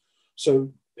hospitals.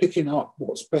 So picking up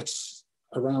what's best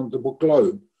around the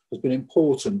globe has been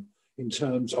important in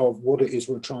terms of what it is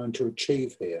we're trying to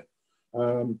achieve here.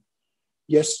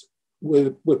 Yes,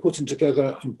 we're putting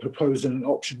together and proposing an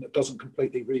option that doesn't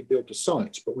completely rebuild the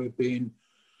site, but we're being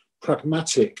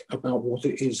pragmatic about what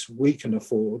it is we can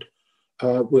afford.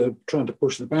 We're trying to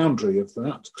push the boundary of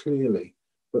that, clearly.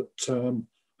 But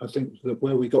I think that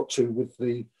where we got to with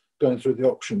the going through the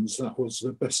options, that was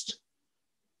the best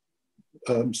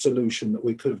solution that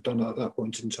we could have done at that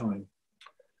point in time.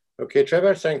 Okay,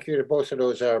 Trevor, thank you. Both of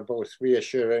those are both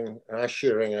reassuring,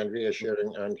 assuring and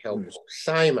reassuring and helpful.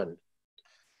 Simon.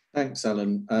 Thanks,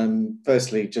 Alan.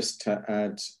 Firstly, just to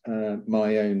add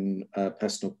my own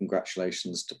personal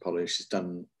congratulations to Polly. She's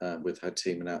done with her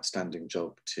team an outstanding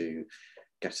job to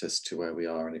get us to where we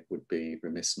are, and it would be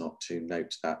remiss not to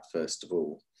note that first of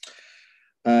all.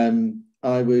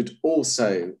 I would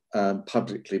also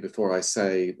publicly, before I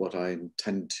say what I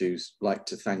intend to, like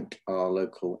to thank our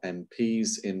local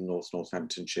MPs in North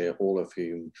Northamptonshire, all of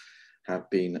whom have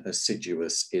been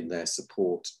assiduous in their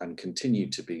support and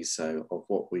continue to be so of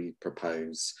what we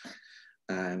propose.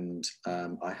 And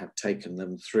I have taken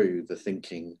them through the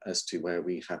thinking as to where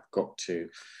we have got to.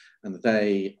 And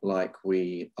they, like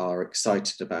we, are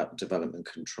excited about the development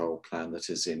control plan that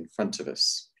is in front of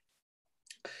us.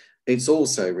 It's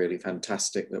also really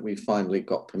fantastic that we finally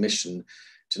got permission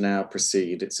to now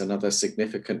proceed. It's another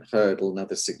significant hurdle,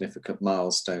 another significant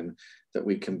milestone that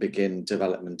we can begin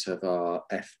development of our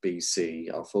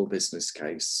FBC, our full business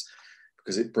case,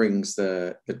 because it brings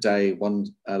the day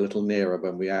a little nearer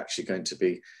when we're actually going to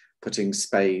be putting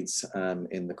spades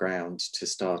in the ground to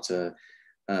start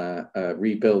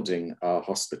rebuilding our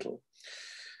hospital.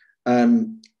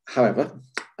 However,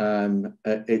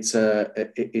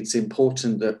 it's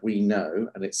important that we know,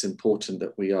 and it's important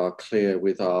that we are clear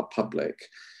with our public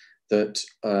that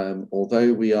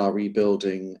although we are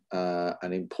rebuilding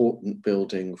an important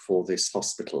building for this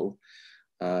hospital,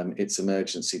 its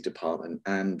emergency department,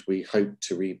 and we hope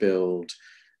to rebuild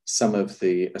some of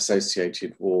the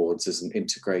associated wards as an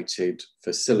integrated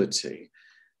facility,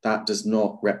 that does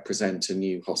not represent a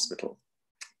new hospital.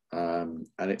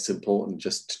 And it's important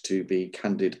just to be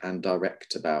candid and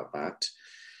direct about that,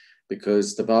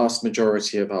 because the vast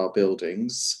majority of our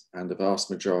buildings and the vast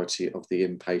majority of the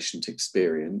inpatient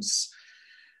experience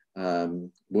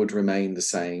would remain the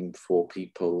same for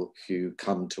people who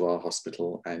come to our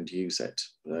hospital and use it.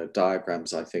 The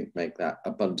diagrams, I think, make that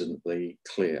abundantly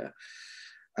clear.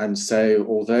 And so,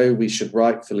 although we should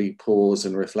rightfully pause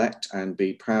and reflect and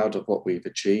be proud of what we've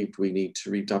achieved, we need to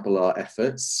redouble our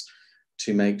efforts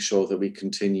to make sure that we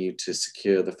continue to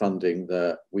secure the funding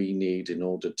that we need in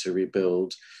order to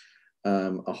rebuild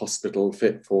a hospital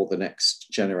fit for the next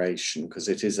generation, because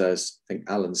it is, as I think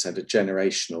Alan said, a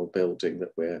generational building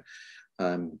that we're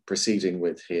proceeding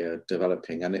with here,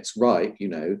 developing. And it's right, you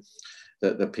know,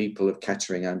 that the people of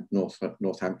Kettering and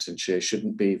Northamptonshire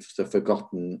shouldn't be the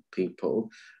forgotten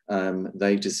people.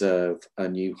 They deserve a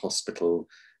new hospital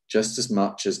just as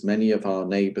much as many of our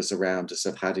neighbours around us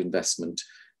have had investment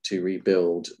to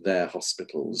rebuild their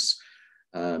hospitals.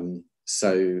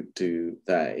 So do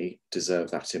they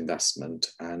deserve that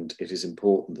investment. And it is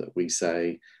important that we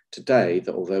say today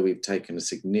that although we've taken a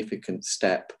significant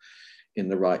step in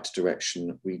the right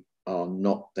direction, we are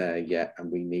not there yet,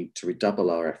 and we need to redouble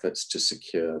our efforts to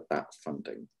secure that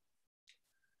funding.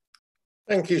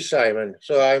 Thank you, Simon.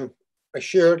 So I'm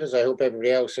assured, as I hope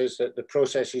everybody else is, that the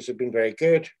processes have been very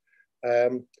good.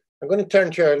 I'm going to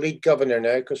turn to our lead governor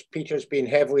now, because Peter's been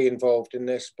heavily involved in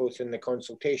this, both in the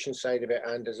consultation side of it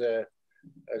and as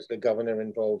the governor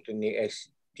involved in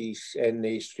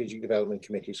the Strategic Development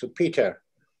Committee. So Peter.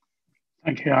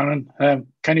 Thank you, Alan.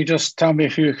 Can you just tell me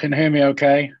if you can hear me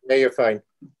okay? Yeah, you're fine.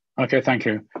 Okay, thank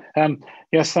you.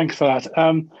 Yes, thanks for that.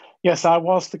 Yes, I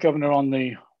was the governor on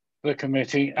the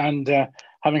committee, and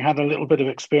having had a little bit of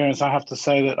experience, I have to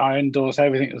say that I endorse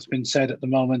everything that's been said at the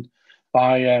moment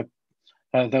by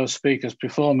those speakers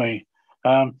before me.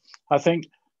 I think,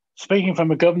 speaking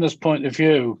from a governor's point of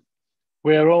view,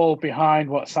 we're all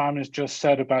behind what Simon has just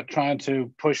said about trying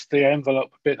to push the envelope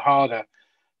a bit harder,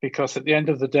 because at the end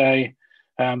of the day,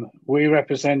 we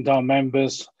represent our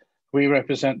members, we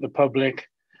represent the public,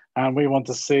 and we want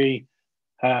to see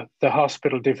the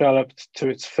hospital developed to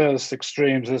its furthest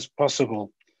extremes as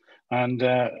possible. And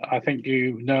I think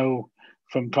you know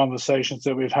from conversations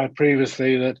that we've had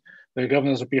previously that the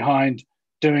governors are behind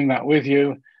doing that with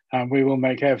you, and we will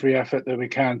make every effort that we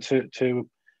can to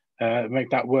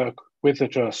make that work with the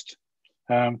trust.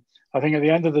 I think at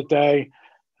the end of the day,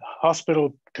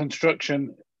 hospital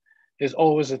construction is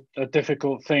always a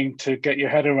difficult thing to get your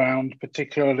head around,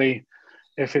 particularly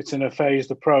if it's in a phased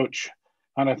approach.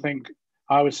 And I think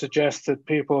I would suggest that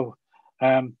people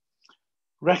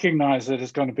recognize that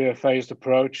it's going to be a phased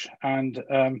approach and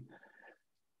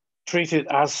treat it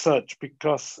as such,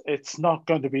 because it's not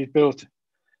going to be built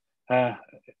in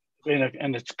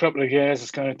a couple of years. It's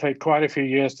going to take quite a few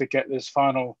years to get this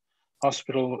final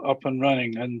hospital up and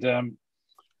running. And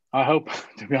I hope,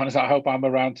 to be honest, I hope I'm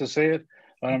around to see it.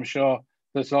 And I'm sure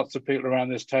there's lots of people around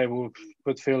this table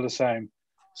would feel the same.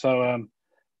 So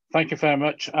thank you very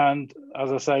much. And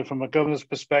as I say, from a governor's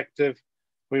perspective,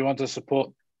 we want to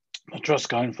support the trust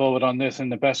going forward on this in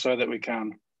the best way that we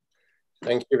can.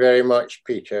 Thank you very much,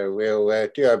 Peter. We'll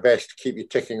do our best to keep you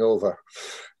ticking over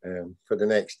for the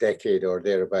next decade or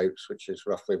thereabouts, which is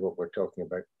roughly what we're talking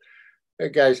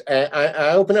about. Guys,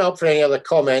 I open it up for any other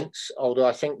comments, although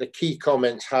I think the key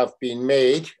comments have been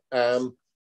made.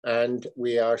 And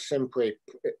we are simply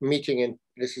meeting in,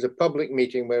 this is a public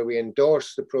meeting where we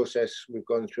endorse the process we've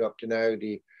gone through up to now,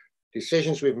 the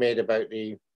decisions we've made about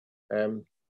the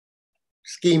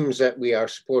schemes that we are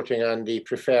supporting and the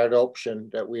preferred option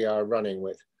that we are running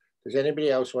with. Does anybody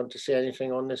else want to say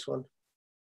anything on this one?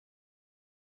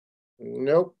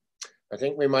 No. I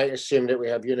think we might assume that we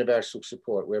have universal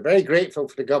support. We're very grateful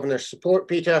for the governor's support,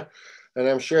 Peter, and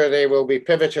I'm sure they will be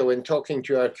pivotal in talking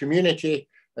to our community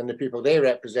and the people they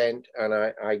represent, and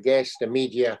I guess the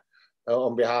media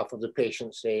on behalf of the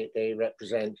patients they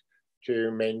represent,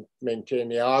 to maintain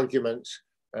the arguments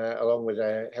along with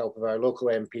the help of our local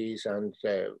MPs, and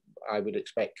I would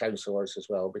expect councillors as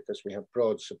well, because we have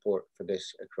broad support for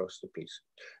this across the piece.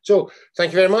 So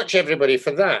thank you very much, everybody,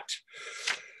 for that.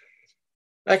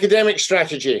 Academic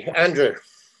strategy, Andrew.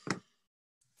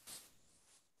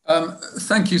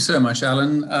 Thank you so much,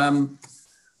 Alan.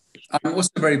 I'm also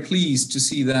very pleased to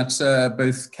see that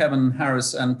both Kevin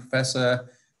Harris and Professor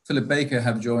Philip Baker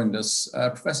have joined us.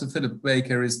 Professor Philip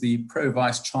Baker is the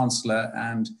Pro-Vice Chancellor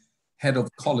and Head of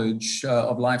College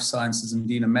of Life Sciences and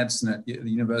Dean of Medicine at the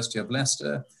University of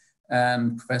Leicester.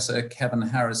 And Professor Kevin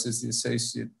Harris is the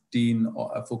Associate Dean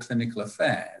for Clinical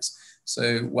Affairs.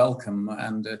 So welcome,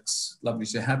 and it's lovely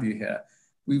to have you here.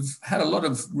 We've had a lot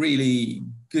of really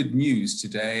good news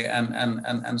today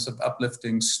and some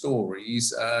uplifting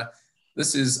stories.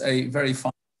 This is a very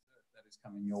fine that is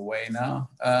coming your way now.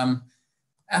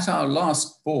 At our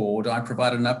last board, I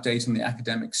provided an update on the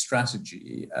academic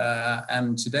strategy,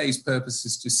 and today's purpose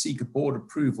is to seek a board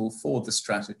approval for the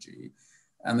strategy.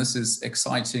 And this is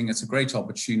exciting, it's a great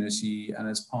opportunity, and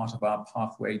as part of our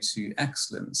pathway to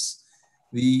excellence.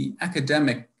 The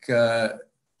academic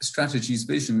strategy's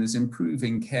vision is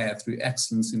improving care through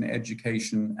excellence in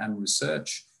education and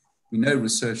research. We know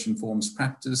research informs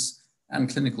practice, and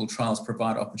clinical trials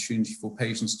provide opportunity for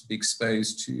patients to be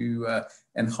exposed to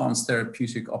enhanced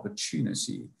therapeutic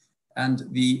opportunity. And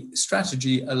the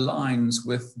strategy aligns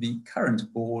with the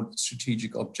current board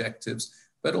strategic objectives,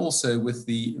 but also with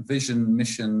the vision,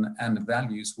 mission, and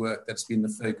values work that's been the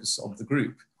focus of the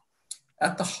group.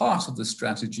 At the heart of the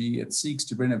strategy, it seeks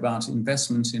to bring about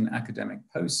investment in academic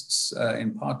posts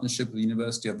in partnership with the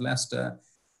University of Leicester,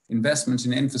 investment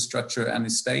in infrastructure and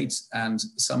estate, and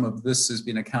some of this has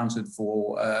been accounted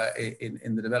for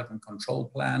in the development control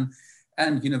plan,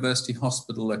 and university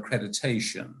hospital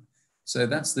accreditation. So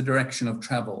that's the direction of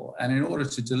travel. And in order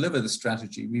to deliver the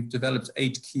strategy, we've developed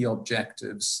 8 key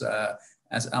objectives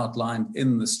as outlined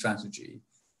in the strategy.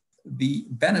 The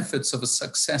benefits of a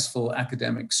successful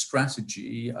academic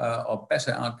strategy are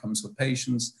better outcomes for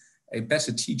patients, a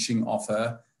better teaching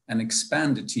offer, an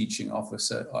expanded teaching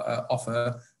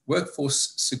offer,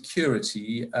 workforce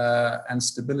security and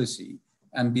stability,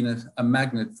 and being a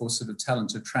magnet for sort of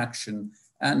talent attraction,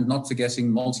 and not forgetting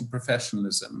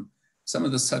multi-professionalism. Some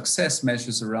of the success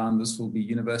measures around this will be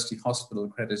university hospital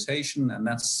accreditation, and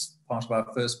that's part of our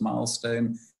first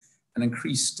milestone, an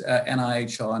increased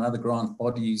NIHR and other grant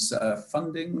bodies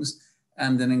fundings,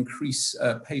 and an increased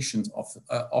patient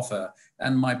offer.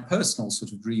 And my personal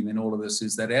sort of dream in all of this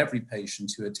is that every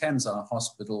patient who attends our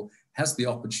hospital has the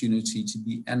opportunity to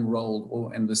be enrolled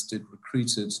or enlisted,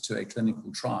 recruited to a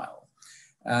clinical trial.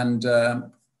 And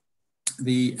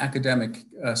the academic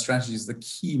strategy is the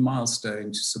key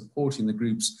milestone to supporting the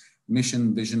group's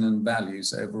mission, vision, and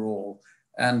values overall.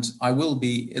 And I will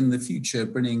be in the future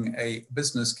bringing a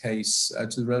business case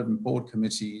to the relevant board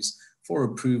committees for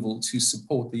approval to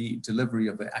support the delivery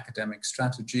of the academic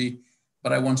strategy.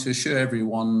 But I want to assure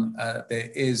everyone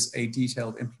there is a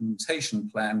detailed implementation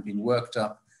plan being worked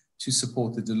up to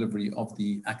support the delivery of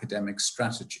the academic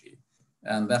strategy.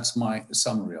 And that's my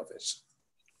summary of it.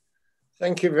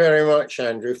 Thank you very much,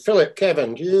 Andrew. Philip,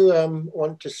 Kevin, do you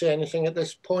want to say anything at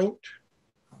this point?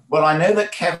 Well, I know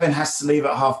that Kevin has to leave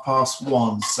at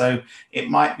 1:30, so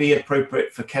it might be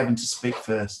appropriate for Kevin to speak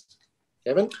first.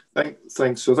 Kevin?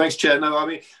 Thanks. So thanks, Chair. No, I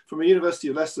mean, from a University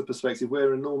of Leicester perspective,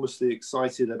 we're enormously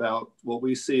excited about what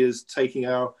we see as taking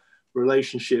our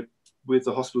relationship with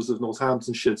the hospitals of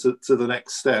Northamptonshire to the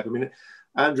next step. I mean,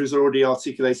 Andrew's already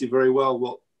articulated very well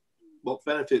what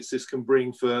benefits this can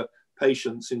bring for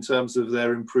patients in terms of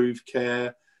their improved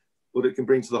care, what it can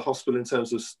bring to the hospital in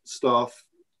terms of staff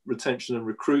retention and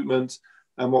recruitment,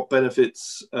 and what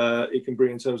benefits it can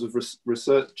bring in terms of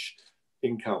research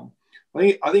income.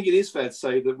 I think it is fair to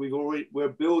say that we're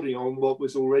building on what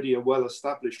was already a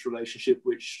well-established relationship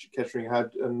which Kettering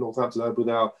had and Northampton had with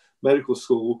our medical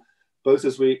school, both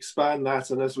as we expand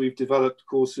that and as we've developed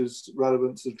courses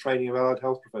relevant to the training of allied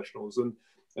health professionals.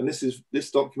 And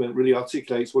this document really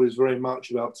articulates what is very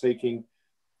much about taking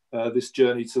this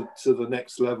journey to the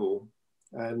next level.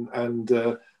 And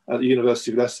at the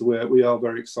University of Leicester, where we are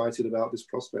very excited about this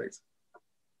prospect.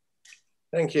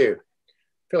 Thank you.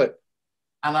 Philip.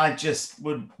 And I just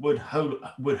would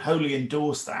wholly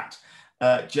endorse that,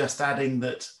 just adding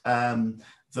that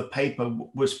the paper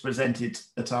was presented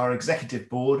at our executive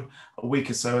board a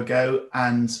week or so ago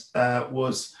and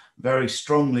was very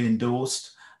strongly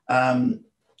endorsed.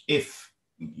 If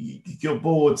your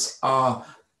boards are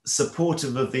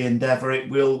supportive of the endeavour, it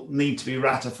will need to be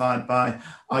ratified by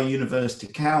our university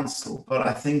council. But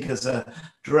I think as a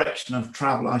direction of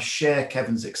travel, I share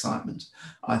Kevin's excitement.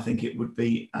 I think it would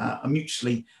be a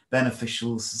mutually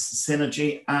beneficial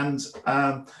synergy and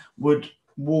would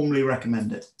warmly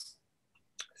recommend it.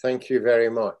 Thank you very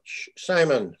much.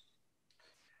 Simon.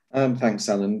 Thanks,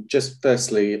 Alan. Just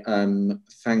firstly,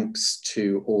 thanks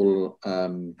to all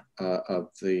of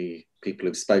the people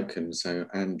who've spoken, so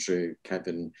Andrew,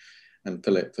 Kevin and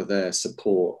Philip, for their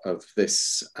support of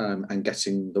this and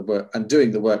getting the work and doing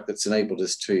the work that's enabled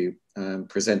us to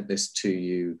present this to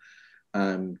you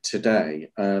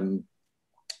today.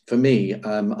 For me,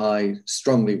 I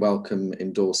strongly welcome,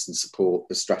 endorse and support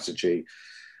the strategy.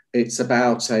 It's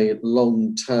about a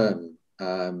long-term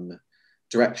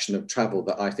direction of travel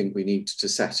that I think we need to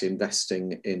set,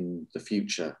 investing in the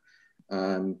future.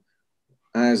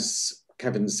 As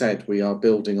Kevin said, we are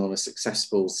building on a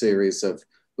successful series of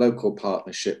local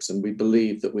partnerships, and we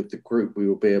believe that with the group we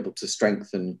will be able to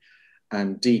strengthen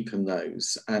and deepen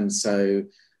those. And so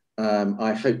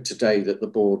I hope today that the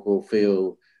board will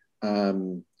feel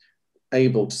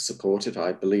able to support it.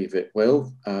 I believe it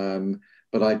will,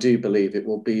 but I do believe it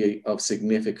will be of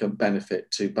significant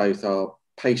benefit to both our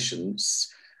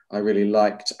patients. I really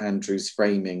liked Andrew's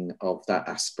framing of that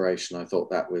aspiration. I thought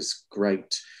that was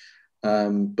great.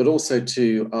 But also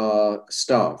to our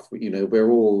staff. You know,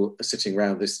 we're all sitting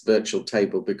around this virtual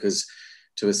table because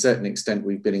to a certain extent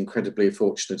we've been incredibly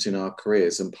fortunate in our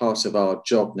careers, and part of our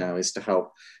job now is to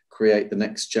help create the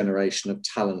next generation of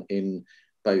talent in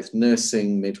both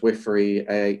nursing, midwifery,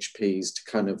 AHPs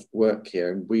to kind of work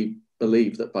here. And we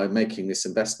believe that by making this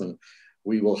investment,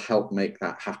 we will help make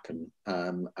that happen.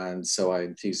 And so I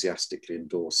enthusiastically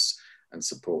endorse and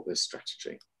support this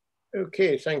strategy.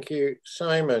 Okay, thank you,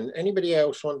 Simon. Anybody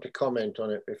else want to comment on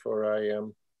it before I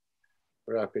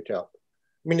wrap it up?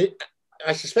 I mean,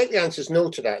 I suspect the answer is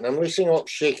no to that, and I'm listening up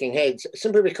shaking heads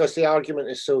simply because the argument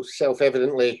is so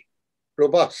self-evidently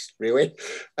robust, really.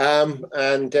 I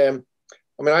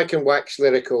mean, I can wax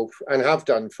lyrical and have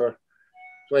done for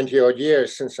 20 odd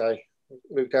years since I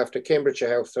looked after Cambridgeshire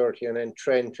Health Authority and then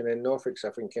Trent and then Norfolk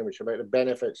Suffolk and Cambridge about the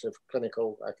benefits of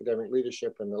clinical academic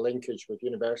leadership and the linkage with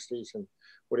universities and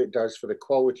what it does for the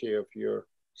quality of your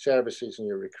services and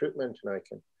your recruitment. And I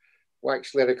can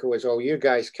wax lyrical as all you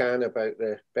guys can about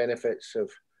the benefits of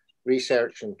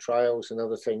research and trials and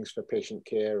other things for patient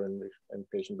care and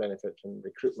patient benefit and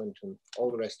recruitment and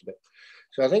all the rest of it.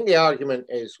 So I think the argument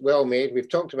is well made. We've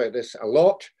talked about this a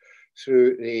lot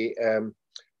through the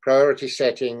priority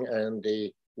setting and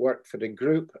the work for the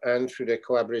group and through the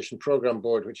collaboration program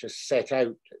board, which has set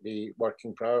out the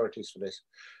working priorities for this.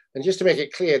 And just to make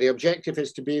it clear, the objective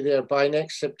is to be there by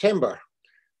next September.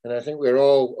 And I think we're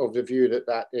all of the view that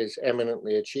that is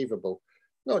eminently achievable,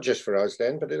 not just for us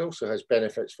then, but it also has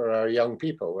benefits for our young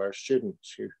people, our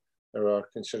students, who there are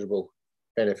considerable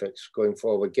benefits going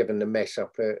forward, given the mess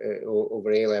up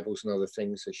over A-levels and other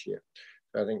things this year.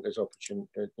 I think there's opportunity,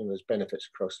 there's benefits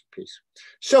across the piece.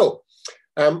 So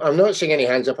I'm not seeing any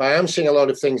hands up. I am seeing a lot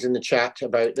of things in the chat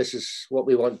about this is what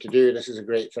we want to do. This is a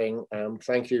great thing.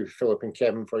 Thank you, Philip and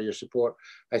Kevin, for your support.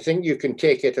 I think you can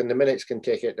take it, and the minutes can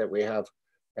take it, that we have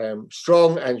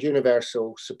strong and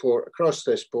universal support across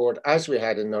this board, as we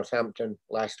had in Northampton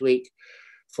last week,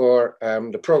 for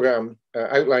the programme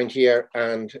outlined here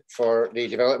and for the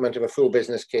development of a full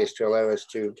business case to allow us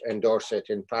to endorse it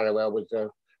in parallel with the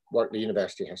work the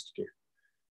university has to do.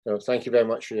 So thank you very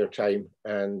much for your time,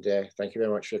 and thank you very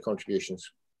much for your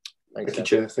contributions. Thanks, thank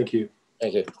you, Chair. Thank you.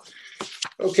 Thank you.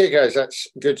 Okay, guys, that's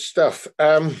good stuff.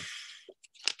 Where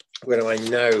am I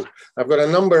now? I've got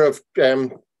a number of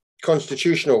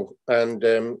constitutional and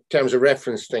terms of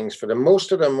reference things for them.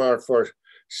 Most of them are for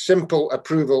simple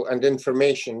approval and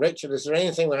information. Richard, is there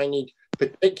anything I need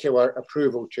particular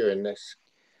approval to in this?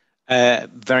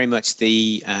 Very much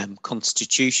the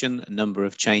Constitution. A number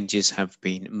of changes have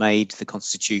been made. The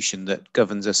Constitution that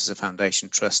governs us as a foundation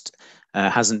trust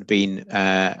hasn't been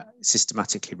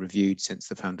systematically reviewed since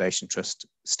the foundation trust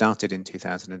started in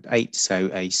 2008. So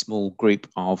a small group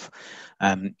of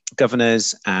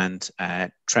governors and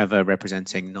Trevor,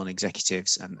 representing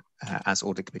non-executives and as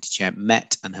audit committee chair,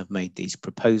 met and have made these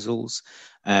proposals.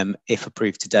 If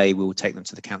approved today, we will take them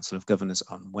to the Council of Governors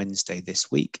on Wednesday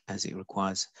this week, as it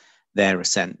requires their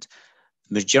assent.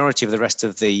 The majority of the rest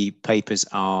of the papers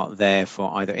are there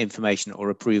for either information or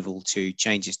approval to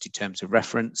changes to terms of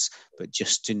reference, but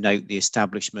just to note the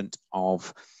establishment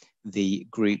of the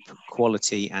group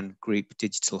quality and group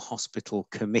digital hospital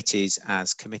committees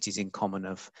as committees in common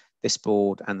of this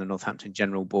board and the Northampton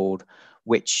General Board,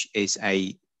 which is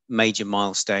a major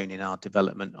milestone in our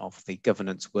development of the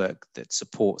governance work that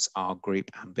supports our group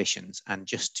ambitions. And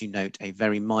just to note, a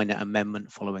very minor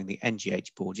amendment following the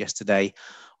NGH board yesterday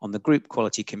on the Group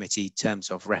Quality Committee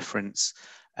terms of reference,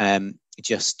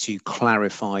 just to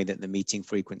clarify that the meeting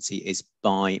frequency is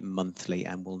bi-monthly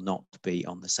and will not be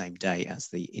on the same day as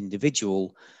the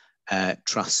individual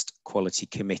trust quality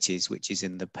committees, which is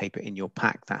in the paper in your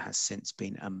pack that has since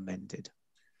been amended.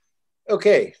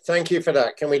 Okay, thank you for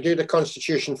that. Can we do the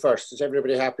Constitution first? Is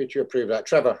everybody happy to approve that?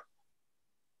 Trevor?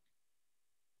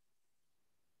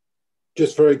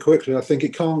 Just very quickly, I think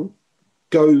it can't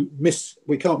go miss.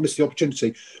 We can't miss the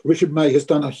opportunity. Richard May has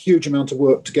done a huge amount of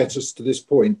work to get us to this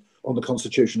point on the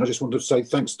Constitution. I just wanted to say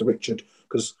thanks to Richard,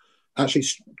 because actually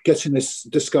getting this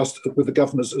discussed with the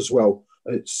governors as well,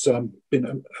 it's been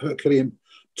a Herculean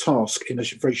task in a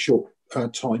very short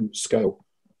time scale.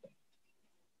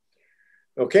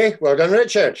 Okay, well done,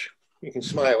 Richard. You can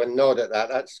smile and nod at that.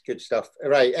 That's good stuff. All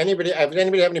right, does anybody have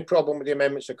any problem with the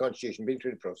amendments to the Constitution being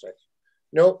through the process?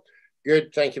 No?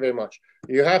 Good, thank you very much.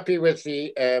 Are you happy with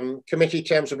the committee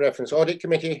terms of reference? Audit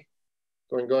committee,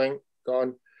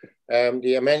 gone.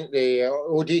 The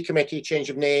OD committee, change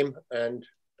of name, and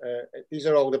these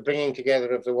are all the bringing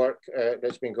together of the work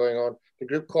that's been going on. The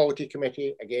group quality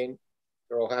committee, again,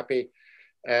 they're all happy.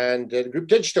 And the group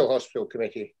digital hospital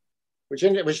committee,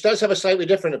 which does have a slightly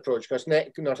different approach because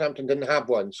Northampton didn't have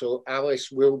one. So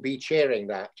Alice will be chairing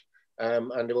that.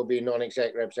 And there will be a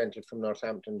non-exec representative from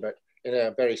Northampton, but in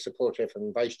a very supportive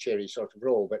and vice-chairy sort of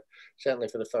role. But certainly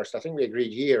for the first, I think we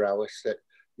agreed here, Alice, that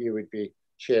you would be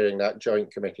chairing that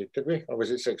joint committee, did we? Or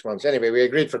was it 6 months? Anyway, we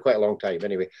agreed for quite a long time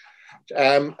anyway.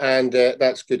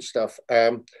 That's good stuff.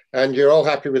 And you're all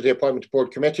happy with the appointment to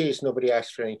board committees. Nobody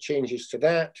asked for any changes to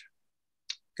that.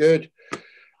 Good.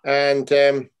 And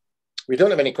we don't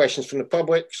have any questions from the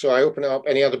public, so I open up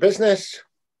any other business,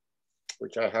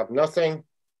 which I have nothing.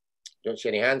 Don't see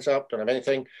any hands up, don't have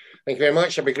anything. Thank you very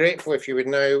much. I'd be grateful if you would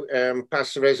now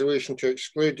pass the resolution to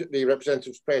exclude the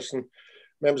representatives, press and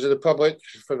members of the public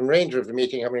for the remainder of the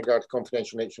meeting having regard to the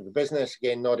confidential nature of the business.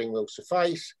 Again, nodding will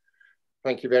suffice.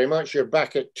 Thank you very much. You're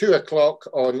back at 2 o'clock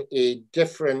on a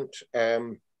different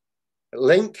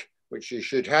link, which you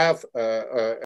should have.